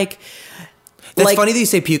just like. That's funny that you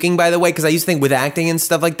say puking, by the way, because I used to think with acting and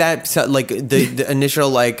stuff like that, so, like the initial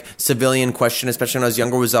like civilian question, especially when I was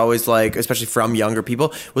younger, was always like, especially from younger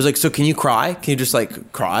people, was like, so can you cry? Can you just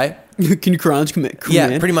like cry? Can you cry?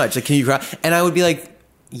 Yeah, pretty much. Like, can you cry? And I would be like,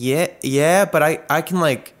 yeah, but I can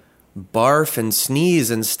like barf and sneeze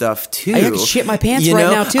and stuff too. I can shit my pants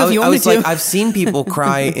now too if you want me to. Like, I've seen people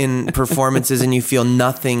cry in performances and you feel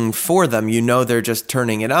nothing for them. You know they're just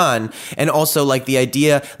turning it on. And also like the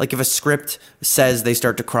idea, like if a script says they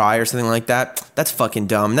start to cry or something like that, that's fucking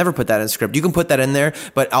dumb. Never put that in a script. You can put that in there,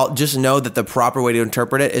 but I'll just know that the proper way to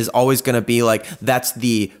interpret it is always going to be like, that's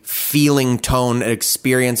the feeling, tone, and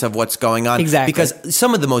experience of what's going on. Exactly. Because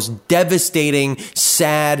some of the most devastating,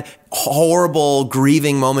 sad, horrible,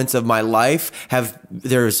 grieving moments of my life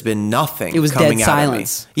there's been nothing. It was coming dead out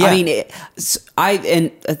silence. Of me. Yeah. I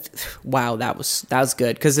mean, wow, that was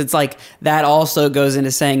good because it's like that also goes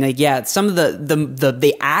into saying like, yeah, some of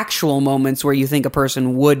the actual moments where you think a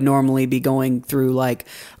person would normally be going through like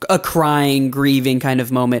a crying, grieving kind of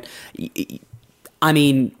moment. I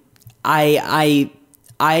mean, I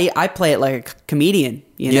play it like a comedian,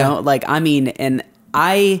 you know, like I mean, and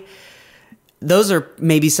those are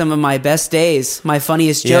maybe some of my best days. My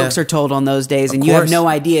funniest jokes are told on those days, and you have no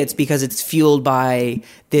idea it's because it's fueled by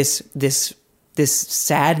this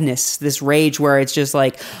sadness, this rage, where it's just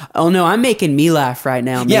like, oh no, I'm making me laugh right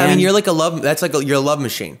now, man. Yeah, I mean, you're like you're a love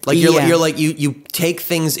machine. Like you're like you take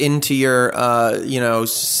things into your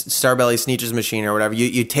Starbelly Sneetches machine or whatever.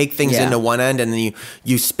 You take things into one end and then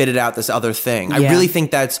you spit it out this other thing. I really think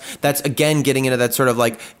that's again getting into that sort of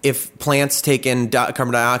like, if plants take in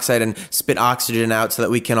carbon dioxide and spit oxygen out so that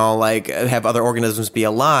we can all like have other organisms be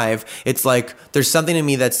alive. It's like there's something in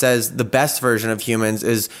me that says the best version of humans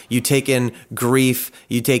is you take in grief,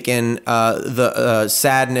 you take in the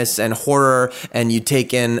sadness and horror, and you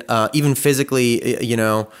take in even physically,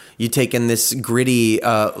 you take in this gritty,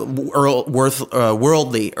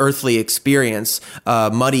 worldly, earthly experience,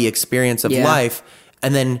 muddy experience of life,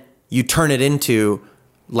 and then you turn it into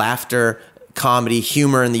laughter, comedy,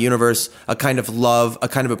 humor in the universe, a kind of love, a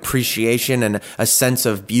kind of appreciation, and a sense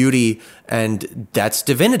of beauty. And that's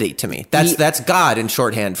divinity to me. That's God in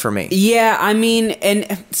shorthand for me. Yeah, I mean,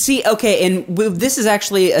 and see, okay, and this is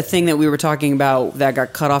actually a thing that we were talking about that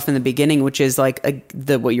got cut off in the beginning, which is like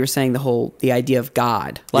what you were saying, the idea of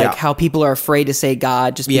God, like how people are afraid to say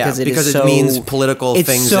God just because it means political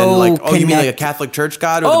things, so and like, you mean like a Catholic church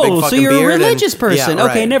God with a big fucking so you're beard? A religious person? Yeah,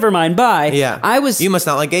 okay, never mind. Bye. Yeah, you must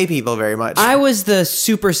not like gay people very much. I was the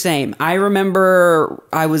super same. I remember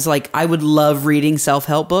I was like, I would love reading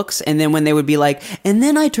self-help books, and then when they would be like, and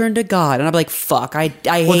then I turned to God, and I'd be like, fuck, I hate this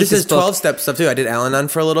book. Well, this is 12-step stuff too. I did Al-Anon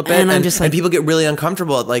for a little bit, and I'm just like, and people get really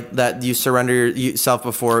uncomfortable at like that you surrender yourself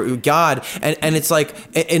before God, and it's like,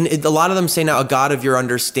 and a lot of them say now a God of your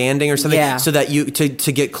understanding or something, so that you to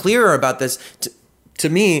get clearer about this. To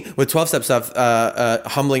me, with 12-step stuff,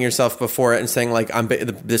 humbling yourself before it and saying like,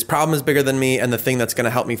 this problem is bigger than me, and the thing that's going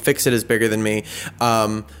to help me fix it is bigger than me,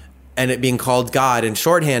 and it being called God in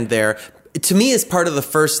shorthand there, to me, is part of the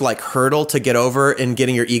first like hurdle to get over in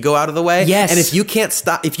getting your ego out of the way. Yes. And if you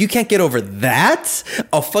can't get over that,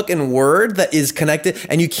 a fucking word that is connected,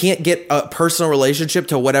 and you can't get a personal relationship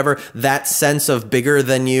to whatever that sense of bigger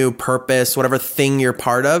than you purpose, whatever thing you're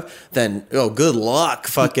part of, then good luck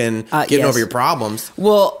fucking getting over your problems.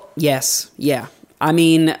 Well, yes. Yeah. I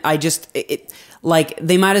mean, like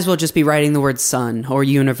they might as well just be writing the word sun or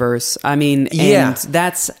universe. I mean, Yeah. and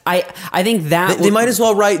that's I think that They might as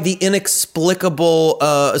well write the inexplicable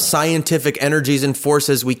scientific energies and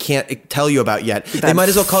forces we can't tell you about yet. They might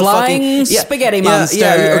as well call it flying fucking spaghetti monster.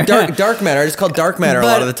 Yeah, or dark matter. I just call it dark matter a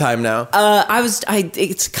lot of the time now.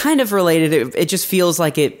 It's kind of related. It just feels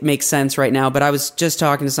like it makes sense right now. But I was just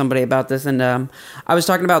talking to somebody about this, and I was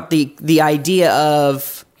talking about the idea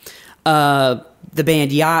of the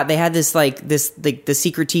band Yacht. They had this the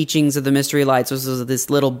Secret Teachings of the Mystery Lights was this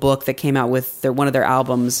little book that came out with one of their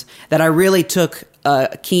albums that I really took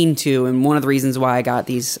keen to, and one of the reasons why I got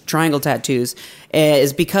these triangle tattoos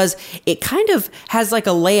is because it kind of has like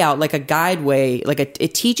a layout, like a guide way,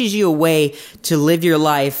 it teaches you a way to live your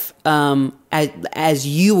life as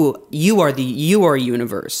you are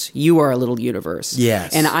universe. You are a little universe.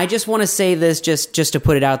 Yes. And I just want to say this just to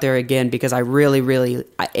put it out there again, because I really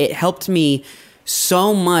it helped me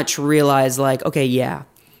so much realize, like, okay, yeah,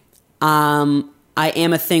 I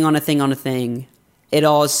am a thing on a thing on a thing. It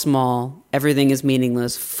all is small. Everything is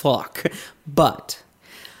meaningless. Fuck. But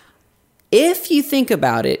if you think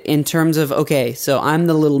about it in terms of, okay, so I'm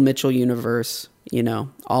the little Mitchell universe, you know,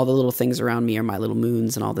 all the little things around me are my little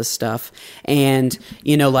moons and all this stuff. And,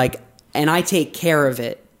 you know, like, and I take care of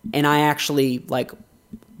it, and I actually like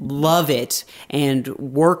love it and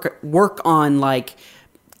work on like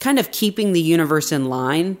kind of keeping the universe in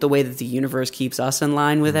line the way that the universe keeps us in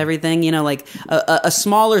line with everything, you know, like a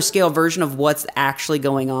smaller scale version of what's actually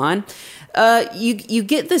going on. You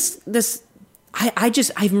get this, I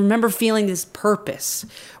remember feeling this purpose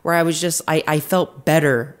where I was just, I felt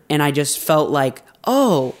better, and I just felt like,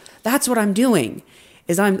 oh, that's what I'm doing,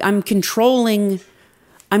 is I'm controlling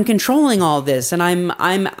all this, and I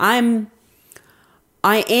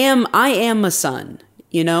am a sun.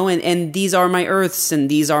 You know, and these are my earths, and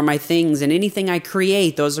these are my things, and anything I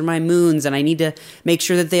create, those are my moons, and I need to make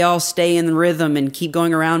sure that they all stay in rhythm and keep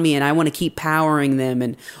going around me, and I want to keep powering them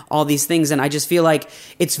and all these things. And I just feel like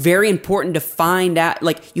it's very important to find out,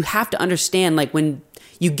 like, you have to understand, like, when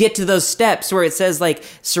you get to those steps where it says, like,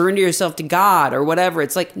 surrender yourself to God or whatever,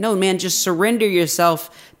 it's like, no, man, just surrender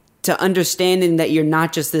yourself to understanding that you're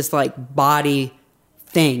not just this, like, body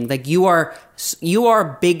thing. Like, you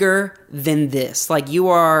are bigger than this. Like,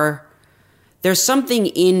 there's something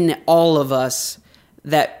in all of us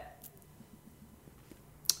that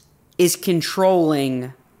is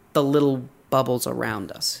controlling the little bubbles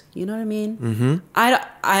around us. You know what I mean? Mm-hmm.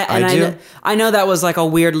 I know that was like a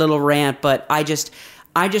weird little rant, but I just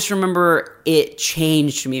remember it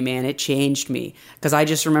changed me, man. It changed me. Because I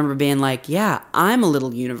just remember being like, yeah, I'm a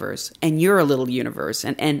little universe, and you're a little universe,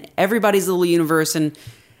 and everybody's a little universe, and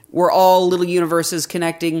we're all little universes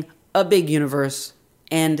connecting a big universe.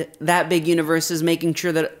 And that big universe is making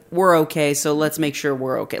sure that we're okay, so let's make sure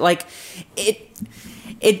we're okay. Like,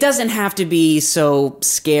 it doesn't have to be so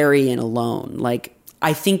scary and alone. Like,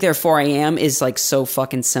 I think Therefore I Am is like so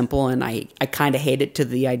fucking simple, and I kind of hate it to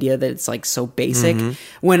the idea that it's like so basic.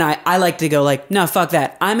 Mm-hmm. When I like to go like, no, fuck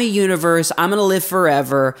that. I'm a universe. I'm going to live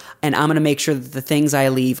forever, and I'm going to make sure that the things I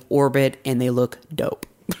leave orbit and they look dope.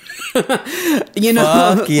 You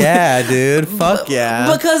know? Fuck yeah, dude. Fuck yeah.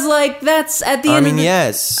 Because like that's at the end of the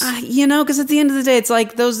yes. You know, because at the end of the day, it's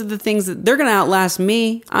like those are the things that they're going to outlast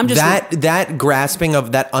me. I'm just that grasping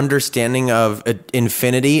of that understanding of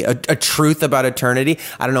infinity, a truth about eternity.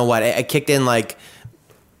 I don't know what I kicked in like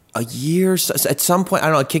a year at some point. I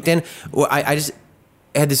don't know. It kicked in. I just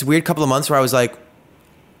had this weird couple of months where I was like,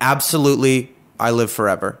 absolutely, I live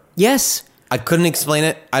forever. Yes. I couldn't explain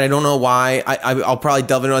it. I don't know why. I'll probably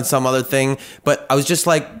delve into it on some other thing. But I was just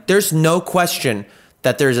like, there's no question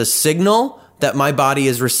that there's a signal that my body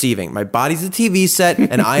is receiving. My body's the TV set,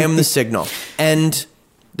 and I am the signal. And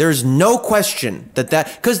there's no question that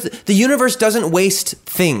because the universe doesn't waste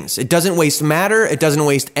things. It doesn't waste matter. It doesn't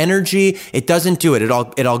waste energy. It doesn't do it. It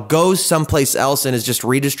all goes someplace else and is just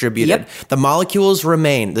redistributed. Yep. The molecules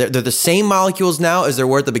remain. They're the same molecules now as they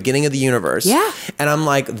were at the beginning of the universe. Yeah. And I'm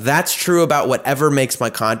like, that's true about whatever makes my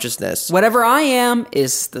consciousness. Whatever I am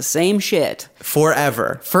is the same shit.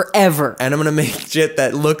 Forever. And I'm going to make shit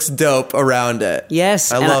that looks dope around it.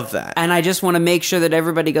 Yes. I love that. And I just want to make sure that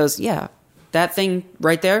everybody goes, yeah, that thing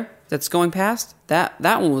right there that's going past, that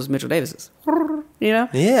one was Mitchell Davis's. You know?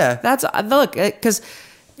 Yeah. That's, look, because,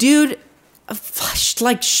 dude,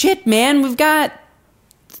 like, shit, man, we've got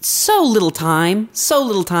so little time.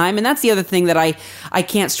 And that's the other thing that I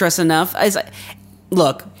can't stress enough.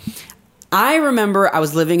 Look, I remember I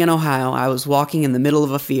was living in Ohio. I was walking in the middle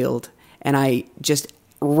of a field, and I just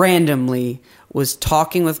randomly was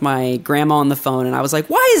talking with my grandma on the phone, and I was like,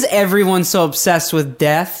 why is everyone so obsessed with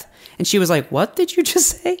death? And she was like, what did you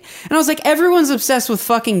just say? And I was like, everyone's obsessed with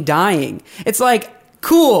fucking dying. It's like,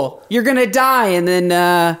 cool, you're gonna die, and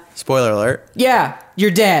then spoiler alert. Yeah, you're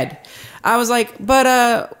dead. I was like, but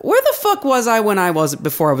where the fuck was I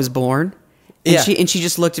before I was born? And she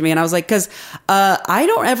just looked at me, and I was like, because I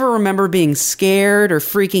don't ever remember being scared or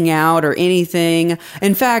freaking out or anything.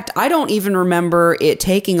 In fact, I don't even remember it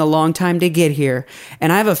taking a long time to get here.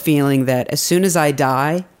 And I have a feeling that as soon as I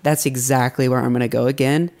die, that's exactly where I'm going to go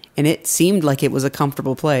again. And it seemed like it was a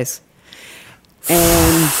comfortable place.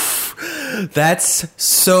 And that's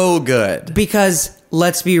so good. Because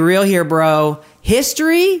let's be real here, bro.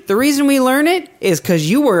 History, the reason we learn it is because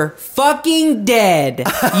you were fucking dead.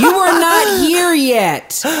 You were not here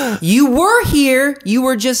yet. You were here. You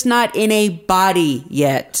were just not in a body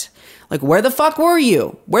yet. Like, where the fuck were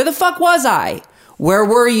you? Where the fuck was I? Where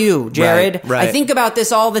were you, Jared? Right. I think about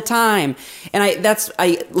this all the time. And I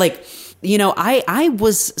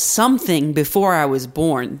was something before I was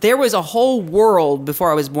born. There was a whole world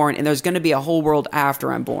before I was born, and there's going to be a whole world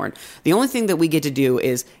after I'm born. The only thing that we get to do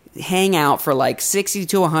is hang out for like 60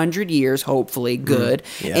 to 100 years, hopefully good,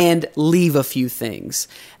 and leave a few things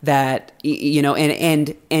that,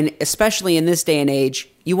 and especially in this day and age,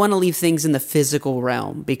 you want to leave things in the physical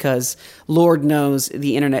realm because Lord knows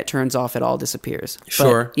the internet turns off, it all disappears.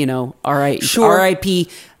 Sure. But, R.I.P.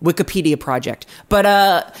 Wikipedia project. But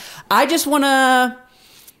I just want to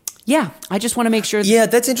make sure. Yeah,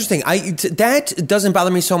 that's interesting. That doesn't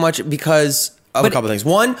bother me so much because of a couple of things.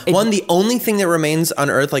 One, the only thing that remains on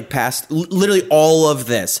Earth, like past literally all of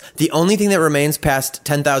this, the only thing that remains past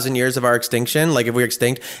 10,000 years of our extinction, like if we're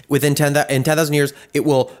extinct, in 10,000 years, it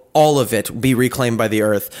will, all of it, be reclaimed by the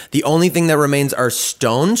Earth. The only thing that remains are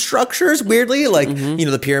stone structures, weirdly, like,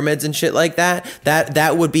 the pyramids and shit like that.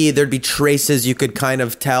 That would be, there'd be traces you could kind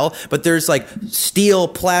of tell, but there's like steel,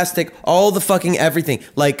 plastic, all the fucking everything,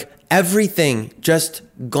 like everything just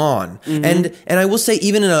gone. And I will say,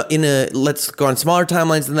 even in a let's go on smaller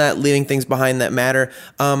timelines than that, leaving things behind that matter.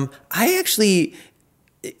 I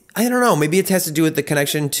don't know. Maybe it has to do with the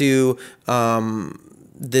connection to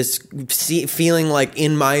this feeling like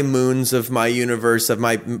in my moons of my universe, of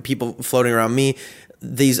my people floating around me,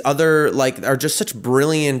 these other like are just such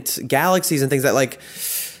brilliant galaxies and things that like.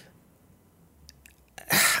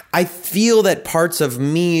 I feel that parts of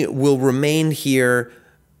me will remain here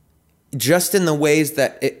just in the ways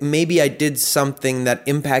that maybe I did something that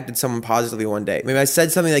impacted someone positively one day. Maybe I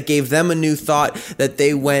said something that gave them a new thought that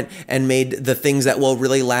they went and made the things that will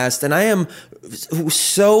really last. And I am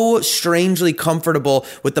so strangely comfortable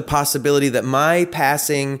with the possibility that my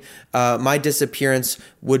passing, my disappearance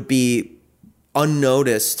would be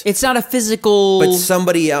unnoticed. It's not a physical... But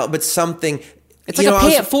somebody else, but something... It's like a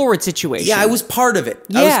pay it forward situation. Yeah, I was part of it.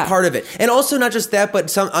 I was part of it. And also not just that,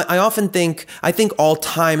 but I often think all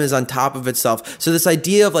time is on top of itself. So this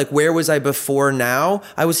idea of like, where was I before now?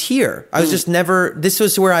 I was here. I was just never, this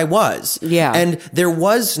was where I was. Yeah. And there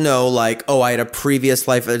was no like, oh, I had a previous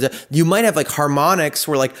life. You might have like harmonics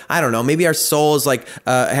where like, I don't know, maybe our soul is like,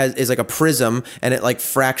 is like a prism and it like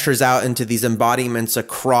fractures out into these embodiments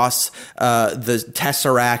across the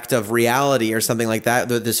tesseract of reality or something like that,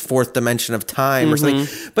 this fourth dimension of time. Or something.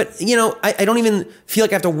 But, I don't even feel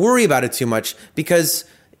like I have to worry about it too much because,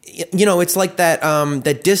 it's like that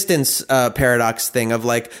that distance paradox thing of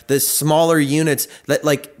like the smaller units that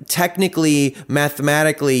like technically,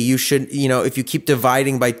 mathematically, you should, if you keep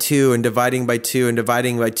dividing by 2 and dividing by 2 and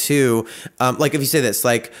dividing by 2, like if you say this,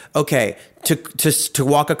 like, okay, to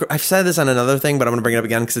walk across, I've said this on another thing, but I'm going to bring it up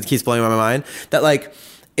again because it keeps blowing my mind, that like,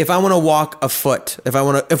 if I want to walk a foot, if I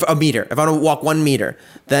want to walk 1 meter,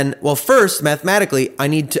 then, well, first, mathematically,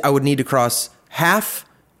 I would need to cross half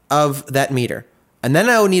of that meter. And then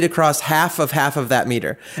I would need to cross half of that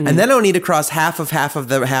meter. And then I would need to cross half of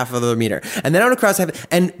the meter. And then I would cross half.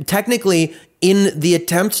 And technically, in the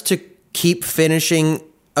attempt to keep finishing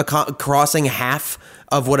crossing half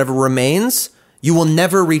of whatever remains, you will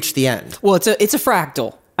never reach the end. Well, it's a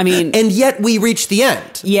fractal. I mean, and yet we reach the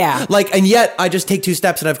end. Yeah. And yet I just take 2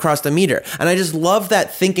 steps and I've crossed a meter. And I just love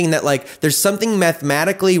that thinking that like there's something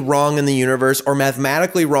mathematically wrong in the universe or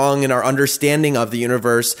mathematically wrong in our understanding of the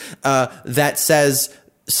universe that says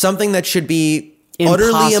something that should be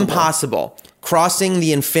utterly impossible, crossing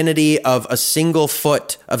the infinity of a single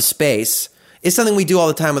foot of space, is something we do all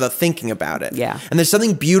the time without thinking about it. Yeah. And there's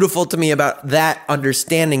something beautiful to me about that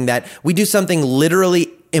understanding that we do something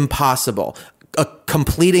literally impossible,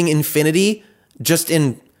 completing infinity just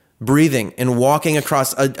in breathing and walking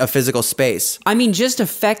across a physical space. I mean, just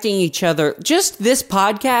affecting each other. Just this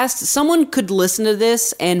podcast, someone could listen to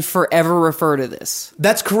this and forever refer to this.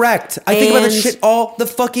 That's correct. I think about this shit all the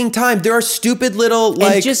fucking time. There are stupid little,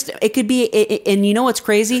 like... And just, it could be, and you know what's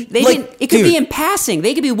crazy? It could be in passing.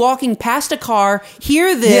 They could be walking past a car,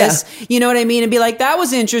 hear this, you know what I mean? And be like, that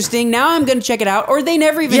was interesting. Now I'm going to check it out. Or they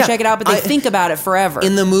never even check it out, but they think about it forever.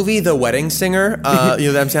 In the movie The Wedding Singer, the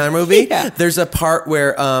Adam Sandler movie, there's a part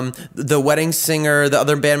where the wedding singer, the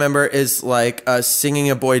other band member, is like singing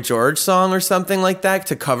a Boy George song or something like that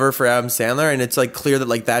to cover for Adam Sandler, and it's like clear that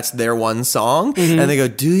like that's their one song, and they go,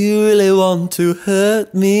 "Do you really want to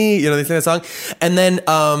hurt me?" You know, they sing that song, and then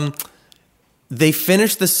they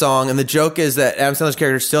finish the song, and the joke is that Adam Sandler's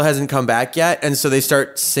character still hasn't come back yet, and so they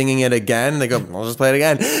start singing it again, and they go, "I'll just play it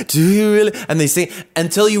again." Do you really? And they sing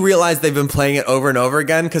until you realize they've been playing it over and over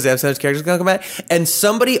again because Adam Sandler's character's gonna come back, and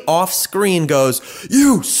somebody off screen goes,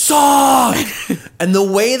 "You suck!" And the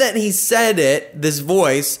way that he said it, this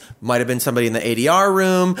voice might have been somebody in the ADR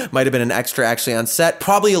room, might have been an extra actually on set,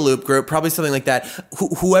 probably a loop group, probably something like that.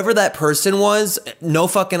 Whoever that person was, no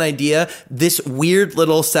fucking idea. This weird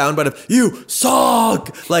little soundbite of "you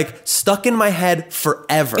suck" like stuck in my head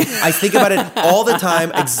forever. I think about it all the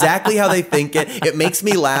time, exactly how they think it. It makes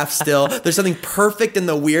me laugh still. There's something perfect in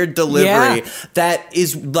the weird delivery that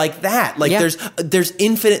is like that. Like there's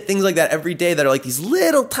infinite things like that every day that are like these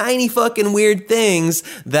little tiny fucking weird things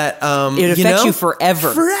that it affects you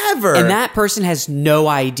forever. Forever. And that person has no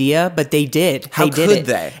idea, but they did. How they did could it.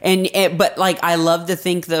 they? And but like I love to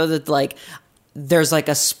think though that like there's like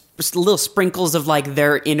little sprinkles of like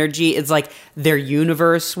their energy. It's like their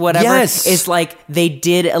universe, whatever. Yes. It's like they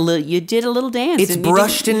did a little. You did a little dance. It's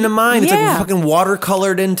brushed into mine. It's like fucking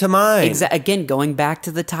watercolored into mine. Again, going back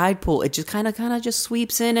to the tide pool, it just kind of just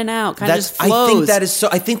sweeps in and out. Kind of just flows. I think that is so.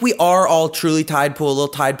 I think we are all truly tide pool, little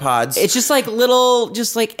tide pods. It's just like little,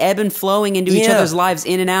 just like ebb and flowing into each other's lives,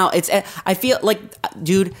 in and out. I feel like,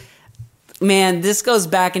 dude. Man, this goes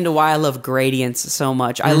back into why I love gradients so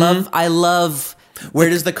much. I love.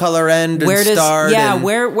 Where does the color end and start? Yeah,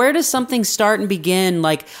 where does something start and begin?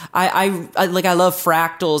 Like I love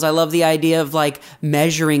fractals. I love the idea of like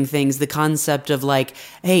measuring things. The concept of like,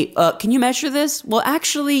 hey, can you measure this? Well,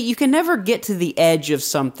 actually, you can never get to the edge of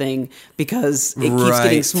something because it keeps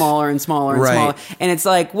getting smaller and smaller and smaller. And it's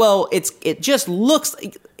like, well, it just looks.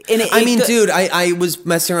 Dude, I was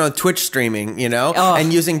messing around with Twitch streaming, you know,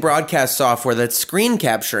 and using broadcast software that's screen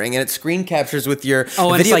capturing, and it screen captures with your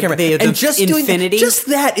video camera. And just infinity. Just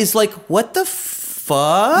that is like, what the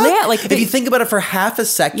fuck? Yeah, like if you think about it for half a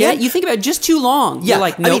second. Yeah, you think about it just too long. Yeah, you're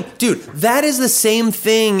like, nope. I mean, dude, that is the same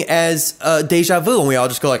thing as deja vu, and we all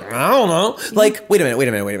just go like, I don't know. Like, wait a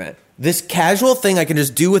minute. This casual thing I can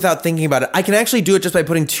just do without thinking about it. I can actually do it just by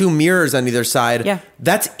putting two mirrors on either side. Yeah.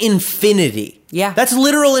 That's infinity. Yeah. That's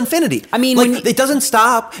literal infinity. I mean, like, it doesn't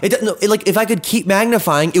stop. Like, if I could keep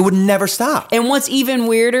magnifying, it would never stop. And what's even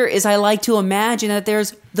weirder is I like to imagine that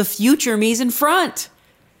there's the future me's in front.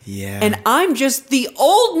 Yeah. And I'm just the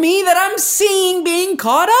old me that I'm seeing being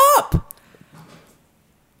caught up.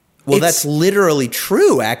 Well, that's literally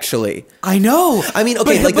true, actually. I know. I mean,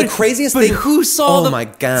 okay, the craziest thing. But who saw Oh, my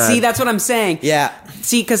God. See, that's what I'm saying. Yeah.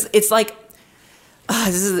 See, because it's like,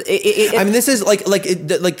 this is like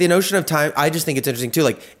the notion of time. I just think it's interesting too.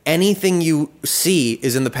 Like anything you see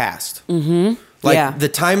is in the past. Mm-hmm. Like the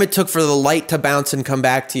time it took for the light to bounce and come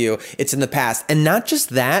back to you, it's in the past. And not just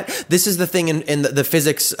that, this is the thing in the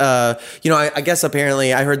physics, I guess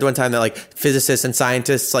apparently I heard one time that like physicists and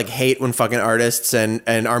scientists like hate when fucking artists and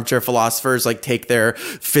armchair philosophers like take their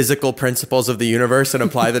physical principles of the universe and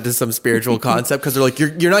apply that to some spiritual concept because they're like,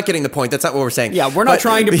 you're not getting the point. That's not what we're saying. Yeah, we're not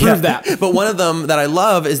trying to prove that. But one of them that I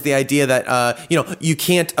love is the idea that, you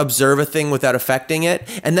can't observe a thing without affecting it.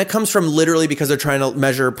 And that comes from literally because they're trying to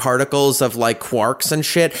measure particles of like quarks and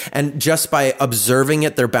shit, and just by observing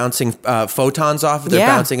it, they're bouncing photons off. They're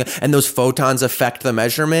bouncing, and those photons affect the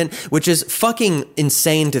measurement, which is fucking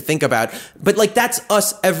insane to think about. But like that's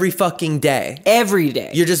us every fucking day. Every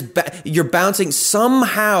day, you're just you're bouncing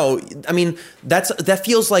somehow. I mean, that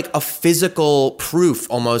feels like a physical proof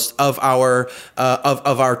almost of our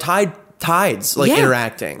tides like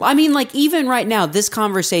interacting. I mean, like even right now, this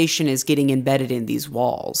conversation is getting embedded in these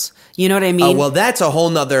walls. You know what I mean? Oh, well, that's a whole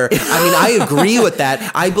nother. I mean, I agree with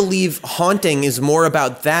that. I believe haunting is more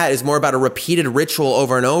about that, is more about a repeated ritual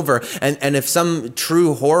over and over. And if some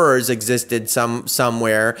true horrors existed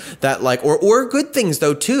somewhere that like, or good things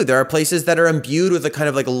though too, there are places that are imbued with a kind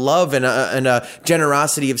of like love and a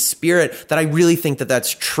generosity of spirit that I really think that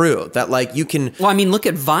that's true. That like you can. Well, I mean, look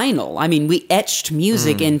at vinyl. I mean, we etched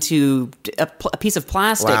music into a piece of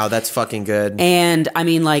plastic. Wow, that's fucking good. And I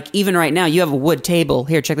mean, like, even right now, you have a wood table.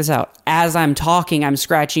 Here, check this out. As I'm talking, I'm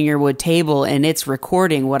scratching your wood table, and it's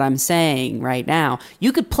recording what I'm saying right now.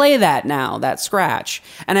 You could play that now, that scratch.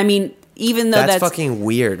 And I mean, even though that's fucking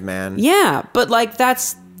weird, man. Yeah, but like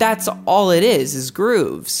that's all it is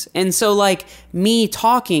grooves. And so, like, me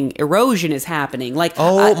talking, erosion is happening. Like,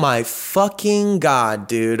 my fucking God,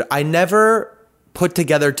 dude. I never put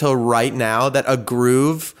together till right now that a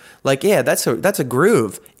groove, like, yeah, that's a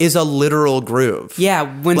groove, is a literal groove. Yeah,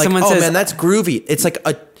 when like, someone says, man, that's groovy. It's like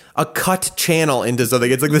a cut channel into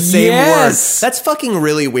something. It's like the same word. That's fucking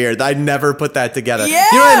really weird. I never put that together. Yeah.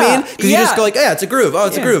 You know what I mean? Because you just go like, yeah, it's a groove. Oh,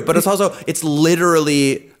 it's a groove. But it's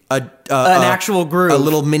literally an actual groove, a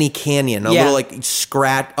little mini canyon, a little like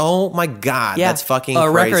scratch. Oh my God, that's fucking crazy.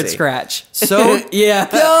 A record scratch. So dumb.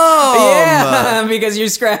 Yeah, because you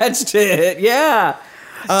scratched it. Yeah,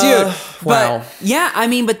 dude. Wow. But, yeah, I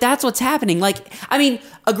mean, but that's what's happening. Like, I mean,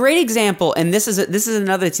 a great example, and this is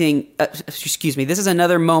another thing. Excuse me. This is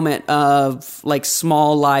another moment of like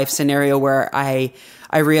small life scenario where I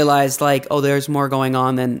realized, like, oh, there's more going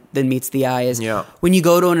on than meets the eye. Is when you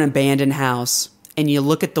go to an abandoned house and you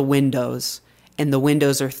look at the windows, and the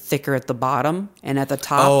windows are thicker at the bottom and at the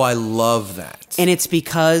top. Oh, I love that. And it's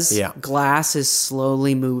because glass is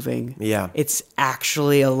slowly moving. Yeah. It's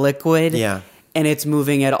actually a liquid. Yeah. And it's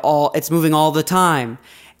moving it's moving all the time.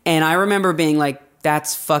 And I remember being like,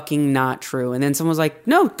 that's fucking not true. And then someone was like,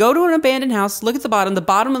 no, go to an abandoned house, look at the bottom. The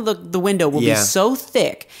bottom of the window will be so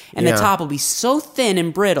thick, and the top will be so thin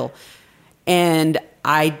and brittle. And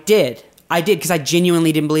I did because I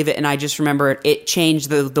genuinely didn't believe it, and I just remember it changed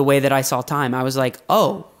the way that I saw time. I was like,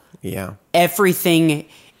 oh, yeah, everything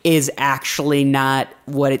is actually not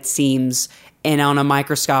what it seems, and on a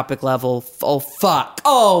microscopic level, oh fuck,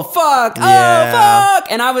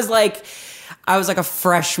 and I was like a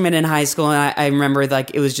freshman in high school, and I remember,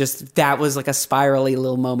 like, it was just, that was like a spirally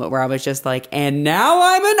little moment where I was just like, and now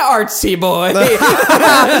I'm an artsy boy.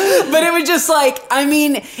 But it was just like, I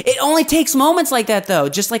mean, it only takes moments like that, though.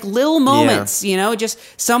 Just like little moments, you know, just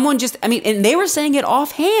someone just, I mean, and they were saying it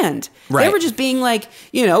offhand. Right. They were just being like,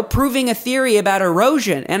 you know, proving a theory about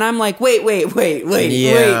erosion. And I'm like, wait.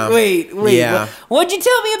 Yeah. What'd you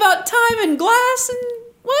tell me about time and glass and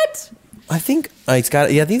what? I think it's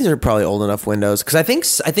got. Yeah, these are probably old enough windows,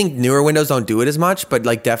 because I think newer windows don't do it as much. But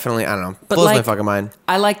like, definitely, I don't know. Blows my fucking mind.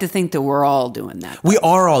 I like to think that we're all doing that. We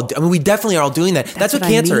are all. I mean, we definitely are all doing that. That's what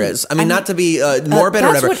cancer is. I mean, not to be morbid or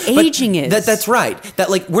whatever. That's what aging is. That's right. That,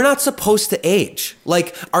 like, we're not supposed to age.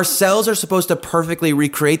 Like, our cells are supposed to perfectly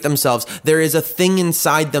recreate themselves. There is a thing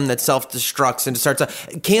inside them that self-destructs and starts.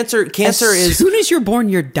 Cancer is. As soon as you're born,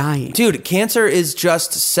 you're dying, dude. Cancer is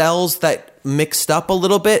just cells that mixed up a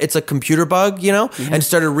little bit. It's a computer bug, you know, and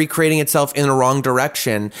started recreating itself in the wrong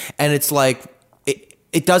direction. And it's like,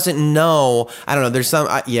 it doesn't know. I don't know. There's some,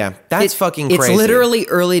 that's fucking crazy. It's literally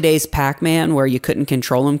early days Pac-Man, where you couldn't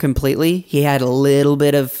control him completely. He had a little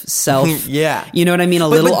bit of self. You know what I mean?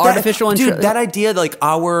 But artificial. Dude, that idea, like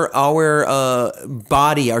our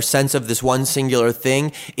body, our sense of this one singular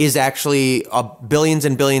thing is actually billions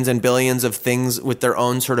and billions and billions of things with their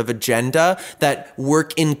own sort of agenda that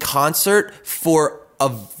work in concert for a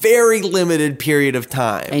very limited period of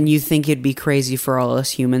time. And you think it'd be crazy for all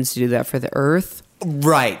us humans to do that for the Earth?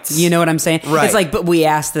 Right. You know what I'm saying? Right. It's like, but we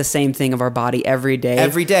ask the same thing of our body every day.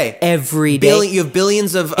 Every day. You have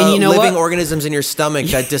billions of living organisms in your stomach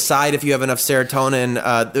that decide if you have enough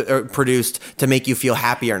serotonin produced to make you feel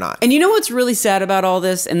happy or not. And you know what's really sad about all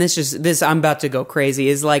this? And this I'm about to go crazy,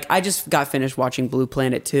 is like, I just got finished watching Blue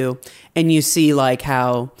Planet 2, and you see like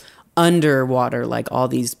how underwater, like, all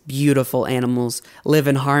these beautiful animals live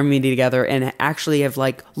in harmony together and actually have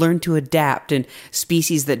like learned to adapt, and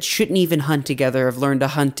species that shouldn't even hunt together have learned to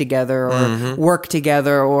hunt together or work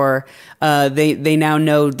together, or they now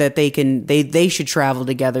know that they should travel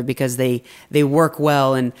together because they work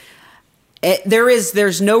well. And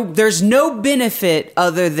there's no benefit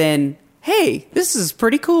other than, hey, this is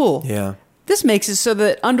pretty cool. Yeah, this makes it so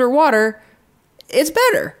that underwater it's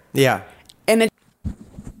better. Yeah. And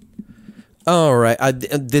all right.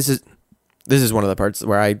 This is one of the parts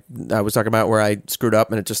where I was talking about where I screwed up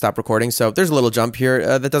and it just stopped recording. So there's a little jump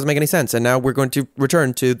here that doesn't make any sense. And now we're going to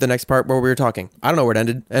return to the next part where we were talking. I don't know where it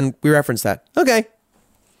ended, and we referenced that. Okay.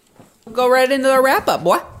 Go right into the wrap up,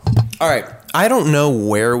 boy. All right. I don't know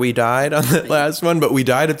where we died on the last one, but we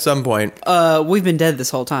died at some point. We've been dead this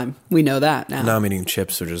whole time. We know that now. Now I'm eating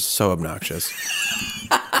chips, which is so obnoxious.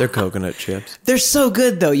 They're coconut chips. They're so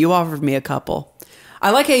good, though. You offered me a couple. I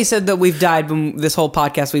like how you said that we've died when this whole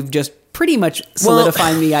podcast, we've just pretty much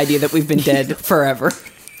solidifying the idea that we've been dead forever.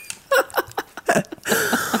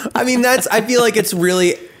 I mean, I feel like it's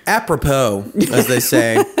really apropos, as they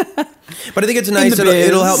say. But I think it's nice.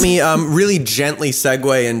 It'll help me really gently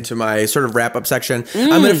segue into my sort of wrap up section.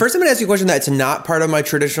 I'm going to ask you a question that's not part of my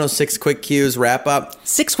traditional 6 quick cues wrap up.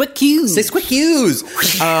 6 quick cues. 6 quick cues.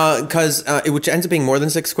 Because which ends up being more than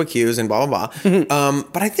 6 quick cues and blah, blah, blah.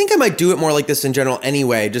 But I think I might do it more like this in general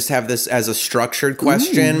anyway. Just have this as a structured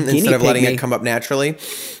question instead of letting it come up naturally.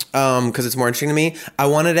 Because it's more interesting to me. I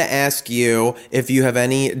wanted to ask you if you have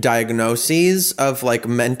any diagnoses of like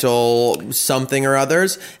mental something or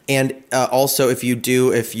others, and also if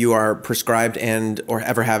you are prescribed or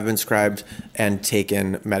ever have been prescribed and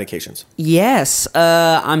taken medications. Yes,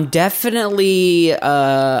 I'm definitely.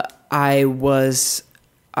 I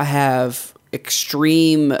have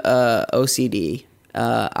extreme OCD.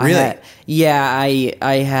 Really?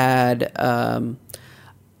 I had.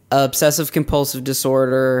 Obsessive compulsive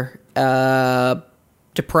disorder,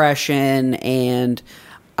 depression, and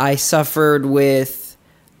I suffered with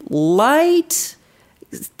light.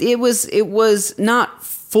 It was not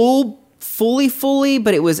fully,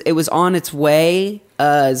 but it was on its way.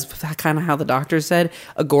 Is kind of how the doctor said,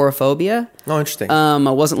 agoraphobia. Oh, interesting. I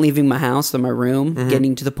wasn't leaving my house or my room,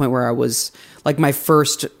 getting to the point where I was like my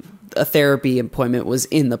first therapy appointment was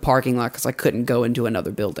in the parking lot because I couldn't go into another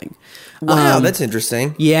building. Wow, that's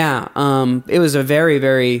interesting. Yeah. It was a very,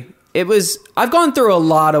 very... I've gone through a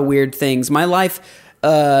lot of weird things. My life,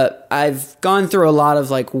 I've gone through a lot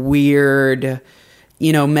of like weird,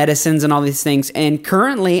 medicines and all these things. And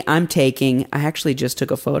currently I actually just took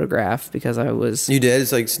a photograph because I was... You did?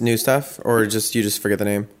 It's like new stuff? Or you just forget the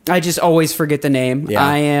name? I just always forget the name. Yeah.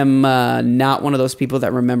 I am not one of those people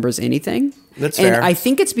that remembers anything. That's fair. And I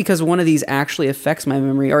think it's because one of these actually affects my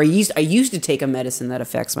memory. Or I used to take a medicine that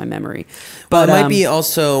affects my memory. But it might be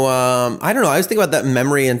also, I don't know. I was thinking about that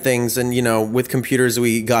memory and things. And, with computers,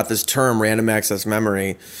 we got this term, random access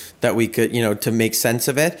memory, that we could, to make sense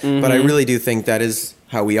of it. Mm-hmm. But I really do think that is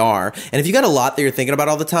how we are. And if you got a lot that you're thinking about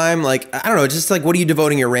all the time, like, I don't know, just like, what are you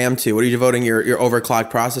devoting your RAM to? What are you devoting your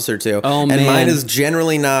overclocked processor to? Oh, man. And mine is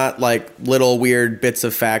generally not like little weird bits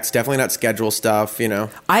of facts, definitely not schedule stuff,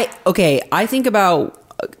 I think about,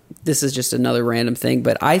 this is just another random thing,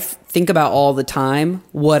 but I think about all the time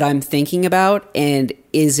what I'm thinking about and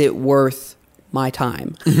is it worth my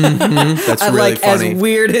time? That's really funny. As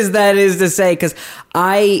weird as that is to say, because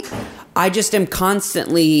I just am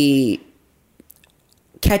constantly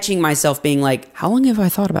catching myself being like, how long have I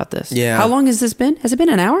thought about this? Yeah. How long has this been? Has it been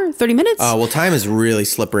an hour? 30 minutes? Oh, well, time is really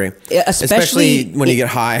slippery. Especially when you get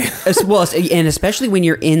high. And especially when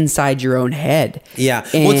you're inside your own head. Yeah.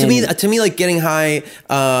 Well, to me, like getting high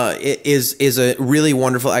is a really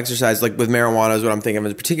wonderful exercise. Like with marijuana is what I'm thinking of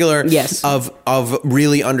in particular. Yes. Of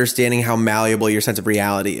really understanding how malleable your sense of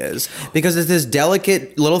reality is. Because it's this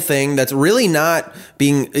delicate little thing that's really not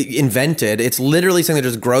being invented. It's literally something that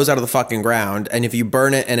just grows out of the fucking ground. And if you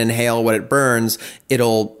burn it and inhale what it burns,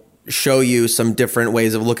 it'll show you some different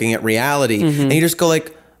ways of looking at reality. Mm-hmm. And you just go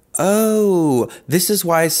like, oh, this is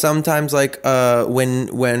why sometimes like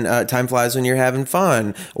when time flies when you're having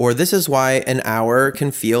fun, or this is why an hour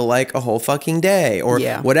can feel like a whole fucking day, or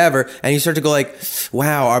whatever. And you start to go like,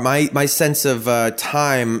 wow, my sense of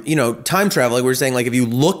time, time travel, like we were saying, like if you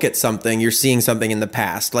look at something, you're seeing something in the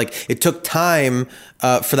past. Like it took time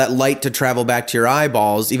for that light to travel back to your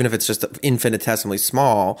eyeballs, even if it's just infinitesimally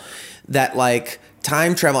small, that like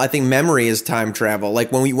time travel, I think memory is time travel.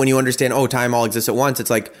 Like when you understand, oh, time all exists at once,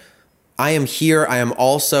 it's like, I am here. I am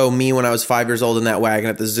also me when I was 5 years old in that wagon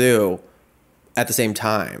at the zoo at the same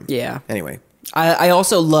time. Yeah. Anyway. I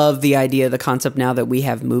also love the idea, the concept now that we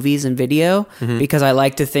have movies and video, because I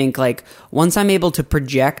like to think like once I'm able to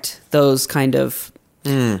project those kind of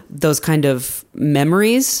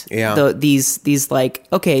memories, these like,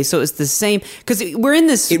 okay, so it's the same, because we're in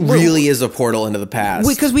this, it really is a portal into the past,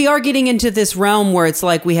 because we are getting into this realm where it's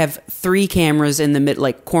like we have 3 cameras in the mid,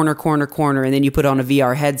 like corner, and then you put on a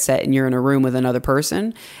VR headset and you're in a room with another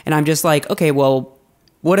person, and I'm just like, okay, well,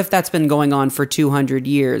 what if that's been going on for 200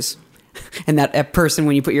 years and that person,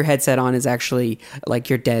 when you put your headset on, is actually like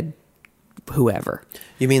your dead whoever?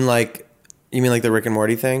 You mean like the Rick and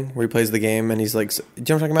Morty thing where he plays the game and he's like, do you know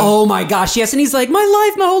what I'm talking about? Oh my goch, yes. And he's like, my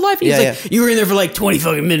whole life. And he's like, you were in there for like 20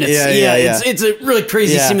 fucking minutes. Yeah. It's a really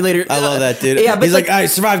crazy simulator. I love that, dude. Yeah, but he's like, I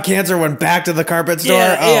survived cancer, went back to the carpet store.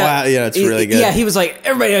 Wow. Yeah, it's really good. Yeah, he was like,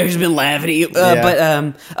 everybody has been laughing at you.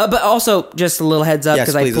 But also, just a little heads up,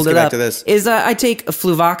 because I pulled it up, is I take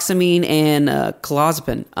fluvoxamine and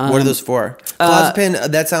clozapine. What are those for?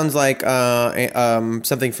 Clozapine, that sounds like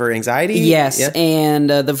something for anxiety? Yes, and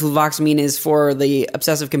the fluvoxamine is for the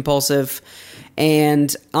obsessive compulsive,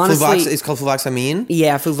 And honestly, It's called fluvoxamine.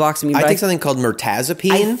 Yeah, fluvoxamine. I take something called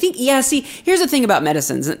mirtazapine. I think, yeah, see, here's the thing about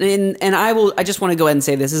medicines, and I just want to go ahead and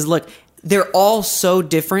say this, is look, they're all so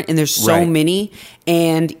different, and there's so many,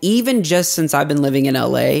 and even just since I've been living in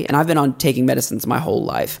LA, and I've been on taking medicines my whole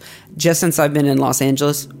life, just since I've been in Los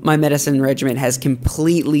Angeles, my medicine regimen has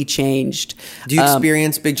completely changed. Do you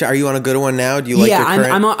experience are you on a good one now? Do you like your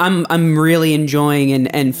current? I'm really enjoying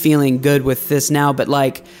and feeling good with this now, but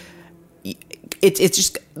like, it's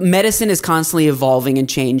just medicine is constantly evolving and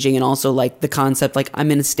changing, and also like the concept, like I'm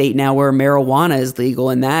in a state now where marijuana is legal,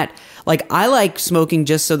 and that like I like smoking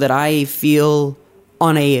just so that I feel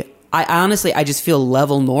I honestly just feel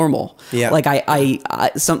level normal. Yeah. Like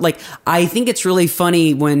I think it's really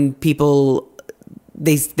funny when people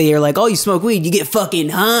they are like, oh, you smoke weed, you get fucking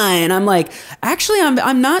high, and I'm like, actually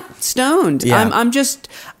I'm not stoned. Yeah.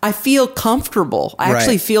 I feel comfortable. I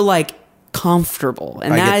actually feel like comfortable,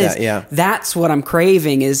 and that's what I'm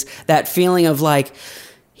craving, is that feeling of like,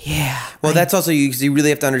 yeah. Well, that's also you really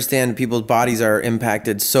have to understand people's bodies are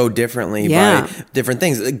impacted so differently by different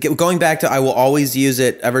things. Going back to, I will always use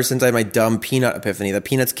it ever since I had my dumb peanut epiphany that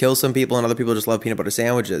peanuts kill some people and other people just love peanut butter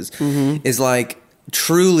sandwiches, is like,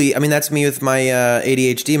 truly, I mean, that's me with my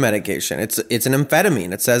ADHD medication. It's an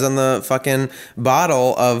amphetamine. It says on the fucking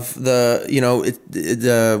bottle of the,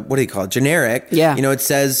 the what do you call it? Generic. Yeah. It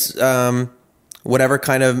says whatever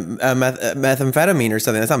kind of methamphetamine or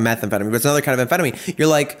something. That's not methamphetamine, but it's another kind of amphetamine. You're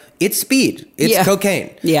like, it's speed. It's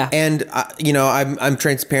cocaine. Yeah. And, I'm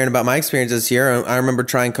transparent about my experiences here. I remember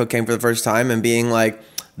trying cocaine for the first time and being like,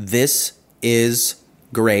 this is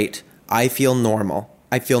great. I feel normal.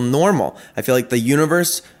 I feel like the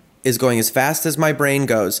universe is going as fast as my brain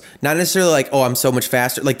goes. Not necessarily like, oh, I'm so much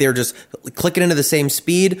faster. Like they're just clicking into the same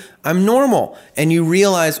speed. I'm normal. And you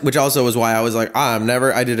realize, which also was why I was like,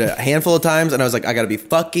 I did a handful of times and I was like, I got to be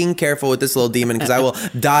fucking careful with this little demon because I will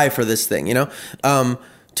die for this thing, to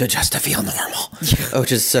feel normal,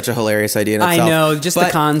 which is such a hilarious idea in itself. I know, just the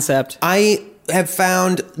concept. I have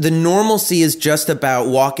found the normalcy is just about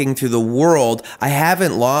walking through the world. I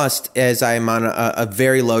haven't lost, as I'm on a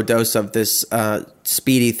very low dose of this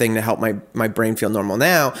speedy thing to help my brain feel normal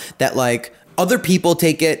now, that like other people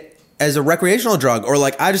take it as a recreational drug, or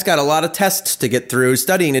like, I just got a lot of tests to get through,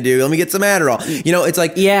 studying to do, let me get some Adderall. It's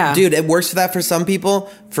like, dude, it works for that for some people.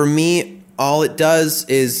 For me, all it does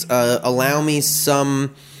is allow me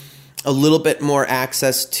a little bit more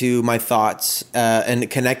access to my thoughts and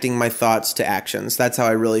connecting my thoughts to actions. That's how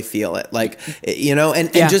I really feel it. Like,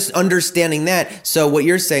 and just understanding that. So what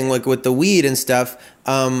you're saying, like with the weed and stuff,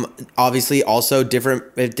 obviously also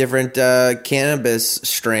different cannabis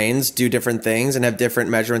strains do different things and have different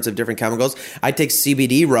measurements of different chemicals. I take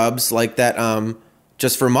CBD rubs like that,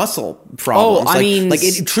 just for muscle problems. Oh, I mean, like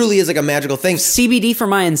it truly is like a magical thing. CBD for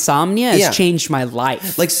my insomnia has changed my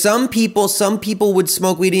life. Like some people would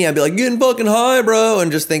smoke weed and I'd be like, getting fucking high, bro,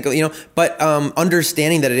 and just think, but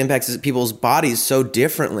understanding that it impacts people's bodies so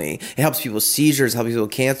differently. It helps people's seizures, helps people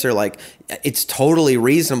with cancer. Like, it's totally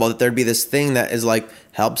reasonable that there'd be this thing that is like,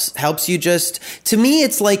 helps you just, to me,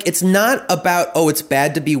 it's like, it's not about, oh, it's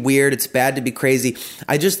bad to be weird, it's bad to be crazy.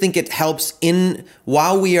 I just think it helps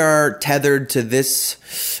while we are tethered to this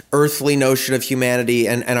earthly notion of humanity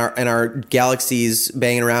and our galaxies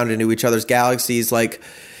banging around into each other's galaxies, like,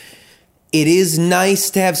 it is nice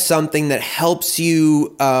to have something that helps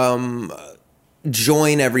you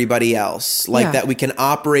join everybody else, like that we can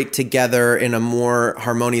operate together in a more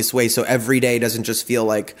harmonious way, so every day doesn't just feel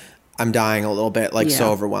like I'm dying a little bit, like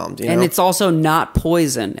so overwhelmed. And it's also not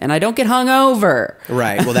poison, and I don't get hungover.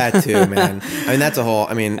 Right. Well, that too, man. I mean, that's a whole.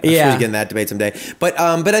 I mean, I'm sure we get in that debate someday. But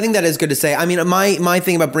I think that is good to say. I mean, my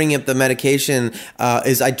thing about bringing up the medication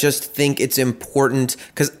is I just think it's important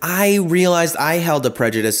because I realized I held a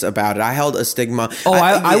prejudice about it. I held a stigma. Oh,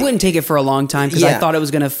 I wouldn't take it for a long time because I thought it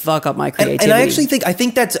was going to fuck up my creativity. And I actually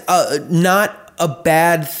think that's not a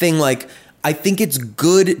bad thing. Like, I think it's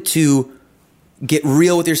good to get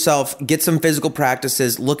real with yourself, get some physical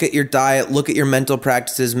practices, look at your diet, look at your mental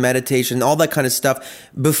practices, meditation, all that kind of stuff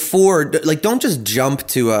before, like, don't just jump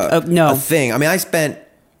to a thing. I mean, I spent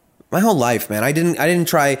my whole life, man. I didn't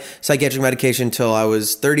try psychiatric medication until I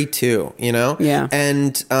was 32, Yeah.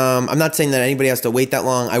 And I'm not saying that anybody has to wait that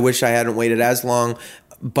long. I wish I hadn't waited as long,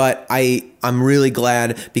 but I'm really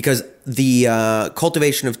glad because the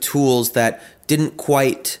cultivation of tools that didn't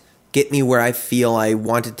quite get me where I feel I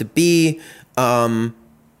wanted to be,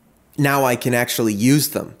 now I can actually use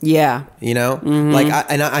them. Yeah. Mm-hmm. Like,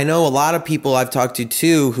 I know a lot of people I've talked to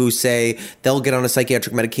too, who say they'll get on a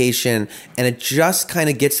psychiatric medication and it just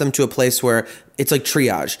kind of gets them to a place where it's like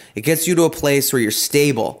triage. It gets you to a place where you're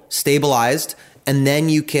stabilized, and then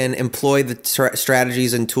you can employ the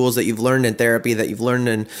strategies and tools that you've learned in therapy, that you've learned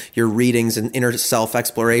in your readings and inner self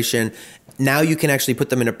exploration. Now you can actually put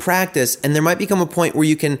them into practice, and there might become a point where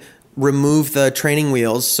you can remove the training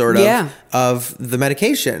wheels sort of the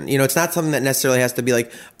medication. It's not something that necessarily has to be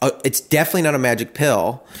like, it's definitely not a magic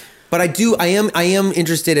pill. But I am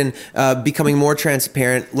interested in becoming more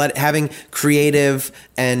transparent, having creative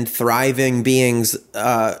and thriving beings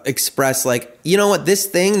express like, you know what, this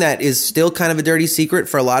thing that is still kind of a dirty secret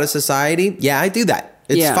for a lot of society. Yeah, I do that.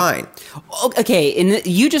 It's fine. Okay, and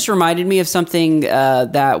you just reminded me of something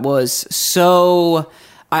that was so.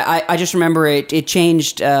 I just remember it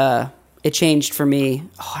changed. It changed for me.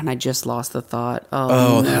 Oh, and I just lost the thought.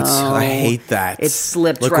 Oh no. I hate that. It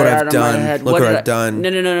slipped Look right what out I've of done. my head. Look what I've done.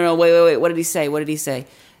 No. Wait. What did he say?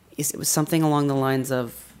 It was something along the lines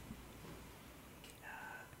of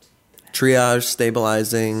triage,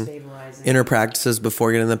 stabilizing, inner practices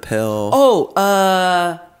before getting the pill.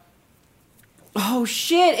 Oh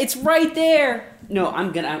shit! It's right there. No,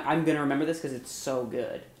 I'm gonna remember this because it's so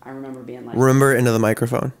good. I remember being like, remember into the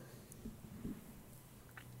microphone.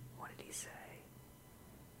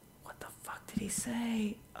 He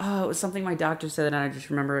say? Oh, it was something my doctor said, and I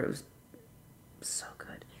just remember it was so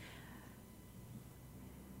good.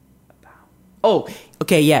 Oh,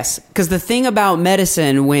 okay, yes. Because the thing about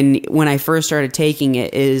medicine, when I first started taking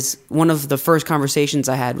it, is one of the first conversations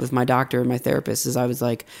I had with my doctor and my therapist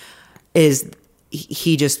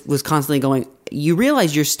he just was constantly going, you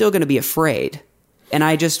realize you're still going to be afraid. And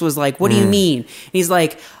I just was like, what do you mean? And he's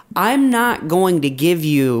like, I'm not going to give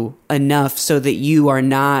you enough so that you are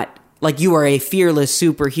not... like you are a fearless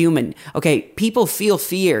superhuman. Okay, people feel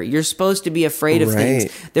fear. You're supposed to be afraid of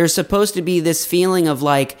things. There's supposed to be this feeling of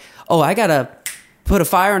like, oh, I gotta put a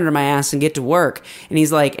fire under my ass and get to work. And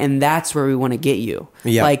he's like, and that's where we want to get you.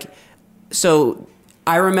 Yeah. Like, so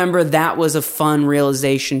I remember that was a fun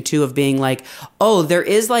realization too of being like, oh, there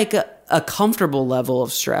is like a comfortable level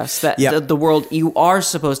of stress that the world you are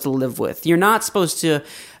supposed to live with. You're not supposed to...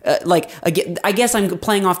 again, I guess I'm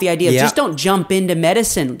playing off the idea of just don't jump into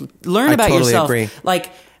medicine. Learn about yourself. Agree.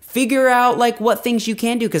 Like, figure out like what things you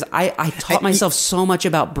can do. Because I taught myself so much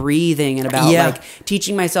about breathing and about like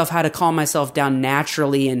teaching myself how to calm myself down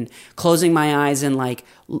naturally and closing my eyes and like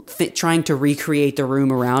trying to recreate the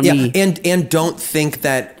room around me. And don't think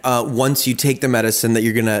that once you take the medicine that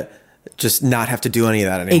you're gonna just not have to do any of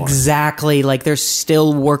that anymore. Exactly. Like there's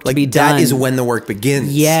still work to be done. That is when the work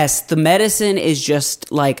begins. Yes. The medicine is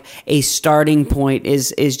just like a starting point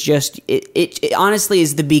is just, it honestly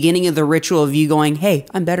is the beginning of the ritual of you going, hey,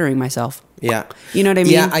 I'm bettering myself. Yeah. You know what I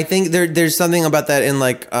mean? Yeah. I think there's something about that in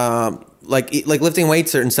like lifting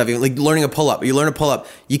weights and stuff, like learning a pull-up. You learn a pull-up.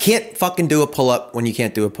 You can't fucking do a pull-up when you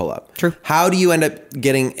can't do a pull-up. True. How do you end up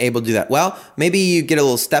getting able to do that? Well, maybe you get a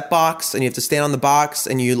little step box and you have to stand on the box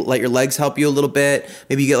and you let your legs help you a little bit.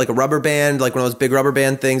 Maybe you get like a rubber band, like one of those big rubber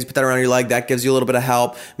band things, put that around your leg. That gives you a little bit of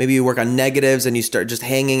help. Maybe you work on negatives and you start just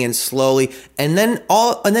hanging in slowly. And then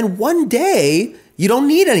one day... you don't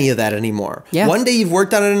need any of that anymore. Yeah. One day you've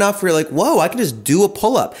worked on it enough where you're like, whoa, I can just do a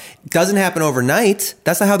pull-up. It doesn't happen overnight.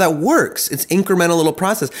 That's not how that works. It's incremental little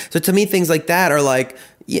process. So to me, things like that are like,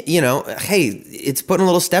 hey, it's putting a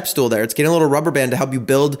little step stool there. It's getting a little rubber band to help you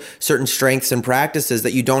build certain strengths and practices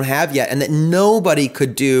that you don't have yet and that nobody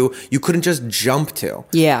could do. You couldn't just jump to.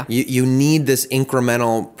 Yeah. You need this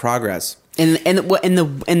incremental progress. And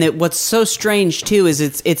what's so strange too is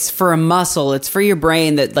it's for a muscle, it's for your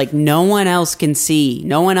brain that like no one else can see,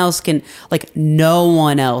 no one else can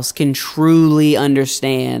truly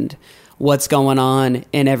understand what's going on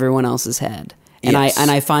in everyone else's head, and yes.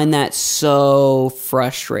 I find that so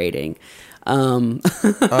frustrating.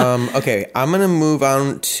 Okay, I'm gonna move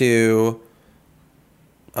on to.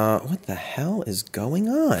 What the hell is going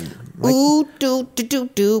on? Like, ooh,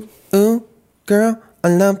 girl. I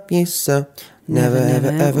love you so. Never,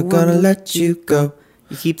 ever gonna let you go.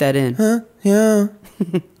 You keep that in. Huh? Yeah.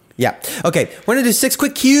 Yeah. Okay. We're going to do 6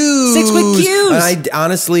 quick cues. 6 quick cues.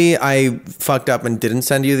 I fucked up and didn't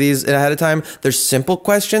send you these ahead of time. They're simple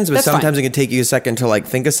questions, but sometimes it can take you a second to like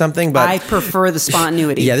think of something. But I prefer the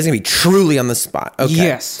spontaneity. Yeah, this is going to be truly on the spot. Okay.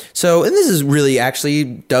 Yes. So, and this is really actually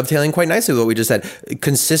dovetailing quite nicely with what we just said.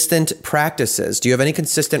 Consistent practices. Do you have any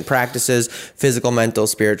consistent practices, physical, mental,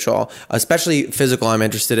 spiritual? Especially physical I'm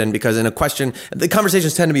interested in because in a question, the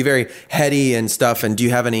conversations tend to be very heady and stuff. And do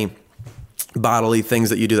you have any bodily things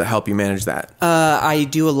that you do that help you manage that? I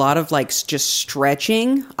do a lot of like just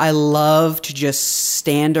stretching. I love to just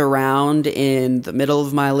stand around in the middle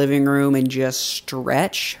of my living room and just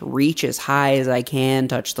stretch, reach as high as I can,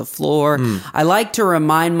 touch the floor. I like to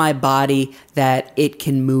remind my body that it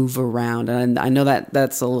can move around. And I know that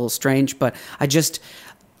that's a little strange, but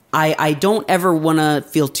I don't ever want to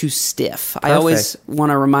feel too stiff. I always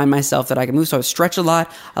want to remind myself that I can move. So I stretch a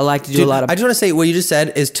lot. I like to do a lot of... I just want to say what you just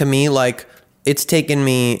said is, to me, like, it's taken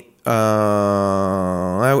me,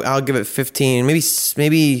 I'll give it 15,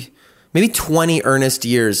 maybe 20 earnest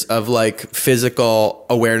years of like physical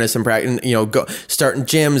awareness and practice, starting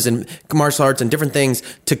gyms and martial arts and different things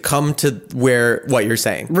to come to what you're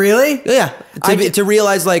saying. Really? Yeah. To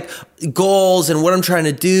realize like goals and what I'm trying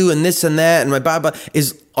to do and this and that and my blah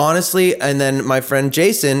is honestly. And then my friend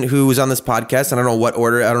Jason, who was on this podcast, I don't know what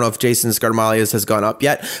order, I don't know if Jason Scarmalias has gone up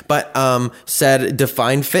yet, but said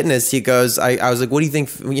define fitness. He goes, I was like, what do you think,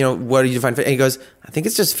 what do you define fitness? And he goes, I think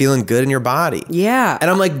it's just feeling good in your body. Yeah. And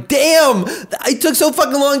I'm like, damn, it took so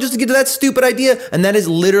fucking long just to get to that stupid idea. And that is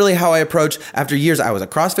literally how I approach after years. I was a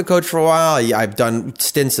CrossFit coach for a while. I've done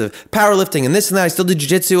stints of powerlifting and this and that. I still do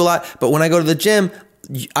jiu-jitsu a lot. But when I go to the gym,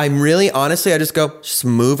 I'm really, honestly, I just go, just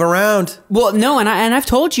move around. Well, no, and I've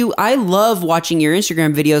told you, I love watching your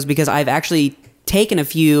Instagram videos because I've actually taken a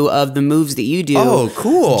few of the moves that you do. Oh,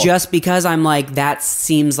 cool. Just because I'm like, that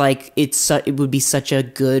seems like it would be such a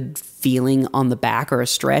good feeling on the back or a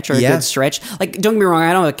stretch or a good stretch. Like, don't get me wrong,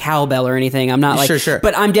 I don't have a cowbell or anything. I'm not like, sure.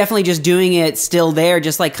 But I'm definitely just doing it still there.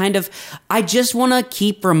 Just like kind of, I just want to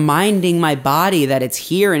keep reminding my body that it's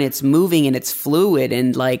here and it's moving and it's fluid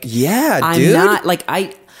and like, I'm not like,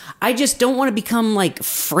 I just don't want to become like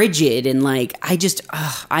frigid and like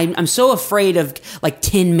I'm so afraid of like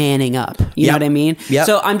Tin Manning up. You know what I mean? Yep.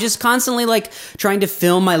 So I'm just constantly like trying to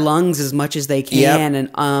fill my lungs as much as they can.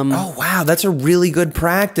 And oh wow, that's a really good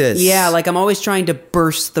practice. Yeah, like I'm always trying to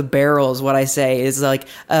burst the barrels. What I say is like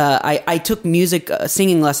I took music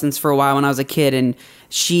singing lessons for a while when I was a kid, and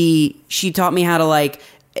she taught me how to like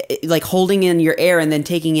holding in your air and then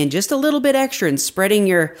taking in just a little bit extra and spreading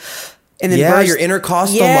your. And then your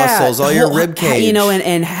intercostal muscles, all your rib cage,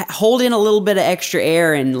 and hold in a little bit of extra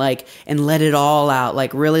air and let it all out.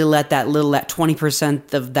 Like really let that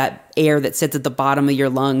 20% of that air that sits at the bottom of your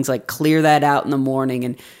lungs, like clear that out in the morning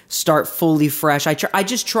and start fully fresh. I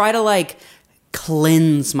just try to like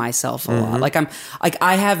cleanse myself a lot. Like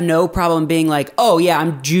I have no problem being like, oh yeah,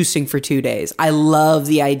 I'm juicing for 2 days. I love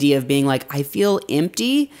the idea of being like, I feel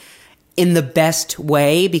empty in the best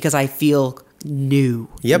way because I feel new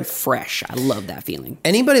and fresh. I love that feeling.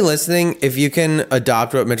 Anybody listening, if you can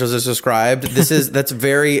adopt what Mitchell just described, that's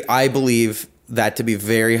very, I believe that to be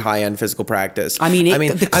very high-end physical practice. I mean,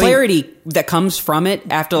 the clarity that comes from it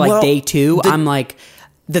after day 2, I'm like,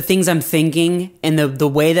 the things I'm thinking and the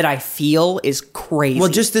way that I feel is crazy. Well,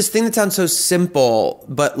 just this thing that sounds so simple,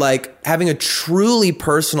 but like having a truly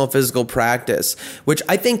personal physical practice, which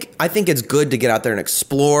I think it's good to get out there and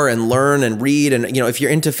explore and learn and read. And, if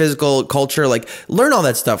you're into physical culture, like learn all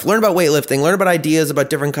that stuff, learn about weightlifting, learn about ideas about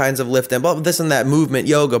different kinds of lifting, this and that, movement,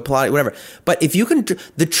 yoga, Pilates, whatever. But if you can,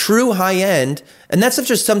 the true high end, and that stuff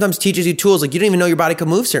just sometimes teaches you tools. Like you don't even know your body can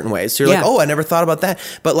move certain ways. So you're like, oh, I never thought about that.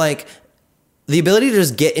 But like, the ability to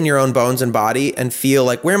just get in your own bones and body and feel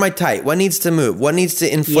like, where am I tight? What needs to move? What needs to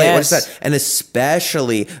inflate? Yes. What's that? And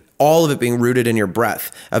especially all of it being rooted in your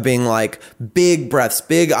breath, of being like big breaths,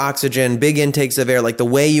 big oxygen, big intakes of air, like the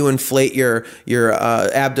way you inflate your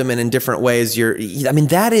abdomen in different ways.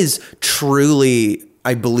 That is truly,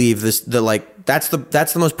 I believe, that's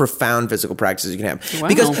the most profound physical practices you can have. Wow.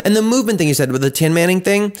 And the movement thing you said with the Tin Manning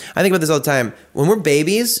thing, I think about this all the time. When we're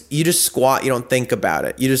babies, you just squat, you don't think about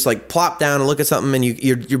it. You just like plop down and look at something, and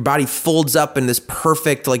your body folds up in this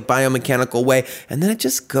perfect like biomechanical way, and then it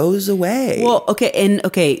just goes away. Well,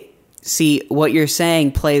 okay. See, what you're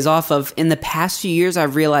saying plays off of, in the past few years,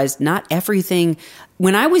 I've realized not everything,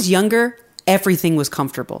 when I was younger, everything was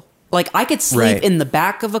comfortable. Like I could sleep in the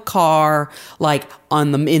back of a car, like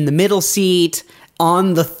in the middle seat,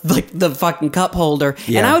 on the fucking cup holder,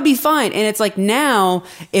 and I would be fine. And it's like now,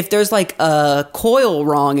 if there's like a coil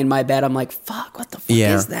wrong in my bed, I'm like, fuck, what the fuck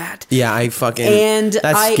is that? Yeah,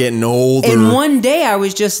 that's getting older. And one day I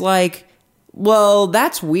was just like, well,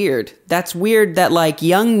 that's weird. That's weird that like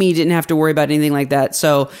young me didn't have to worry about anything like that.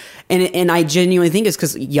 So, and I genuinely think it's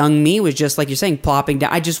because young me was just like you're saying, plopping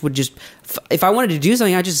down. I just would if I wanted to do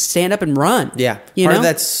something, I just stand up and run. Yeah, part of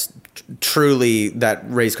that's truly that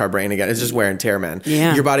race car brain again. It's just wear and tear, man.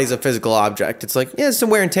 Yeah, your body's a physical object. It's like it's some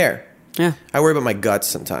wear and tear. Yeah. I worry about my guts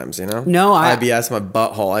sometimes, you know? No, IBS, my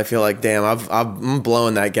butthole. I feel like, damn, I'm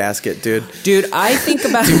blowing that gasket, dude. Dude, I think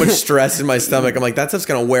about too much stress in my stomach. I'm like, that stuff's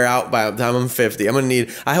going to wear out by the time I'm 50.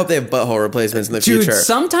 I hope they have butthole replacements in the future.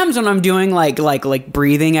 Sometimes when I'm doing like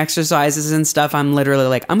breathing exercises and stuff, I'm literally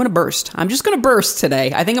like, I'm going to burst. I'm just going to burst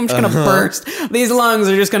today. I think I'm just going to burst. These lungs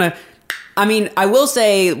are just going to... I mean, I will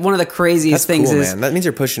say one of the craziest things cool, is... man. That means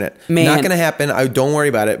you're pushing it. Man, not going to happen. Don't worry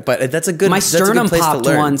about it. But that's a good place to learn. My sternum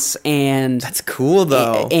popped once, and... That's cool,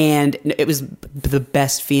 though. And it was the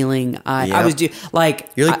best feeling. I was You're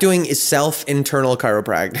like doing self-internal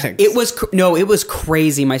chiropractic. It was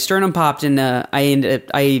crazy. My sternum popped, and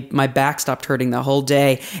my back stopped hurting the whole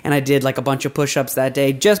day, and I did like a bunch of push-ups that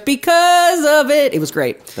day just because of it. It was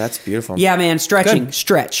great. That's beautiful. Yeah, man. Stretching. Good.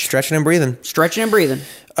 Stretching and breathing. Stretching and breathing.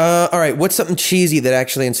 All right, what's something cheesy that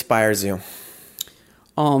actually inspires you?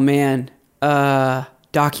 Oh man,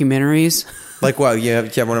 documentaries. Like what? You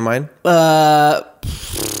have one in mind?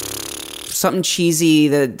 Something cheesy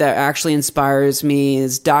that actually inspires me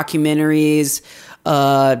is documentaries.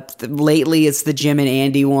 Lately, it's the Jim and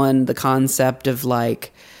Andy one. The concept of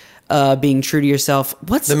like being true to yourself.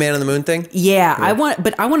 What's the Man on the Moon thing? Yeah, I want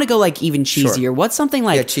to go like even cheesier. Sure. What's something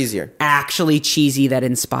like cheesier, actually cheesy that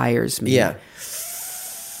inspires me? Yeah.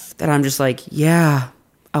 That I'm just like, yeah,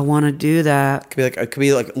 I want to do that. It could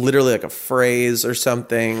be like literally like a phrase or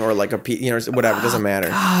something, or like whatever. It doesn't matter.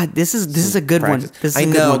 God, this is a good one. I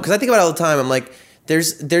know, because I think about it all the time. I'm like,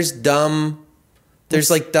 there's dumb,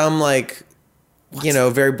 very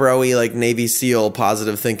bro-y, like Navy SEAL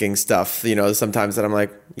positive thinking stuff. Sometimes that I'm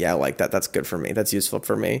like, yeah, I like that. That's good for me. That's useful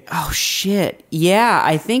for me. Oh shit, yeah.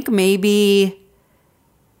 I think it's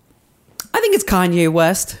Kanye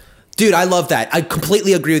West. Dude, I love that. I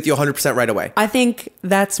completely agree with you 100% right away. I think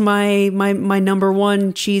that's my number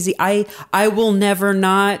one cheesy. I will never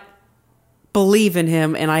not believe in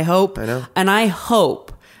him, and I hope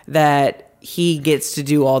that he gets to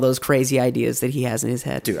do all those crazy ideas that he has in his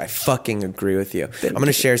head. Dude, I fucking agree with you. I'm going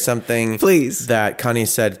to share something please that Kanye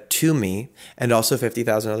said to me and also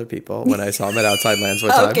 50,000 other people when I saw him at Outside Lands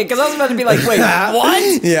one time. Okay, because I was about to be like, wait,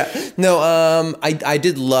 what? Yeah. No, I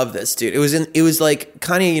did love this, dude. It was like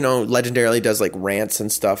Kanye, legendarily does like rants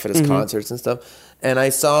and stuff at his concerts and stuff. And I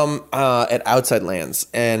saw him at Outside Lands,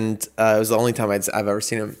 and it was the only time I've ever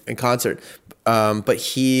seen him in concert.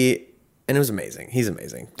 And it was amazing. He's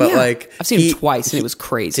amazing. But I've seen him twice, and it was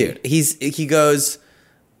crazy. Dude, he goes,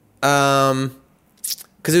 because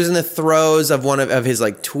it was in the throes of one of his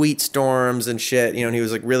like tweet storms and shit, and he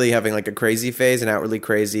was like really having like a crazy phase, an outwardly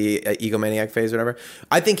crazy egomaniac phase, whatever.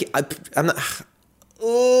 I think I'm not.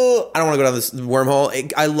 I don't want to go down this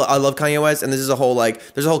wormhole. I love Kanye West, and this is a whole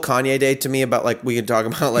there's a whole Kanye day to me about like we can talk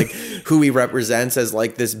about like who he represents as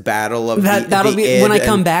like this battle of that'll be when I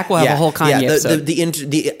come back. We'll have a whole Kanye episode.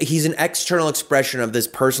 He's an external expression of this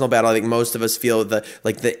personal battle. I think most of us feel the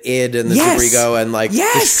id and the superego and like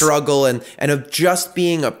the struggle and of just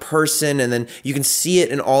being a person. And then you can see it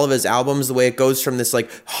in all of his albums, the way it goes from this like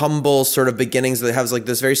humble sort of beginnings that has like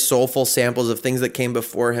this very soulful samples of things that came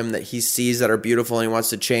before him that he sees that are beautiful and he wants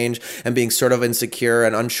to change, and being sort of insecure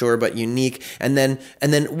and unsure but unique. And then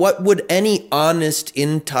what would any honest,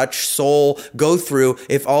 in touch soul go through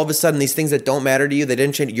if all of a sudden these things that don't matter to you, they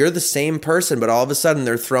didn't change, you're the same person, but all of a sudden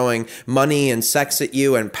they're throwing money and sex at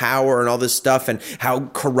you and power and all this stuff, and how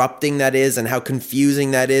corrupting that is and how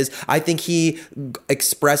confusing that is. I think he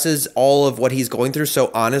expresses all of what he's going through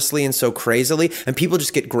so honestly and so crazily, and people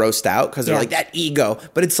just get grossed out because they're like, that ego.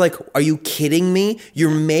 But it's like, are you kidding me? You're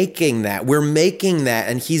making that. We're making that,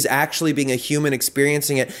 and he's actually being a human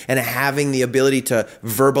experiencing it and having the ability to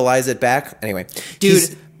verbalize it back. Anyway,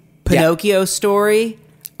 dude, Pinocchio story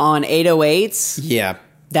on 808s. Yeah.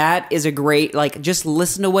 That is a great, just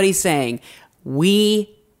listen to what he's saying.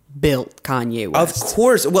 We built Kanye West. Of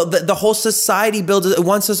course. Well, the whole society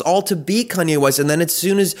wants us all to be Kanye West, and then as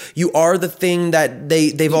soon as you are the thing that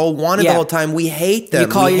they've all wanted the whole time, we hate them. You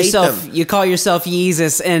call yourself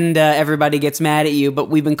Yeezus, and everybody gets mad at you. But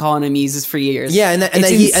we've been calling him Yeezus for years. Yeah, and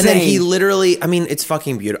then he literally. I mean, it's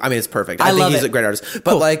fucking beautiful. I mean, it's perfect. I think he's a great artist.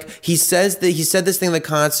 But he said this thing in the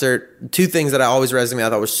concert. Two things that I always resonated. I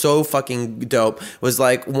thought was so fucking dope. Was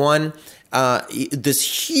like one.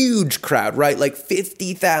 This huge crowd, right? Like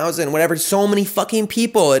 50,000, whatever. So many fucking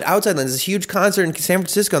people at Outside Lands. This huge concert in San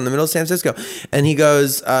Francisco, in the middle of San Francisco. And he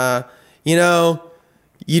goes,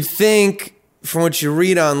 you'd think from what you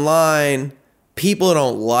read online, people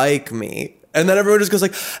don't like me. And then everyone just goes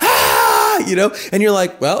like, ah! you know? And you're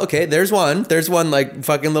like, well, okay, there's one like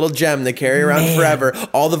fucking little gem they carry around forever.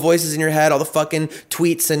 All the voices in your head, all the fucking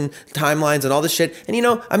tweets and timelines and all this shit. And you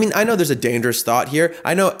know, I mean, I know there's a dangerous thought here.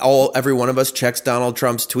 I know every one of us checks Donald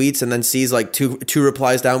Trump's tweets and then sees like two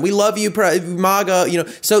replies down. We love you, MAGA, you know?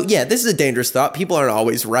 So yeah, this is a dangerous thought. People aren't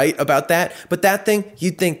always right about that. But that thing,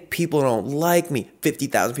 you think people don't like me.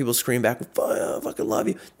 50,000 people scream back, I fucking love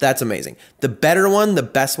you. That's amazing. The better one, the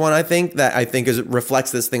best one, I think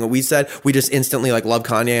reflects this thing that we said. We just instantly like love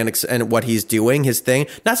Kanye and what he's doing, his thing.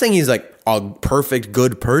 Not saying he's like a perfect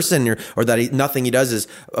good person or that nothing he does is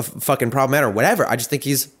a fucking problematic or whatever. I just think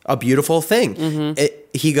he's a beautiful thing. Mm-hmm.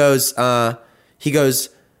 He goes,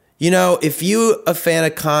 you know, if you a fan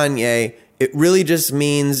of Kanye, it really just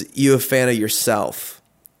means you a fan of yourself.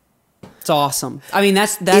 It's awesome. I mean,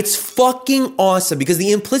 that's it's fucking awesome because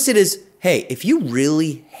the implicit is, hey, if you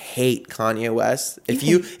really hate Kanye West,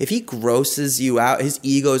 if he grosses you out, his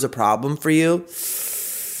ego is a problem for you,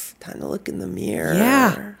 time to look in the mirror.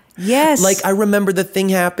 Yeah. Yes. Like I remember the thing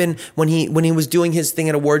happened when he was doing his thing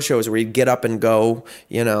at award shows where he'd get up and go,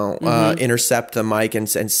 you know, intercept the mic and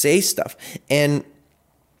say stuff. And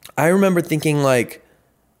I remember thinking like,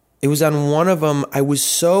 it was on one of them, I was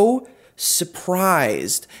so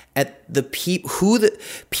surprised at the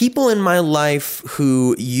people in my life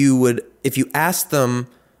who you would, if you ask them,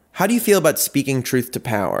 how do you feel about speaking truth to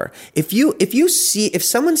power? If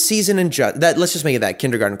someone sees an injustice, let's just make it that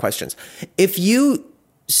kindergarten questions. If you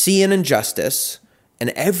see an injustice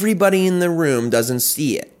and everybody in the room doesn't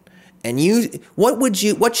see it, and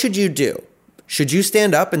what should you do? Should you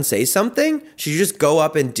stand up and say something? Should you just go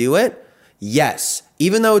up and do it? Yes.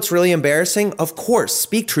 Even though it's really embarrassing, of course,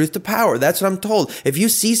 speak truth to power. That's what I'm told. If you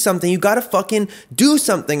see something, you got to fucking do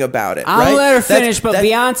something about it. I'll let her finish, but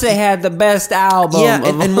Beyonce had the best album. Yeah,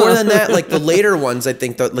 and more than that, like the later ones, I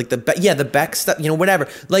think, the Beck stuff, you know, whatever.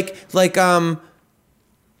 Like all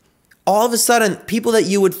of a sudden, people that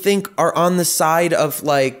you would think are on the side of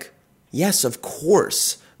like, yes, of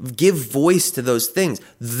course, give voice to those things.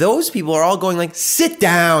 Those people are all going like, sit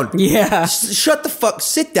down. Yeah. Shut the fuck,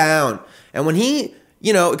 sit down. And when he,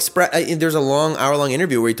 you know, there's a long hour-long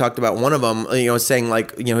interview where he talked about one of them, you know, saying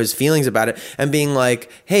like, you know, his feelings about it and being like,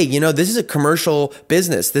 hey, you know, this is a commercial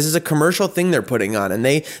business. This is a commercial thing they're putting on. And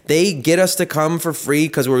they get us to come for free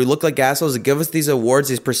because we look like assholes. They give us these awards,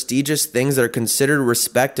 these prestigious things that are considered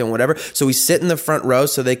respect and whatever. So we sit in the front row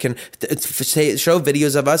so they can show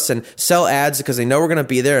videos of us and sell ads because they know we're going to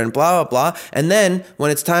be there and blah, blah, blah. And then when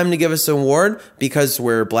it's time to give us an award because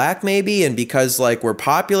we're black maybe and because like we're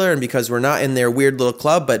popular and because we're not in their weird little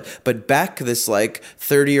club, but Beck, this like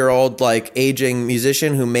 30-year-old like aging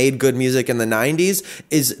musician who made good music in the 90s,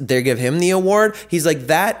 they give him the award. He's like,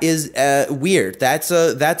 that is weird. That's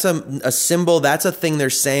a symbol. That's a thing they're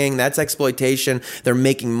saying. That's exploitation. They're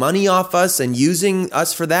making money off us and using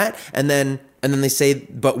us for that. And then they say,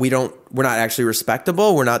 but we're not actually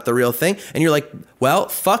respectable. We're not the real thing. And you're like, well,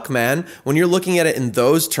 fuck, man. When you're looking at it in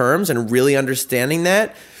those terms and really understanding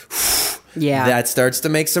that, yeah, that starts to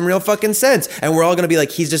make some real fucking sense. And we're all going to be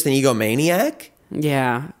like, he's just an egomaniac?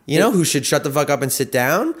 Yeah. You know, who should shut the fuck up and sit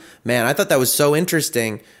down? Man, I thought that was so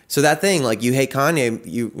interesting. So that thing, like, you hate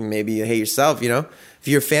Kanye, maybe you hate yourself, you know? If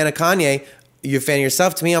you're a fan of Kanye, you're a fan of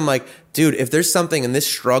yourself. To me, I'm like, dude, if there's something in this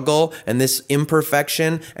struggle and this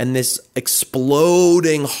imperfection and this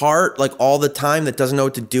exploding heart, like, all the time that doesn't know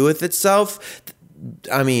what to do with itself,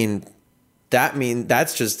 I mean...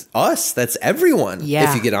 that's just us. That's everyone. Yeah.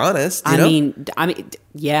 If you get honest, you know? I mean,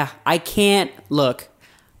 yeah. I can't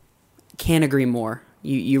agree more.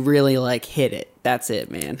 You really like hit it. That's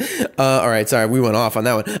it, man. All right. Sorry, we went off on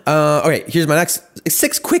that one. Okay, here's my next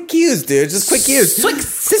 6 quick cues, dude. Just quick cues.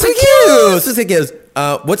 6 quick cues.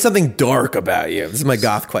 What's something dark about you? This is my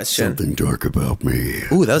goth question. Something dark about me.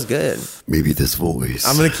 Ooh, that was good. Maybe this voice.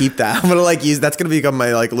 I'm gonna keep that. I'm gonna like use. That's gonna become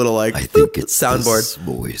my like little like. I think it's soundboard this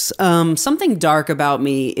voice. Something dark about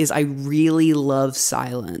me is I really love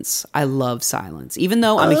silence. I love silence, even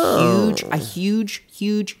though I'm a huge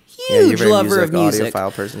lover of music.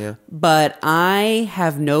 Audiophile person, yeah. But I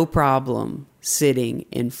have no problem sitting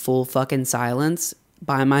in full fucking silence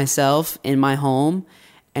by myself in my home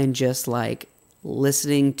and just like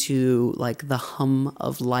listening to like the hum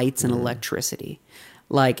of lights and electricity.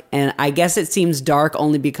 Like, and I guess it seems dark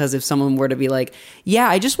only because if someone were to be like, yeah,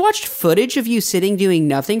 I just watched footage of you sitting doing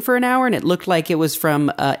nothing for an hour and it looked like it was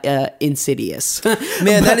from Insidious.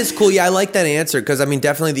 Man, that is cool. Yeah, I like that answer because I mean,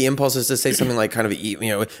 definitely the impulse is to say something like kind of, you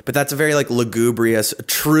know, but that's a very like lugubrious,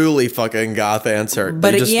 truly fucking goth answer.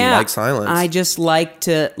 But you just yeah, like silence. I just like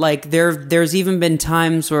to, like, there's even been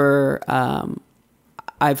times where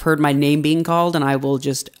I've heard my name being called and I will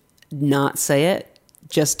just not say it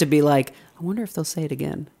just to be like, I wonder if they'll say it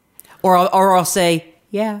again. Or I'll say,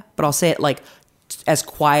 yeah, but I'll say it like as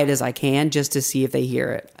quiet as I can just to see if they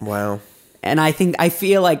hear it. Wow. And I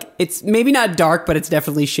feel like it's maybe not dark, but it's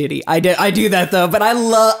definitely shitty. I do that though, but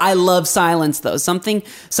I love silence though. Something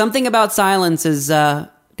about silence is, dare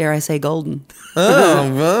I say, golden.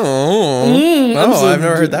 I've never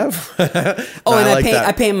heard that. Oh, and like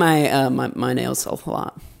I paint my nails a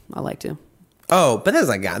lot. I like to. Oh, but that's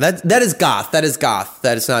not goth. That is goth. That is goth.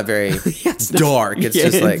 That is not very dark. It's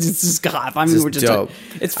just like it's just goth. I mean, we're just dope.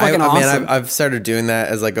 It's fucking awesome. Man, I've started doing that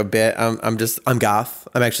as like a bit. I'm goth.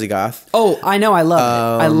 I'm actually goth. Oh, I know. I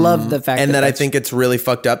love it. I love the fact and that I think it's really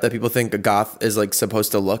fucked up that people think a goth is like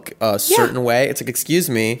supposed to look a certain way. It's like, excuse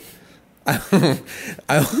me.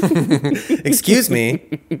 Excuse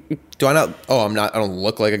me. Do I not? Oh, I'm not. I don't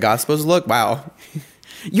look like a goth supposed to look. Wow.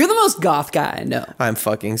 You're the most goth guy I know. I'm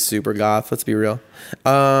fucking super goth. Let's be real.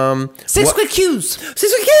 Six quick cues.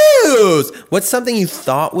 What's something you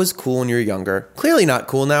thought was cool when you were younger? Clearly not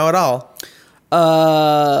cool now at all.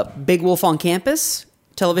 Big Wolf on Campus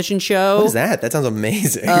television show. What is that? That sounds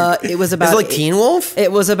amazing. It was about. Is it like Teen Wolf?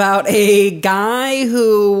 It was about a guy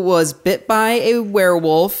who was bit by a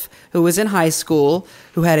werewolf who was in high school,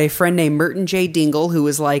 who had a friend named Merton J. Dingle, who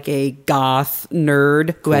was like a goth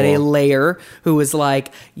nerd, who had a lair, who was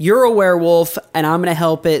like, you're a werewolf, and I'm going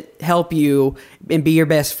to help you and be your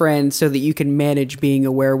best friend so that you can manage being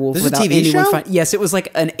a werewolf this without is a TV anyone show? Yes, it was like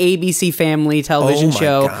an ABC Family television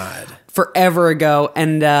show. God. Forever ago,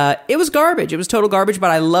 and it was garbage. It was total garbage,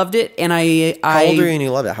 but I loved it, and I How old are you and you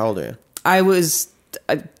loved it? How old are you? I was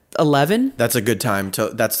 11. That's a good time.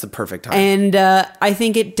 That's the perfect time. And I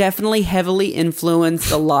think it definitely heavily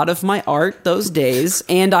influenced a lot of my art those days.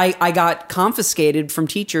 And I got confiscated from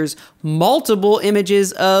teachers multiple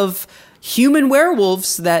images of human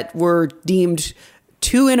werewolves that were deemed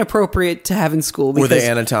too inappropriate to have in school. Were they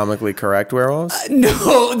anatomically correct werewolves?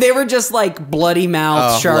 No, they were just like bloody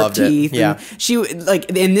mouth, sharp teeth. Yeah.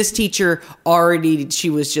 And and this teacher she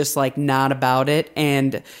was just like not about it.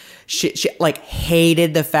 And she like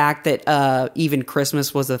hated the fact that even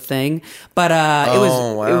Christmas was a thing, but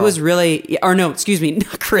it was really, or no, excuse me,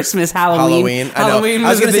 not Christmas, Halloween. I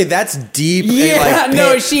was gonna say that's deep. Yeah,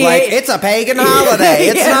 it's a pagan holiday.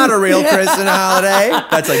 It's not a real Christian holiday.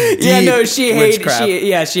 That's like deep. Yeah, no, she hated.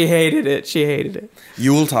 witchcraft. She hated it. She hated it.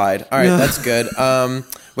 Yuletide. All right, that's good.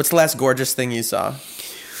 What's the last gorgeous thing you saw?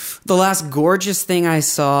 The last gorgeous thing I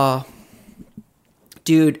saw,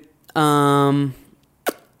 dude.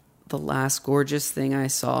 The last gorgeous thing I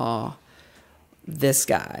saw, this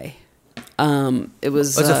guy. It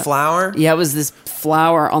was a flower? Yeah, it was this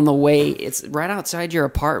flower on the way. It's right outside your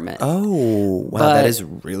apartment. Oh, wow, that is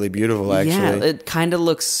really beautiful, actually. Yeah, it kind of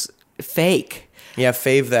looks fake. Yeah,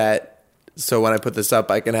 fave that. So when I put this up,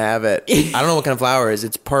 I can have it. I don't know what kind of flower it is.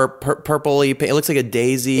 It's purpley. It looks like a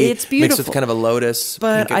daisy. It's beautiful. Mixed with kind of a lotus.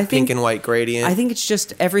 But pink and white gradient. I think it's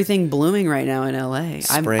just everything blooming right now in LA.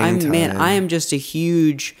 Springtime. I am just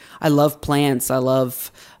I love plants. I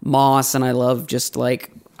love moss, and I love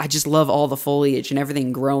I just love all the foliage and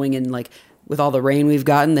everything growing, and like with all the rain we've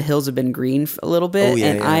gotten, the hills have been green a little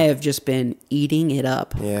bit, I have just been eating it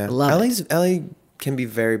up. Yeah. I love it. LA can be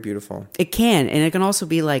very beautiful. It can, and it can also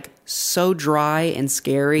be like so dry and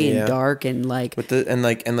scary and dark and like with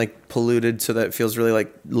and polluted, so that it feels really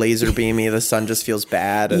like laser beamy. The sun just feels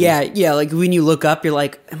bad. Yeah. Like when you look up, you're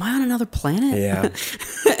like, "Am I on another planet?" Yeah.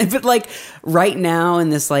 But like right now,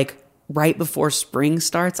 in this like right before spring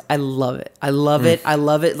starts, I love it. I love it. I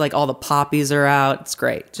love it. Like all the poppies are out. It's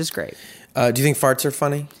great. Just great. Do you think farts are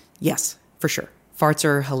funny? Yes, for sure. Farts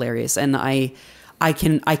are hilarious, and I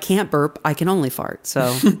can't burp. I can only fart.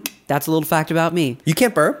 So that's a little fact about me. You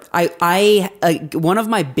can't burp? One of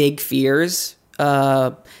my big fears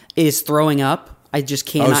is throwing up. I just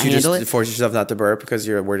cannot handle it. Force yourself not to burp because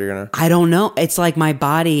you're worried you're gonna. I don't know. It's like my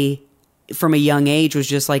body from a young age was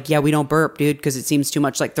just like, yeah, we don't burp, dude, because it seems too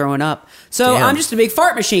much like throwing up. So Damn. I'm just a big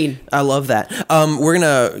fart machine. I love that. We're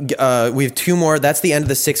gonna we have two more. That's the end of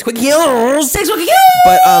the 6 quick heals. 6 quick heals.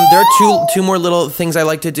 But there are two more little things I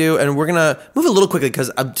like to do, and we're gonna move a little quickly because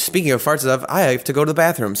speaking of farts and stuff, I have to go to the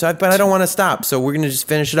bathroom. But I don't want to stop, so we're gonna just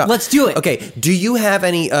finish it up. Let's do it. Okay. Do you have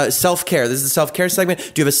any self-care? This is the self-care segment.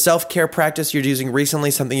 Do you have a self-care practice you're using recently?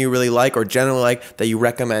 Something you really like or generally like that you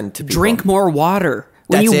recommend to people? Drink more water.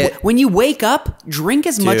 When you wake up, drink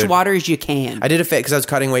as much water as you can. I did a fit because I was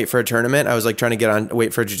cutting weight for a tournament. I was like trying to get on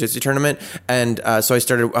weight for a jiu-jitsu tournament. And so I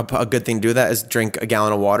started a good thing to do that is drink a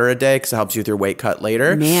gallon of water a day because it helps you with your weight cut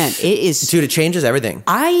later. Man, it is... Dude, it changes everything.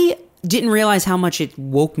 I didn't realize how much it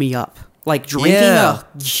woke me up. Like drinking a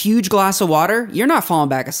huge glass of water, you're not falling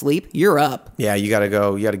back asleep. You're up. Yeah, you got to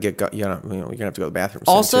go. You're going to have to go to the bathroom.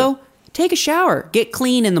 Also, take a shower, get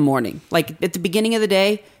clean in the morning. Like at the beginning of the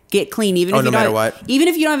day, get clean, even if no matter what. Even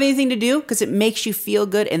if you don't have anything to do, because it makes you feel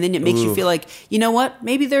good, and then it makes you feel like, you know what?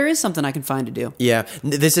 Maybe there is something I can find to do. Yeah,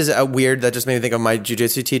 this is a weird. That just made me think of my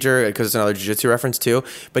jiu-jitsu teacher, because it's another jiu-jitsu reference too.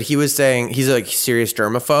 But he was saying he's a like serious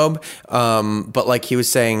germaphobe. But like he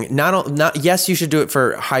was saying, not yes, you should do it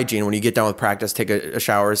for hygiene. When you get done with practice, take a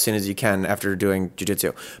shower as soon as you can after doing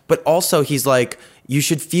jiu-jitsu. But also, he's like, you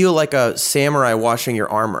should feel like a samurai washing your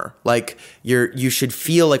armor. Like you should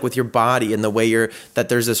feel like with your body and the way that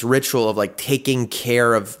there's this ritual of like taking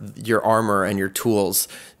care of your armor and your tools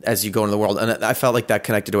as you go into the world. And I felt like that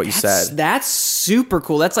connected to what you said. That's super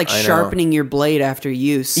cool. That's like sharpening your blade after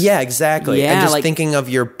use. Yeah, exactly. Yeah, and just thinking of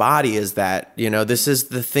your body as that, this is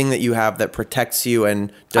the thing that you have that protects you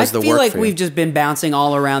and does the work for you. I feel like we've just been bouncing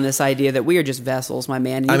all around this idea that we are just vessels, my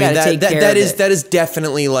man. You got to take care of it. That is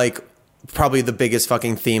definitely like probably the biggest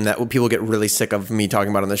fucking theme that people get really sick of me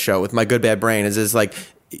talking about on the show with My Good Bad Brain is like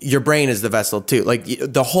your brain is the vessel too. Like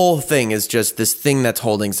the whole thing is just this thing that's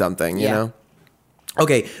holding something, you know?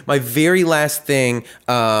 Okay, my very last thing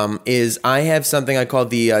is I have something I call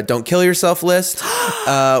the Don't Kill Yourself list,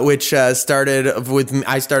 which I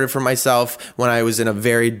started for myself when I was in a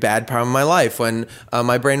very bad part of my life, when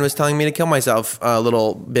my brain was telling me to kill myself a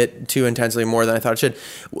little bit too intensely, more than I thought it should.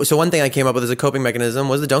 So one thing I came up with as a coping mechanism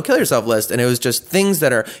was the Don't Kill Yourself list, and it was just things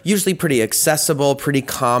that are usually pretty accessible, pretty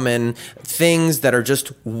common, things that are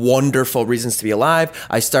just wonderful reasons to be alive.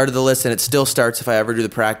 I started the list, and it still starts if I ever do the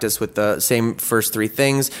practice with the same first 3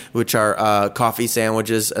 things, which are coffee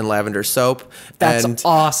sandwiches and lavender soap. That's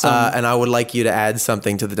awesome. And I would like you to add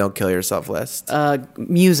something to the Don't Kill Yourself list.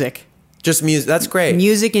 Music. Just music. That's great.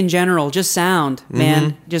 Music in general. Just sound,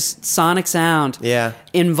 man. Just sonic sound. Yeah.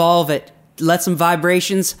 Involve it. Let some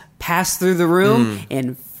vibrations pass through the room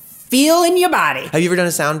and feel in your body. Have you ever done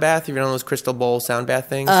a sound bath? Have you ever done those crystal bowl sound bath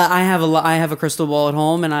things? I have a crystal bowl at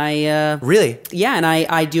home, and I really, yeah, and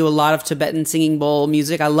I do a lot of Tibetan singing bowl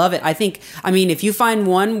music. I love it. I mean, if you find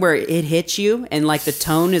one where it hits you and like the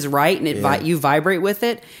tone is right and you vibrate with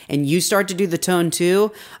it, and you start to do the tone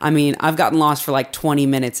too. I mean, I've gotten lost for like 20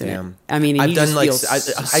 minutes in it. I mean, and I've you done just like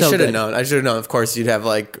feel I should have known. I should have known. Of course, you'd have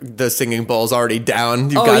like the singing bowls already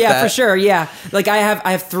down. Oh yeah, for sure. Yeah, like I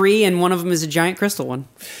have 3, and one of them is a giant crystal one.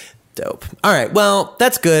 Dope. All right. Well,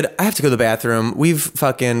 that's good. I have to go to the bathroom. We've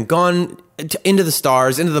fucking gone into the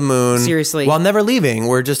stars, into the moon. Seriously. While never leaving.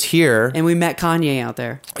 We're just here. And we met Kanye out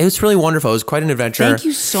there. It was really wonderful. It was quite an adventure. Thank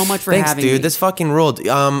you so much for having me. Thanks, dude. This fucking ruled.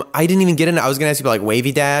 I didn't even get into it. I was going to ask you about like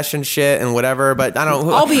Wavy Dash and shit and whatever, but I don't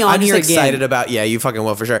know. I'll be on I'm here just again. excited about, yeah, you fucking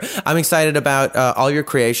will for sure. I'm excited about all your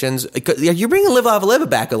creations. You're bringing Live Lava Live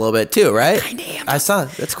back a little bit too, right? Kinda am. I saw.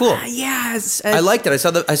 That's cool. Yeah. I liked it. I saw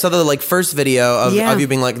the like first video of you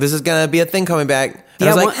being like, this is going to be a thing coming back. And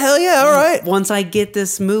I was like, hell yeah, all right. Once I get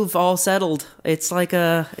this move all settled, it's like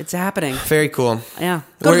it's happening. Very cool. Yeah.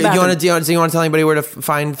 Do you want to tell anybody where to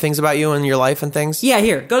find things about you and your life and things? Yeah,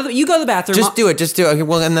 here. You go to the bathroom. Just do it. Okay,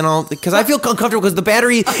 well, and then because I feel uncomfortable because the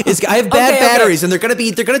battery is. I have bad batteries and they're gonna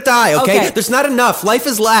die. Okay? There's not enough. Life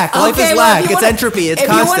is lack. Life is lack. It's entropy. It's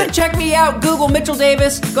constant. If you want to check me out, Google Mitchell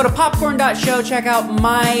Davis. Go to popcorn.show. Check out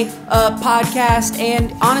my podcast,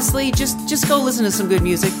 and honestly, just go listen to some good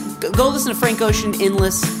music. Go listen to Frank Ocean,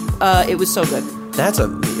 Endless. It was so good. That's a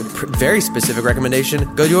very specific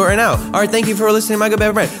recommendation. Go do it right now. All right, thank you for listening to My Good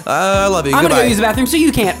Bad Brain. I love you. I'm Goodbye. gonna go use the bathroom, so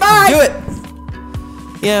you can't. Bye. Do it.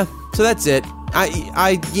 Yeah. So that's it.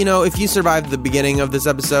 If you survived the beginning of this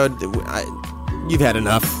episode, you've had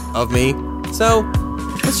enough of me. So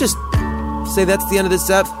let's just say that's the end of this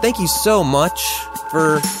ep. Thank you so much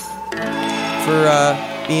for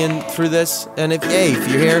being through this. And if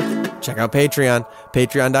you're here, check out Patreon.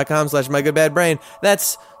 Patreon.com/mygoodbadbrain.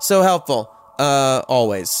 That's so helpful.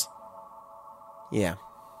 Always. Yeah.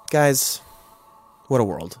 Guys, what a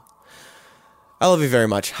world. I love you very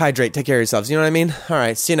much. Hydrate. Take care of yourselves. You know what I mean? All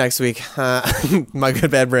right. See you next week. My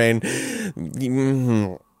Good Bad Brain.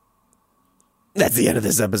 That's the end of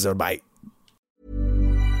this episode. Bye.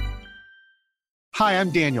 Hi, I'm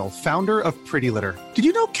Daniel, founder of Pretty Litter. Did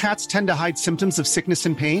you know cats tend to hide symptoms of sickness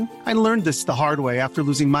and pain? I learned this the hard way after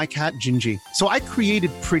losing my cat, Gingy. So I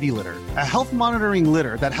created Pretty Litter, a health monitoring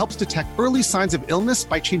litter that helps detect early signs of illness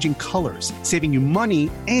by changing colors, saving you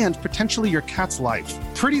money and potentially your cat's life.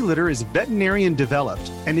 Pretty Litter is veterinarian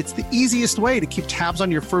developed, and it's the easiest way to keep tabs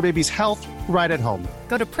on your fur baby's health right at home.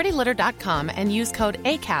 Go to prettylitter.com and use code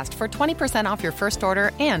ACAST for 20% off your first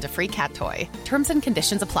order and a free cat toy. Terms and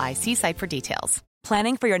conditions apply. See site for details.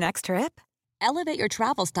 Planning for your next trip? Elevate your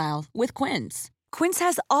travel style with Quince. Quince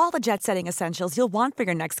has all the jet-setting essentials you'll want for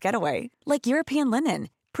your next getaway, like European linen,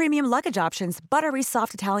 premium luggage options, buttery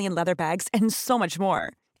soft Italian leather bags, and so much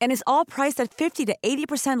more. And is all priced at 50 to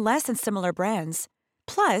 80% less than similar brands.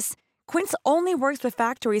 Plus, Quince only works with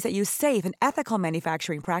factories that use safe and ethical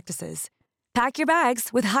manufacturing practices. Pack your bags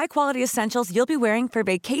with high-quality essentials you'll be wearing for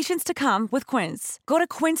vacations to come with Quince. Go to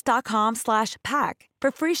quince.com/pack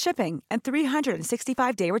for free shipping and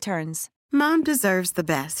 365-day returns. Mom deserves the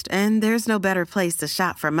best, and there's no better place to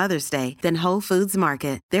shop for Mother's Day than Whole Foods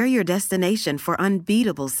Market. They're your destination for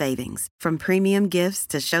unbeatable savings, from premium gifts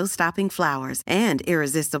to show-stopping flowers and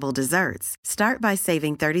irresistible desserts. Start by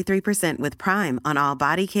saving 33% with Prime on all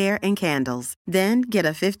body care and candles. Then get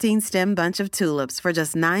a 15-stem bunch of tulips for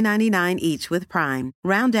just $9.99 each with Prime.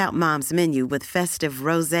 Round out Mom's menu with festive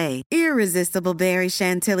rosé, irresistible berry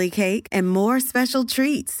chantilly cake, and more special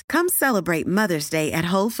treats. Come celebrate Mother's Day at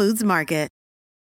Whole Foods Market.